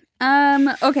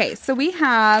 man. Okay, so we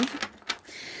have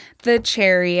the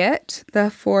Chariot,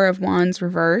 the Four of Wands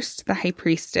reversed, the High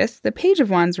Priestess, the Page of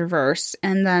Wands reversed,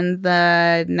 and then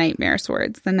the Nightmare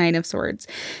Swords, the Knight of Swords.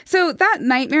 So that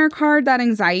Nightmare card, that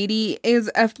anxiety,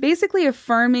 is basically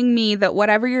affirming me that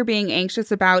whatever you're being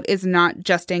anxious about is not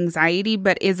just anxiety,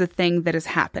 but is a thing that is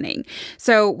happening.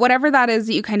 So whatever that is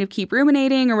that you kind of keep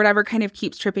ruminating or whatever kind of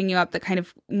keeps tripping you up that kind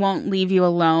of won't leave you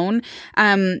alone,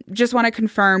 just want to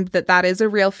confirm that that is a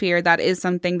real fear. That is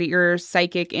something that your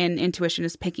psychic and intuition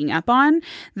is picking up on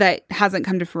that hasn't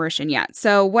come to fruition yet.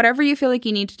 So whatever you feel like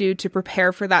you need to do to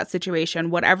prepare for that situation,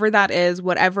 whatever that is,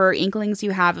 whatever inklings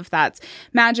you have, if that's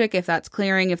magic, if that's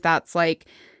clearing, if that's like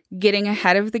getting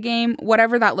ahead of the game,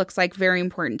 whatever that looks like, very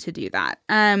important to do that.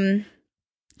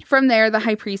 From there, the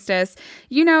High Priestess,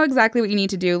 you know exactly what you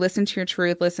need to do. Listen to your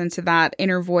truth. Listen to that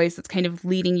inner voice that's kind of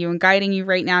leading you and guiding you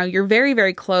right now. You're very,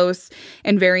 very close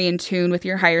and very in tune with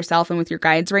your higher self and with your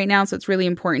guides right now. So it's really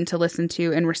important to listen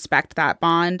to and respect that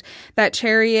bond. That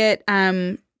Chariot,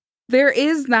 there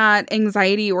is that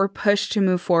anxiety or push to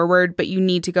move forward, but you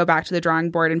need to go back to the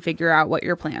drawing board and figure out what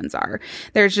your plans are.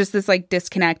 There's just this like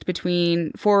disconnect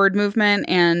between forward movement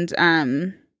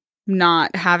and,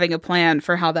 not having a plan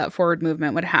for how that forward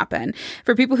movement would happen.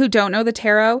 For people who don't know the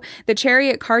tarot, the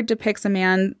Chariot card depicts a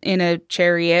man in a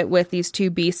chariot with these two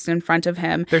beasts in front of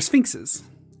him. They're sphinxes.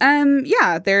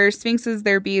 Yeah, they're sphinxes,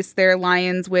 they're beasts, they're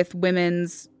lions with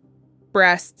women's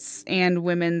breasts and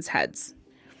women's heads.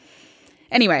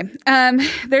 Anyway,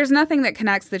 there's nothing that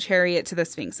connects the Chariot to the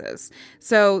sphinxes.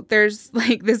 So there's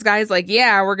like, this guy's like,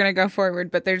 yeah, we're going to go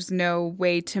forward, but there's no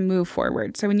way to move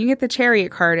forward. So when you get the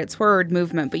Chariot card, it's forward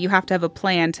movement, but you have to have a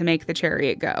plan to make the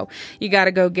Chariot go. You got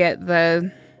to go get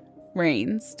the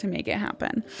reins to make it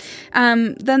happen.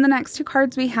 Then the next two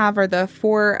cards we have are the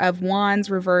Four of Wands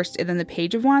reversed and then the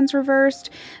Page of Wands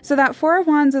reversed. So that Four of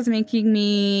Wands is making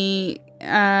me,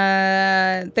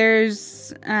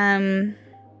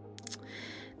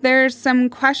 there's some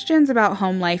questions about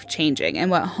home life changing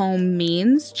and what home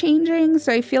means changing.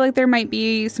 So I feel like there might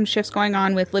be some shifts going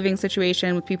on with living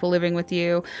situation, with people living with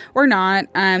you or not,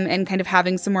 and kind of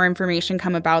having some more information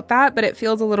come about that. But it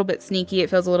feels a little bit sneaky. It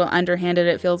feels a little underhanded.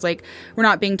 It feels like we're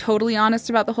not being totally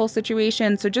honest about the whole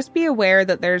situation. So just be aware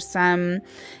that there's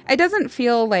it doesn't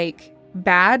feel like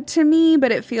bad to me,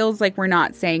 but it feels like we're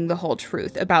not saying the whole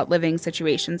truth about living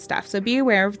situation stuff. So be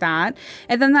aware of that.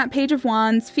 And then that Page of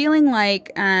Wands, feeling like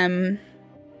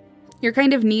you're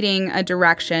kind of needing a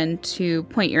direction to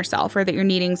point yourself, or that you're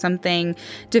needing something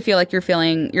to feel like you're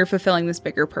fulfilling this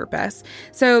bigger purpose.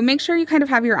 So make sure you kind of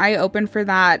have your eye open for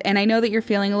that. And I know that you're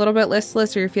feeling a little bit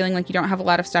listless, or you're feeling like you don't have a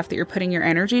lot of stuff that you're putting your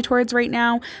energy towards right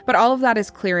now, but all of that is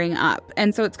clearing up.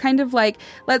 And so it's kind of like,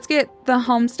 let's get the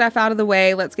home stuff out of the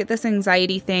way. Let's get this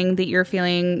anxiety thing that you're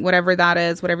feeling, whatever that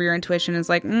is, whatever your intuition is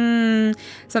like,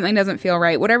 something doesn't feel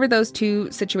right. Whatever those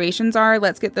two situations are,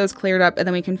 let's get those cleared up, and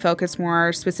then we can focus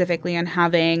more specifically on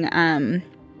having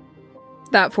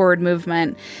that forward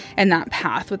movement and that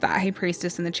path with that High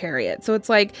Priestess and the Chariot. So it's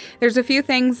like there's a few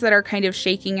things that are kind of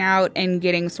shaking out and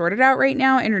getting sorted out right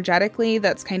now energetically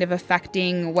that's kind of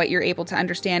affecting what you're able to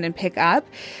understand and pick up,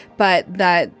 but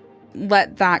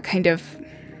let that kind of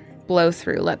blow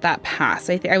through, let that pass.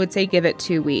 I would say give it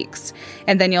 2 weeks,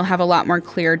 and then you'll have a lot more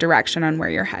clear direction on where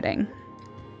you're heading.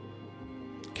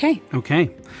 Okay.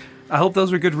 I hope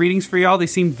those were good readings for y'all. They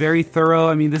seem very thorough.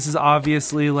 I mean, this is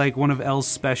obviously like one of Elle's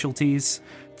specialties.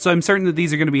 So I'm certain that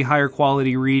these are going to be higher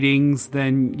quality readings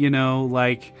than,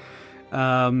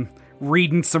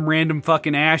 reading some random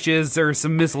fucking ashes or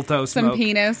some mistletoe smoke. Some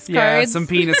penis cards. Yeah, some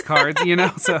penis cards, you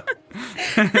know? So,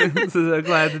 so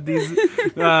glad that these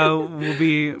will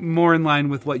be more in line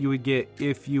with what you would get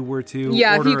if you were to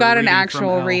if you got an reading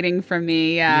actual reading from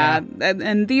me,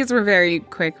 And these were very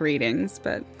quick readings,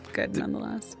 but good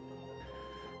nonetheless.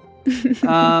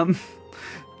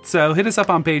 So hit us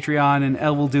up on Patreon, and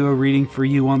Elle will do a reading for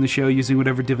you on the show using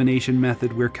whatever divination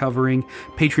method we're covering.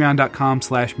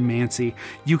 Patreon.com/Mancy.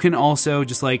 You can also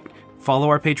just follow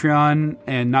our Patreon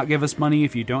and not give us money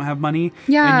if you don't have money.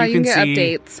 Yeah, and you can get see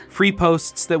updates. Free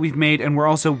posts that we've made, and we're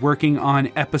also working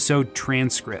on episode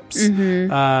transcripts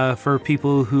for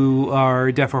people who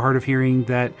are deaf or hard of hearing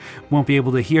that won't be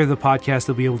able to hear the podcast.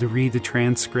 They'll be able to read the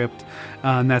transcript,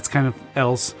 and that's kind of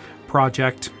Elle's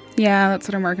project. Yeah, that's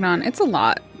what I'm working on. It's a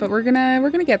lot, but we're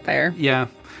gonna get there. Yeah.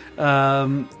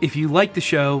 If you like the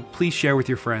show, please share with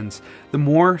your friends. The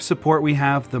more support we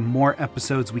have, the more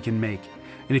episodes we can make.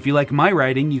 And if you like my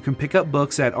writing, you can pick up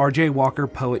books at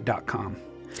rjwalkerpoet.com.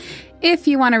 If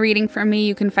you want a reading from me,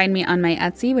 you can find me on my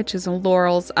Etsy, which is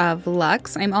Laurels of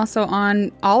Lux. I'm also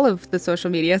on all of the social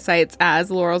media sites as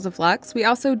Laurels of Lux. We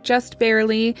also just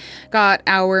barely got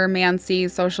our Mancy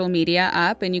social media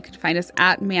up, and you can find us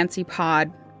at Mancy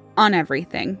Pod on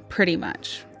everything, pretty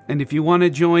much. And if you want to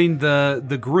join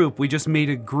the group, we just made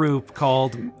a group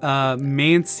called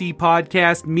Mancy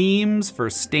Podcast Memes for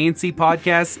Stancy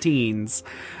Podcast Teens,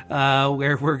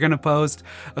 where we're going to post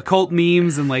occult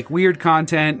memes and weird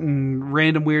content and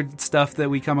random weird stuff that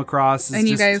we come across. And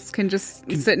you guys can just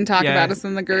sit and talk about us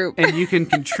in the group. And you can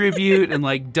contribute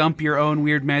and dump your own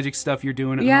weird magic stuff you're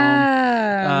doing at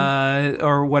home.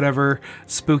 Or whatever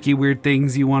spooky weird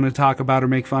things you want to talk about or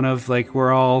make fun of.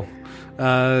 We're all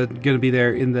going to be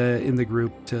there in the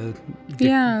group to dick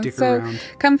around.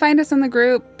 Come find us in the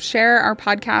group, share our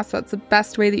podcast. That's the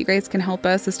best way that you guys can help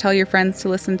us, is tell your friends to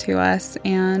listen to us.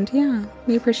 And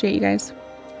we appreciate you guys.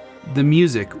 The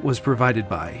music was provided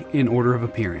by, in order of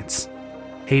appearance,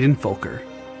 Hayden Folker,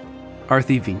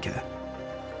 Arthi Vinca,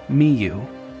 me, you,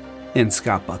 and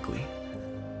Scott Buckley.